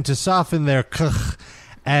 Israelis tend to soften their kh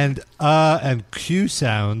and q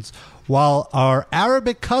sounds, while our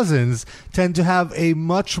Arabic cousins tend to have a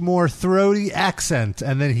much more throaty accent.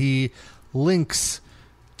 And then he links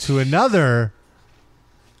to another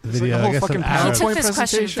video, like a whole I guess, fucking of He Arab. took this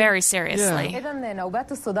question presentation? very seriously. إذا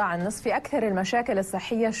نوبات الصداع النصفي أكثر المشاكل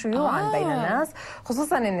الصحية شيوعا بين الناس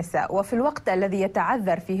خصوصا النساء وفي الوقت الذي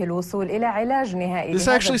يتعذر فيه الوصول إلى علاج نهائي This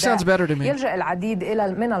لهذا actually الداء، sounds better to me. يلجأ العديد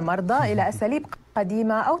من المرضى إلى أساليب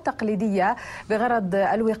قديمة أو تقليدية بغرض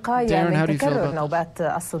الوقاية Darren, how do من you feel تكرر about that? نوبات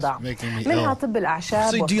الصداع Making me منها ill. طب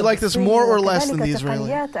الأعشاب So do you like this more or less than the Israeli?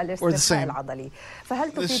 وكذلك تقنيات Or the الاسترخاء same? العضلي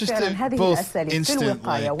فهل It's تفيد just فعلا هذه both الأساليب في instant,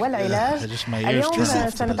 الوقاية like, والعلاج؟ just my ears اليوم turn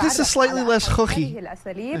off to This is slightly less hooky. هذه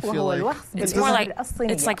الأساليب I feel وهو like. الوخز It's more like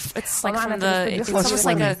الصينية. it's like ومعنا from في the الاستوديو it's almost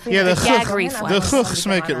like a, Yeah, the a gag chukh- reflex. the chuchs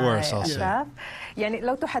make it worse, I'll say. أشراف. يعني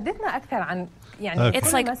لو تحدثنا أكثر عن يعني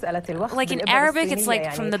It's كل like مسألة الوخز like in بالإبر Arabic it's الصينية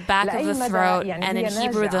like from يعني the back of لأي the مدى throat, يعني and in هي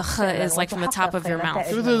Hebrew the ناجعة ch is like from the top of your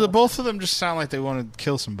mouth. Both of them just sound like they want to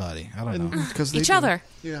kill somebody. I don't know. Because Each other.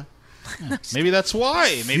 Yeah. Maybe that's why.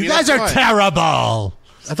 Maybe You guys that's are why. terrible.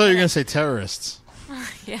 I thought you were going to say terrorists.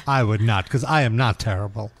 I would not, because I am not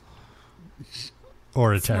terrible.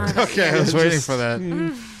 Or a terrorist. Okay, I was waiting for that.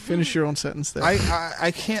 Finish your own sentence there.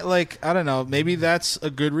 I can't, like, I don't know. Maybe that's a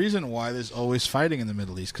good reason why there's always fighting in the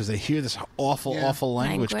Middle East, because they hear this awful, awful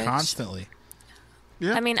language constantly.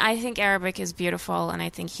 I mean, I think Arabic is beautiful, and I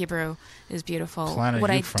think Hebrew is beautiful. Planet What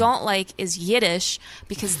I Yukfram. don't like is Yiddish,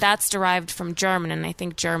 because that's derived from German, and I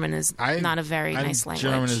think German is not a very I nice think language.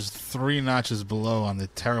 German is 3 notches below on the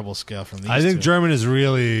terrible scale from these I think two. German is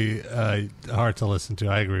really hard to listen to.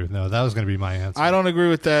 I agree with no. That was going to be my answer. I don't agree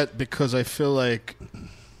with that because I feel like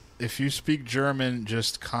if you speak German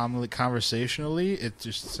just calmly, conversationally, it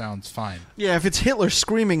just sounds fine. Yeah, if it's Hitler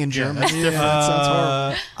screaming in German, that's different. that sounds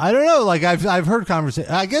horrible. I don't know. Like I've heard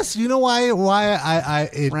conversation. I guess you know why it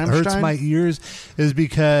hurts Rammstein? my ears is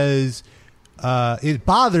because it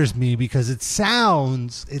bothers me because it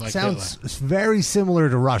sounds Like very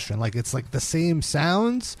similar to Russian. Like it's like the same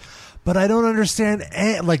sounds. But I don't understand,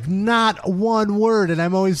 like, not one word. And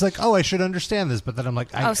I'm always like, oh, I should understand this. But then I'm like,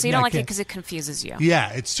 Oh, so you don't like it can't. because it confuses you. Yeah,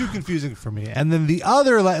 it's too confusing for me. And then the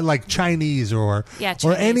other, like Chinese or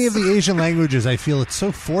any of the Asian languages, I feel it's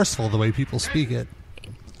so forceful the way people speak it.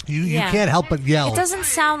 You can't help but yell. It doesn't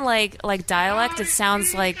sound like dialect. It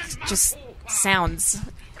sounds like just sounds.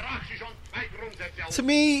 To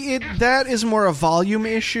me, that is more a volume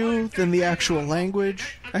issue than the actual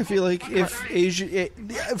language. I feel like if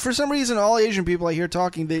for some reason, all Asian people I hear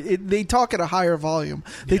talking, they talk at a higher volume.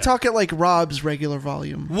 They talk at like Rob's regular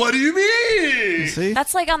volume. What do you mean? See?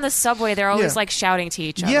 That's like on the subway. They're always Yeah. like shouting to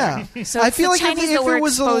each other. Yeah, So I it's feel the like if Chinese that we're it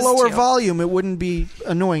was a exposed lower to. volume, it wouldn't be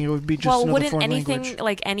annoying. It would be just Well, another wouldn't foreign anything language.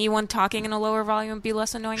 like anyone talking in a lower volume be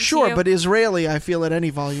less annoying to Sure, you? but Israeli, I feel at any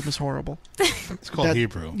volume is horrible. It's called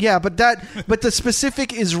Hebrew. Yeah, but the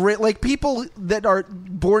specific like people that are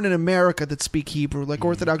born in America that speak Hebrew, like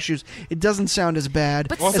Orthodox Jews, it doesn't sound as bad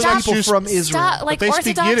But as stop- people from stop- Israel. like But they Orthodox,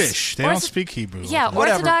 speak Yiddish. They don't Ortho- speak Hebrew. Yeah,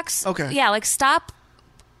 Whatever. Orthodox. Okay. Yeah, like stop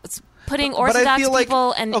putting But I Orthodox feel like-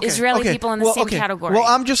 people and okay, Israeli okay. people in the Well, same okay. category. Well,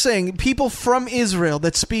 I'm just saying, people from Israel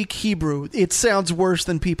that speak Hebrew, it sounds worse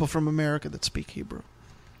than people from America that speak Hebrew.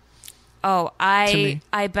 Oh, To me.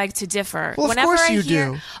 I beg to differ. Well, of Whenever course I you hear,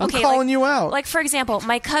 do. I'm okay, calling like, you out. Like for example,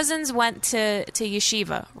 my cousins went to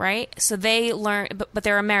yeshiva, right? So they learned, but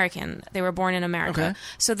they're American. They were born in America. Okay.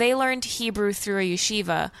 So they learned Hebrew through a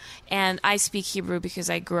yeshiva, and I speak Hebrew because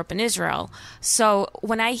I grew up in Israel. So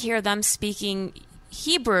when I hear them speaking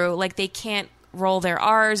Hebrew, like they can't roll their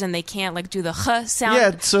R's and they can't like do the ch sound.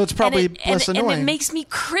 Yeah, so it's probably and less and annoying. it makes me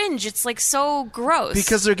cringe. It's like so gross.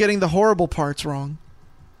 Because they're getting the horrible parts wrong.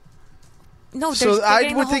 no, So they're I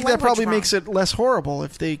getting the would whole think that language probably wrong. makes it less horrible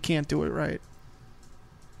if they can't do it right.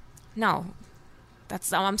 No,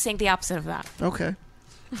 I'm saying the opposite of that. Okay.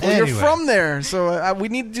 Well, you're Anyway. from there, so we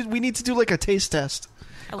need to do like a taste test.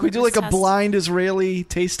 A Can we do litmus like a test? blind Israeli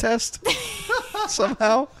taste test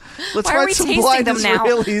somehow? Let's Why are find we some tasting blind them now?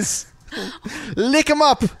 Israelis. Lick them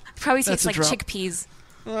up. Probably That's tastes a like drop. chickpeas.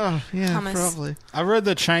 Oh, yeah, Hummus. probably. I read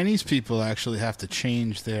that Chinese people actually have to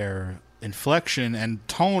change their inflection and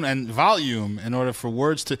tone and volume in order for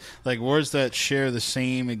words to words that share the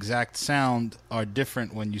same exact sound are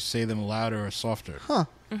different when you say them louder or softer. Huh.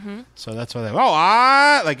 Mm-hmm. So that's why they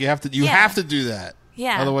you have to Yeah. have to do that.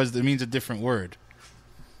 Yeah. Otherwise it means a different word.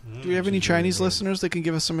 Do we have any Chinese listeners that can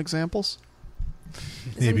give us some examples?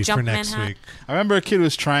 Maybe for next week. I remember a kid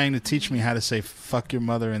was trying to teach me how to say "fuck your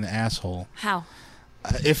mother" in the asshole. How?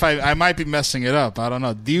 If I might be messing it up, I don't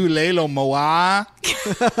know. Diu lelo moa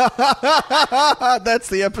That's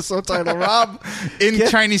the episode title, Rob. in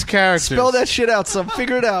Chinese characters. Spell that shit out, some.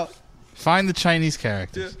 Figure it out. Find the Chinese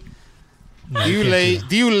characters.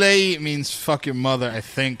 Diu lei means "fuck your mother," I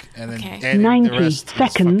think, and then Okay. adding 90 the rest is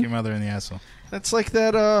 "fuck seconds. your mother" in the asshole. That's like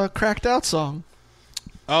that cracked out song.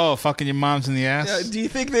 Oh, fucking your mom's in the ass. Yeah, do you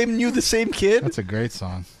think they knew the same kid? That's a great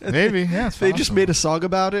song. Maybe, yeah. It's They just possible. made a song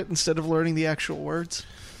about it instead of learning the actual words.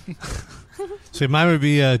 So mine would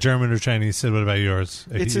be German or Chinese. Sid, what about yours?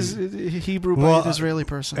 It's a Hebrew by an Israeli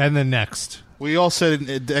person. And then next. We all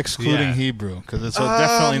said excluding Yeah. Hebrew because it's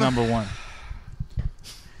definitely number one.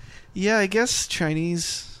 Yeah, I guess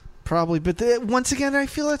Chinese probably, but once again, I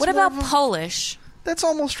feel that's What more about of a- Polish? That's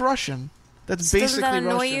almost Russian. That's Doesn't basically that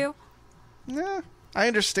annoy Russian. you? Yeah, I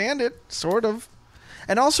understand it, sort of.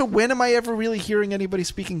 And also, when am I ever really hearing anybody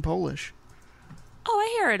speaking Polish? Oh,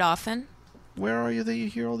 I hear it often. Where are you that you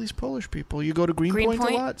hear all these Polish people? You go to Greenpoint a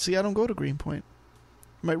Greenpoint? lot? See, I don't go to Greenpoint.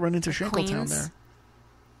 Might run into Shankletown Queens? there.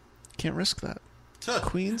 Can't risk that.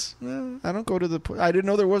 Queens? I don't go to the... I didn't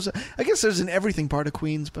know there was... I guess there's an everything part of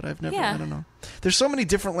Queens, but I've never... Yeah. I don't know. There's so many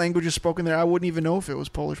different languages spoken there, I wouldn't even know if it was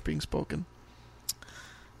Polish being spoken.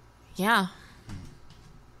 Yeah.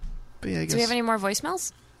 But yeah, I guess... Do we have any more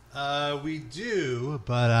voicemails? We do,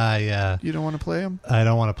 but I... You don't want to play them? I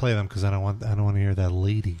don't want to play them because I don't want to hear that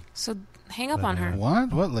lady. So hang up on her.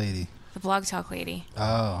 What? What lady? The Blog Talk lady.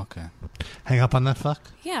 Oh, okay. Hang up on that fuck?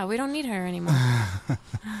 Yeah, we don't need her anymore.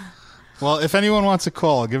 Well, if anyone wants to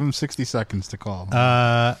call, give them 60 seconds to call.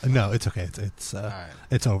 No, it's okay.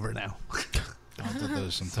 It's over now.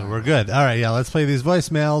 So we're good. All right, yeah, let's play these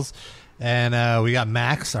voicemails. And we got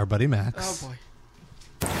Max, our buddy Max. Oh, boy.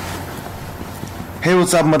 Hey,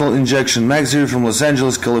 what's up, Metal Injection? Max here from Los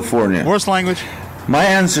Angeles, California. Worst language? My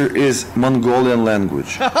answer is Mongolian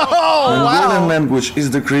language. Mongolian language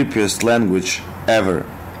is the creepiest language ever.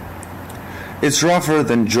 It's rougher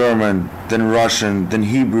than German, than Russian, than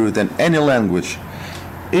Hebrew, than any language.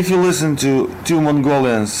 If you listen to two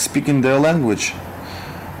Mongolians speaking their language,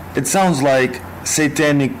 it sounds like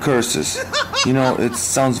satanic curses. You know, it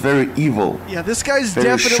sounds very evil. Yeah, this guy's Very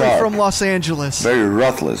definitely sharp. from Los Angeles. Very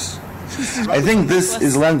ruthless. I think this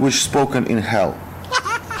is language spoken in hell.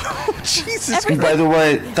 Jesus And by the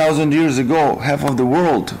way, 1,000 years ago, half of the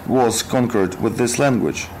world was conquered with this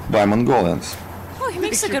language by Mongolians. Oh, he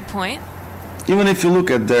makes a good point. Even if you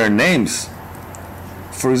look at their names,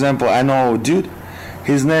 for example, I know a dude,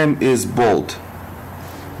 his name is Bolt.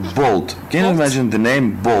 Bolt. Can you imagine the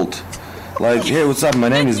name Bolt? Like, hey, what's up? My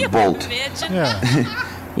name is Bolt. Yeah.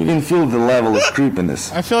 You can feel the level of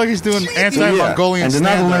creepiness. I feel like he's doing anti-Mongolian And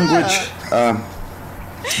another stand-up.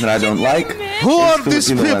 language that I don't like. Who is are these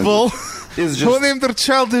Filipino people language. who named their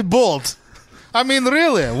child Bolt? I mean,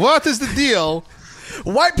 really, what is the deal?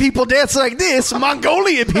 White people dance like this.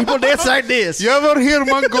 Mongolian people dance like this. You ever hear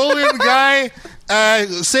Mongolian guy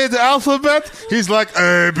say the alphabet? He's like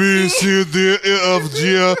A, B, C, D, E, F,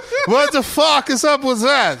 G. What the fuck is up with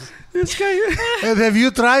that? This guy. And have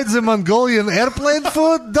you tried the Mongolian airplane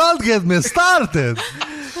food? Don't get me started.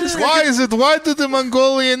 Why is it? Why did the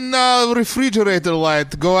Mongolian refrigerator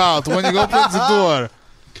light go out when you open the door?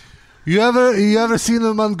 You ever seen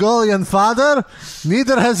a Mongolian father?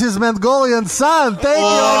 Neither has his Mongolian son. Thank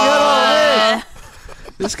you. Get over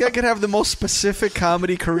it. This guy could have the most specific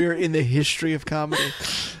comedy career in the history of comedy.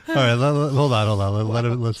 All right, hold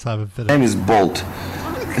on. Let's have it finish. My name is Bolt.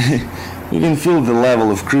 You can feel the level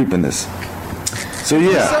of creepiness. So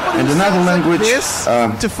yeah, and another language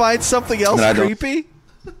to find something else that I don't- creepy.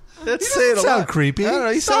 That's saying a sound lot. creepy. I don't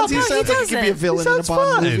know. He sounds like he could be a villain in a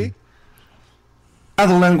Bond movie.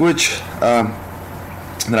 Another language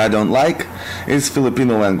that I don't like is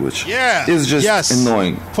Filipino language. Yeah, It's just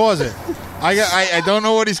annoying. Pause it. I don't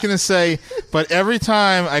know what he's gonna say, but every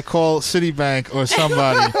time I call Citibank or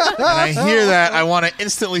somebody and I hear that, I want to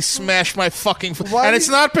instantly smash my fucking. And it's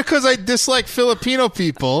not because I dislike Filipino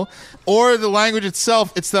people or the language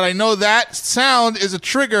itself. It's that I know that sound is a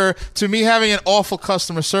trigger to me having an awful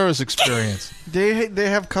customer service experience. They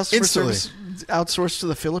have customer Instantly. service outsourced to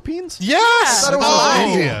the Philippines? Yes. I thought it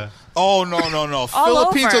was India. Oh no. All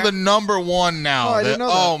Philippines over. are the number one now. Oh, I didn't know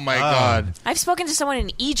that. Oh my god. I've spoken to someone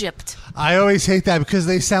in Egypt. I always hate that because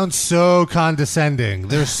they sound so condescending.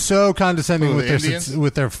 They're so condescending Who, with the their Indians?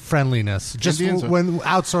 with their friendliness. Just Indians or- when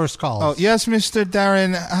outsourced calls. Oh yes, Mr.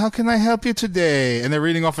 Darren. How can I help you today? And they're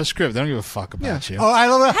reading off a script. They don't give a fuck about you. Oh, I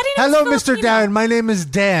love it. How do you know Hello, it's Mr. Darren. My name is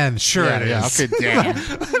Dan. Sure, Yeah, it yeah, is. okay,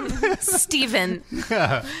 Dan. Steven.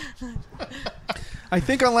 I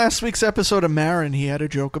think on last week's episode of Marin, he had a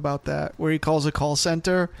joke about that, where he calls a call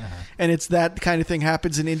center, and it's that kind of thing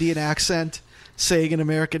happens in Indian accent, saying an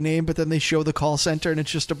American name, but then they show the call center, and it's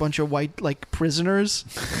just a bunch of white, like, prisoners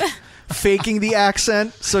faking the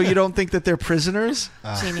accent, so you don't think that they're prisoners.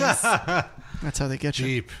 Genius. That's how they get you.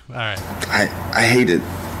 Deep. All right. I hate it.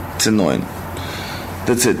 It's annoying.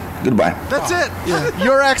 That's it. Goodbye. That's it. Yeah.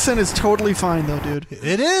 Your accent is totally fine, though, dude.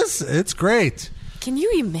 It is. It's great. Can you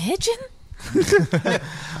imagine?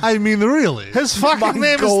 I mean, really. His fucking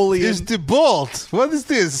name Mongolian. is the Bolt. What is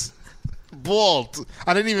this? Bolt.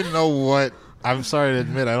 I didn't even know what. I'm sorry to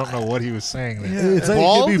admit, I don't know what he was saying there. It's like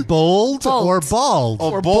it could be bold or bald.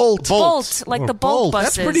 Oh, Or Bolt. Bolt, like Or the Bolt Bolt.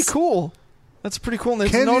 buses. That's pretty cool. That's pretty cool. And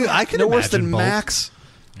there's Can no, you- I can no worse than imagine Bolt. Max.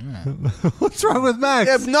 What's wrong with Max?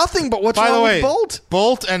 Yeah, nothing, but what's By wrong the way, with Bolt?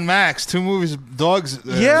 Bolt and Max, two movies, dogs.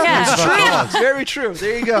 Yeah, movies about true. dogs. Very true.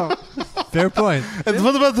 There you go. Fair point. And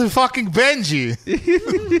what about the fucking Benji?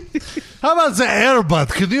 How about the Airbud?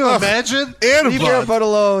 Can you imagine? Leave your butt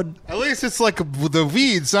alone. At least it's like the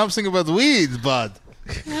weeds, something about weeds, bud.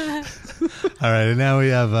 All right, and now we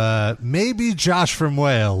have maybe Josh from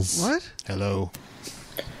Wales. What? Hello.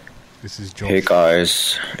 This is Josh. Hey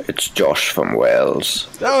guys, it's Josh from Wales.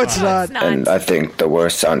 No, it's not. And I think the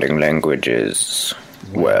worst sounding language is,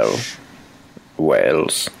 well,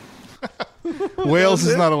 Wales. Wales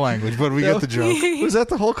is not a language, but we get the joke. Was that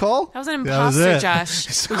the whole call? That was an That was imposter, it. Josh.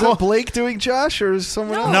 Was that Blake doing Josh or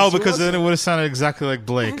someone else? No, Who because was then it would have sounded exactly like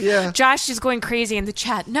Blake. Yeah. Josh is going crazy in the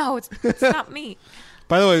chat. No, it's not me.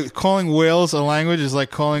 By the way, calling Wales a language is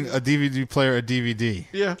like calling a DVD player a DVD.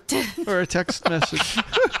 Yeah. Or a text message.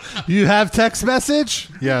 You have text message?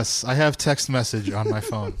 Yes, I have text message on my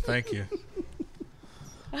phone. Thank you.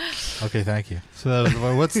 Okay, thank you. So,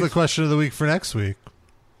 what's the question of the week for next week?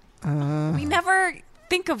 We never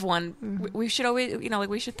think of one. We should always,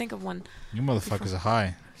 we should think of one. You motherfuckers are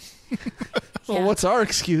high. Well, what's our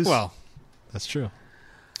excuse? Well, that's true.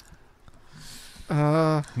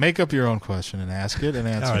 Make up your own question and ask it and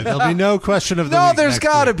answer All right, it. there'll be no question of the no, week there's next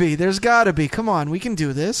got to week. be. There's got to be. Come on, we can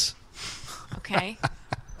do this. Okay.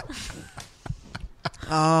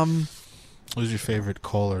 Who's your favorite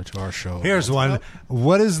caller to our show? Here's one.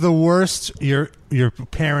 What is the worst your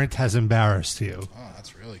parent has embarrassed you? Oh,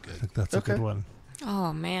 that's really good. I think that's a Okay. good one.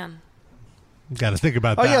 Oh man. Got to think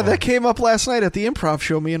about Oh that. yeah, one. that came up last night at the improv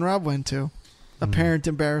show me and Rob went to. A parent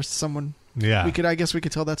embarrassed someone. Yeah. I guess we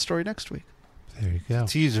could tell that story next week. There you go.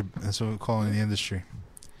 Teaser. That's what we call it in the industry.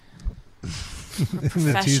 In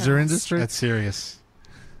the teaser industry? That's serious.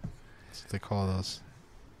 That's what they call those.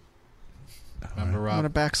 Remember, You Rob? want to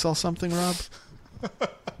back sell something, Rob?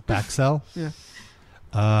 Back sell? Yeah.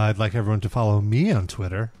 I'd like everyone to follow me on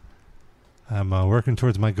Twitter. I'm working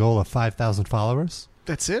towards my goal of 5,000 followers.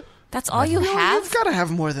 That's it? That's all you have? You've got to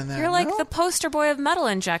have more than that. You're like the poster boy of Metal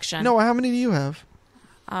Injection. No, how many do you have?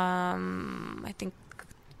 I think,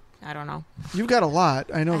 I don't know. You've got a lot.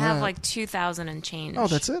 I know I that. have like 2,000 and change. Oh,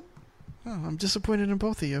 that's it? Oh, I'm disappointed in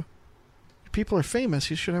both of you. People are famous.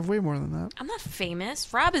 You should have way more than that. I'm not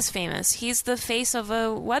famous. Rob is famous. He's the face of a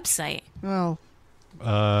website. Well,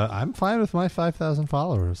 I'm fine with my 5,000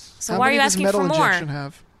 followers. So why are you asking for more? Metal Injection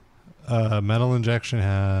have? Metal Injection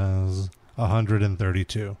has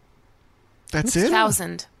 132. That's it?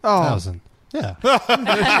 1,000. Oh. 1,000. Yeah.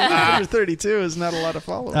 132 is not a lot of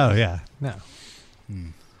followers. Oh, yeah. No.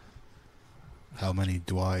 How many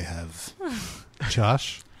do I have?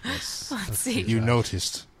 Josh? Yes. Let's see. You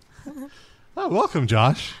noticed. Oh, welcome,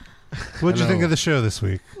 Josh. What'd you Hello. think of the show this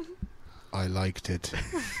week? I liked it.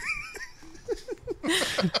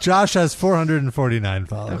 Josh has 449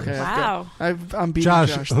 followers. Okay, Wow. I'm beating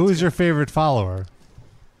Josh, Josh. who is your favorite follower?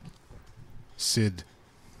 Sid.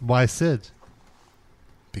 Why Sid?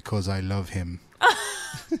 Because I love him.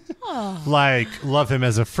 Like, love him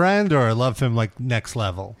as a friend or love him like next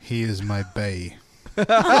level? He is my bae.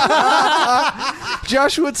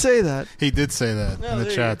 Josh would say that. He did say that in the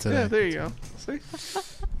chat today. Yeah, there you go. See?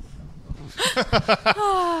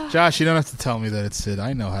 Josh, you don't have to tell me that it's Sid.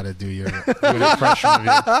 I know how to do your impression of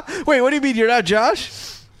you. Wait, what do you mean you're not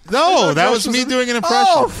Josh? No, that was me doing an impression.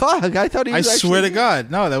 Oh, fuck. I thought he was I actually... swear to God.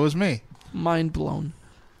 No, that was me. Mind blown.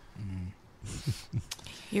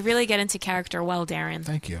 You really get into character well, Darren.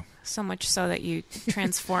 Thank you. So much so that you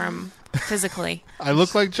transform physically. I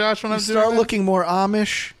look like Josh when You I'm doing start that? looking more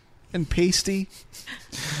Amish and pasty.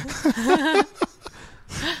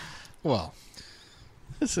 Well,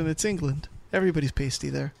 listen, it's England. Everybody's pasty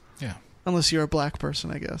there. Yeah. Unless you're a black person,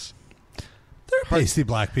 I guess. They're pasty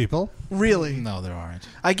black people. Really? No, there aren't.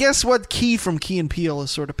 I guess what Key from Key and Peele is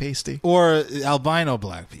sort of pasty. Or albino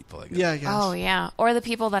black people, I guess. Yeah, I guess. Oh, yeah. Or the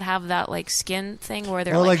people that have that like skin thing where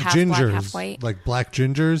they're Or like half gingers. black, half white. Like black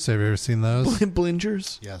gingers. Have you ever seen those?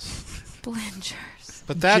 Blingers? Yes. Blingers.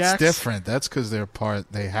 But that's Jacks. different. That's because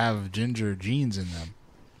they have ginger genes in them.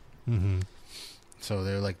 Mm-hmm. So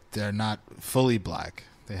they're not fully black.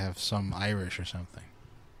 They have some Irish or something.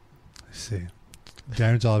 I see.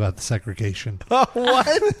 Darren's all about the segregation. What?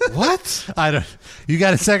 What? I don't. You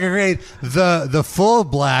got to segregate the full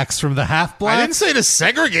blacks from the half blacks. I didn't say to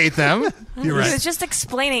segregate them. You're He right. was just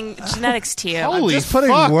explaining genetics to you. I'm just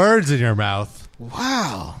putting words in your mouth.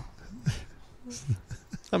 Wow.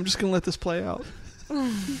 I'm just going to let this play out.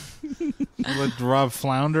 Let Rob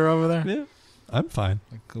flounder over there. Yeah. I'm fine.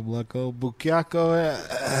 Like old Bukiako.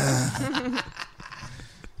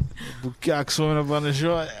 Bukiak swimming up on the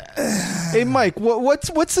shore. Hey, Mike, what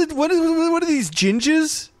are these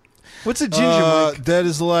gingers? What's a ginger, Mike? That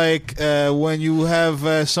is like when you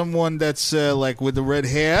have someone that's like with the red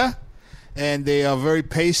hair, and they are very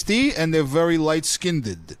pasty and they're very light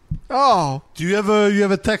skinned. Oh, Do you have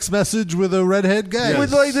a text message with a redhead guy? Yes.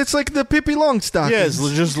 with like it's like the Pippi Longstocking. Yes,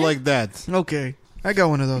 just like that. Okay, I got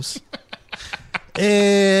one of those.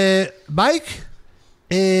 Mike,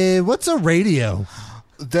 what's a radio?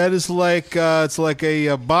 That is like it's like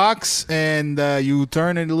a box, and you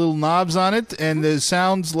turn any little knobs on it, and the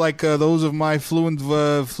sounds like those of my fluid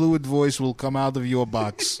voice will come out of your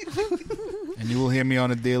box, and you will hear me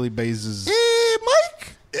on a daily basis.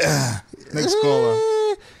 Mike. Next caller.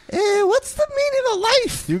 What's the meaning of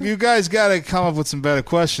life? You guys got to come up with some better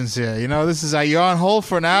questions here. You know, this is you're on hold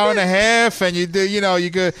for an hour and a half, and you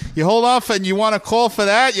hold off, and you want to call for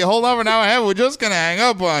that. You hold off for an hour and a half. We're just gonna hang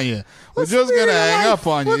up on you. We're just gonna hang up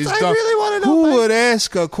on you. I really want to know. Who would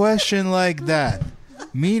ask a question like that?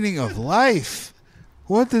 Meaning of life.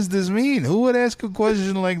 What does this mean? Who would ask a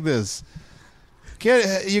question like this?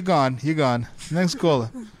 You're gone. You're gone. Next caller.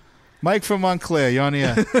 Mike from Montclair. You're on the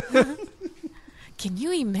air. Can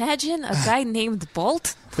you imagine a guy named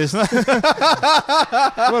Bolt? There's not.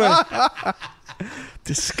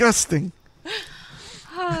 Disgusting.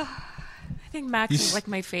 I think Max is like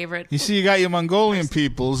my favorite. You see, you got your Mongolian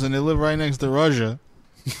peoples, and they live right next to Russia.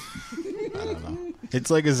 I don't know.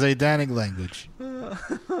 It's like a satanic language.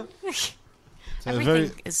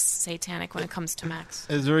 Everything is satanic when it comes to Max.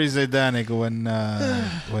 It's very satanic when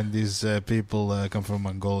these people come from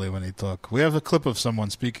Mongolia when they talk. We have a clip of someone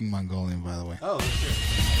speaking Mongolian, by the way. Oh,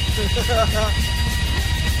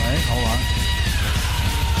 Right? Hold on.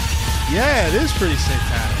 Yeah, it is pretty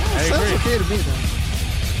satanic. I Sounds agree. okay to me, though.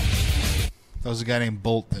 That was a guy named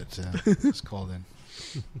Bolt that was called in.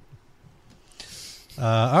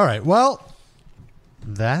 All right. Well,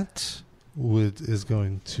 that is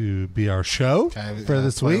going to be our show for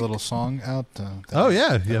this play week. a little song out. You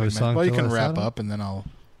have a song. Well, you to can let us wrap out on? up, and then I'll.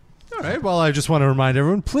 All right. Well, I just want to remind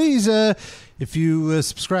everyone, please, if you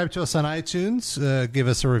subscribe to us on iTunes, give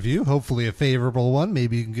us a review, hopefully a favorable one.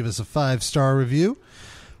 Maybe you can give us a 5-star review.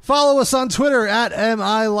 Follow us on Twitter at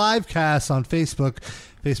MILivecast, on Facebook,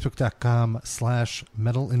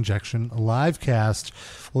 facebook.com/Metal Injection Livecast.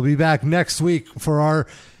 We'll be back next week for our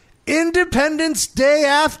Independence Day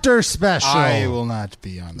after special. I will not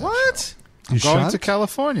be on that. What? I'm You going shan't? to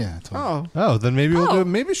California. Oh, then maybe we'll do.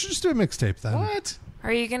 Maybe we should just do a mixtape then. What?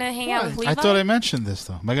 Are you gonna hang out with Levi? I thought I mentioned this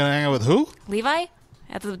though. Am I going to hang out with who? Levi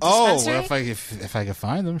at the Oh, dispensary. if I can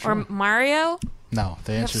find them, sure. Or Mario. No,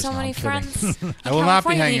 the You have answer is so no. many I'm kidding. friends in I will not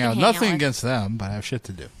be California hanging you out. can hang out Nothing with. against them, but I have shit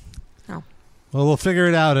to do. Oh. Well, we'll figure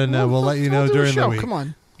it out, and we'll let you know do a during show. the week. Come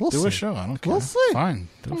on. We'll do see. a show. I don't care. We'll see. Fine.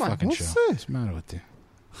 Do Come a on, fucking we'll show. see. What's the matter with you?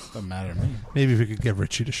 Doesn't matter to me. Maybe we could get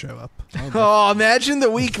Richie to show up. Oh, imagine the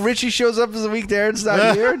week Richie shows up as the week Darren's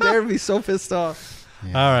not here. Darren would be so pissed off.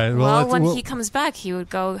 All right. Well, when he comes back, he would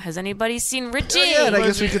go, has anybody seen Richie? Yeah, and I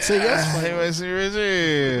guess we could say yes. Hey, see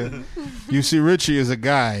Richie. You see, Richie is a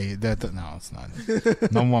guy that. No, it's not.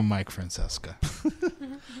 No more Mike Francesca.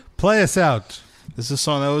 Play us out. This is a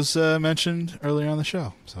song that was mentioned earlier on the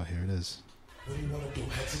show. So here it is. What do you want to do?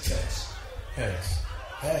 Heads or tails? Heads.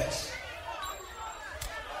 Heads.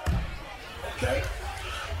 Okay.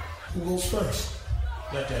 Who goes first?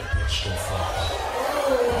 Let that bitch go first.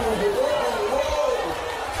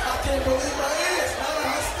 I can't believe my ears. Now I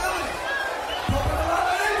hostility. Pumping a lot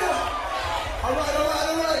of anger. All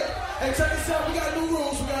right. Hey, check this out. We got new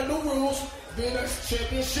rules. Being a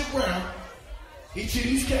championship round. Each of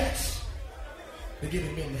these cats, they get a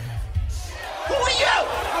minute and a half apiece. Who are you? I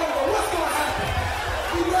don't know what's going to happen.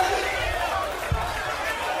 You ready?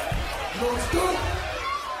 You know what's good?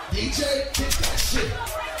 DJ, kick that shit.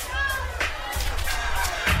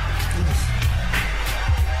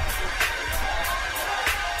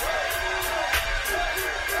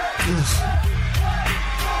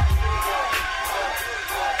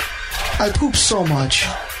 I poop so much.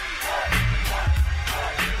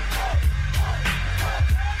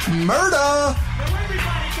 Murder!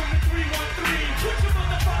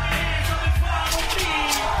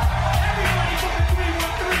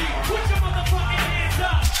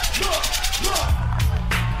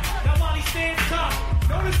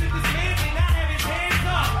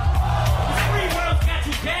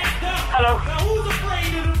 Hello. Now who's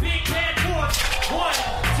afraid of the big bad boy? 1,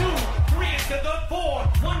 2, 3 into the 4.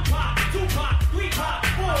 1 pop, 2 pop, 3 pop,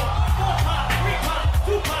 4. 4 pop, 3 pop,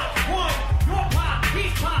 2 pop, 1. Your pop,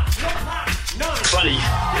 he's pop, no pop, none. Buddy.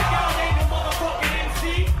 This guy ain't no motherfucking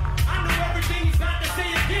MC. I know everything he's got to say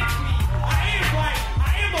against me. I am right.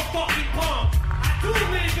 I am a fucking punk. I do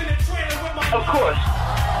live in a trailer with my Of course.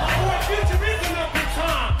 My boy Future isn't up in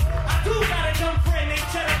time. I do got a dumb friend named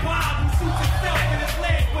Cheddar Bob who shoots himself in his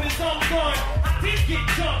leg with his own gun. I did get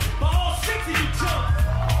jumped by all 6 of you chumps.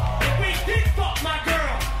 But we did fuck my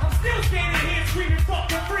girl. I'm still standing here screaming fuck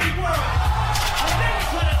the free world. You'll never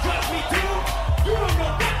try to judge me, dude. You don't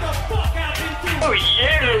know what the fuck I've been through. Oh,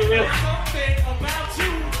 yeah. There's something about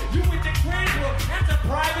you. You went to Cranbrook. That's a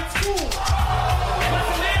private school. What's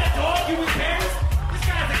the matter, dog? You in Paris? This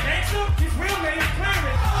guy's a gangster. His real name is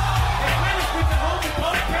Clarence. And Clarence went to home with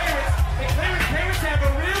both parents. And Clarence's parents have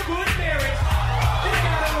a real good marriage. This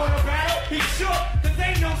guy don't want to battle. He's shook. Cause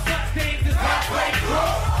ain't no such thing as hot play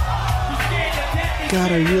crook. He's scared to death. God,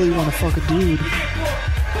 I really want to fuck a dude.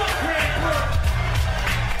 Fuck Cranbrook.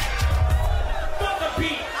 Fuck a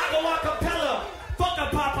beat. I go a cappella. Fuck a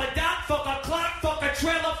Papa Doc. Fuck a clock. Fuck a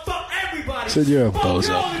trailer. Fuck everybody. Said you're a Fuck bozo.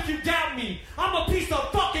 y'all if you doubt me. I'm a piece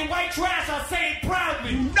of fucking white trash. I say it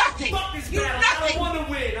proudly. Nothing. Fuck this battle. I don't want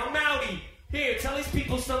to win. I'm outie. Here, tell these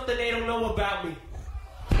people something they don't know about me.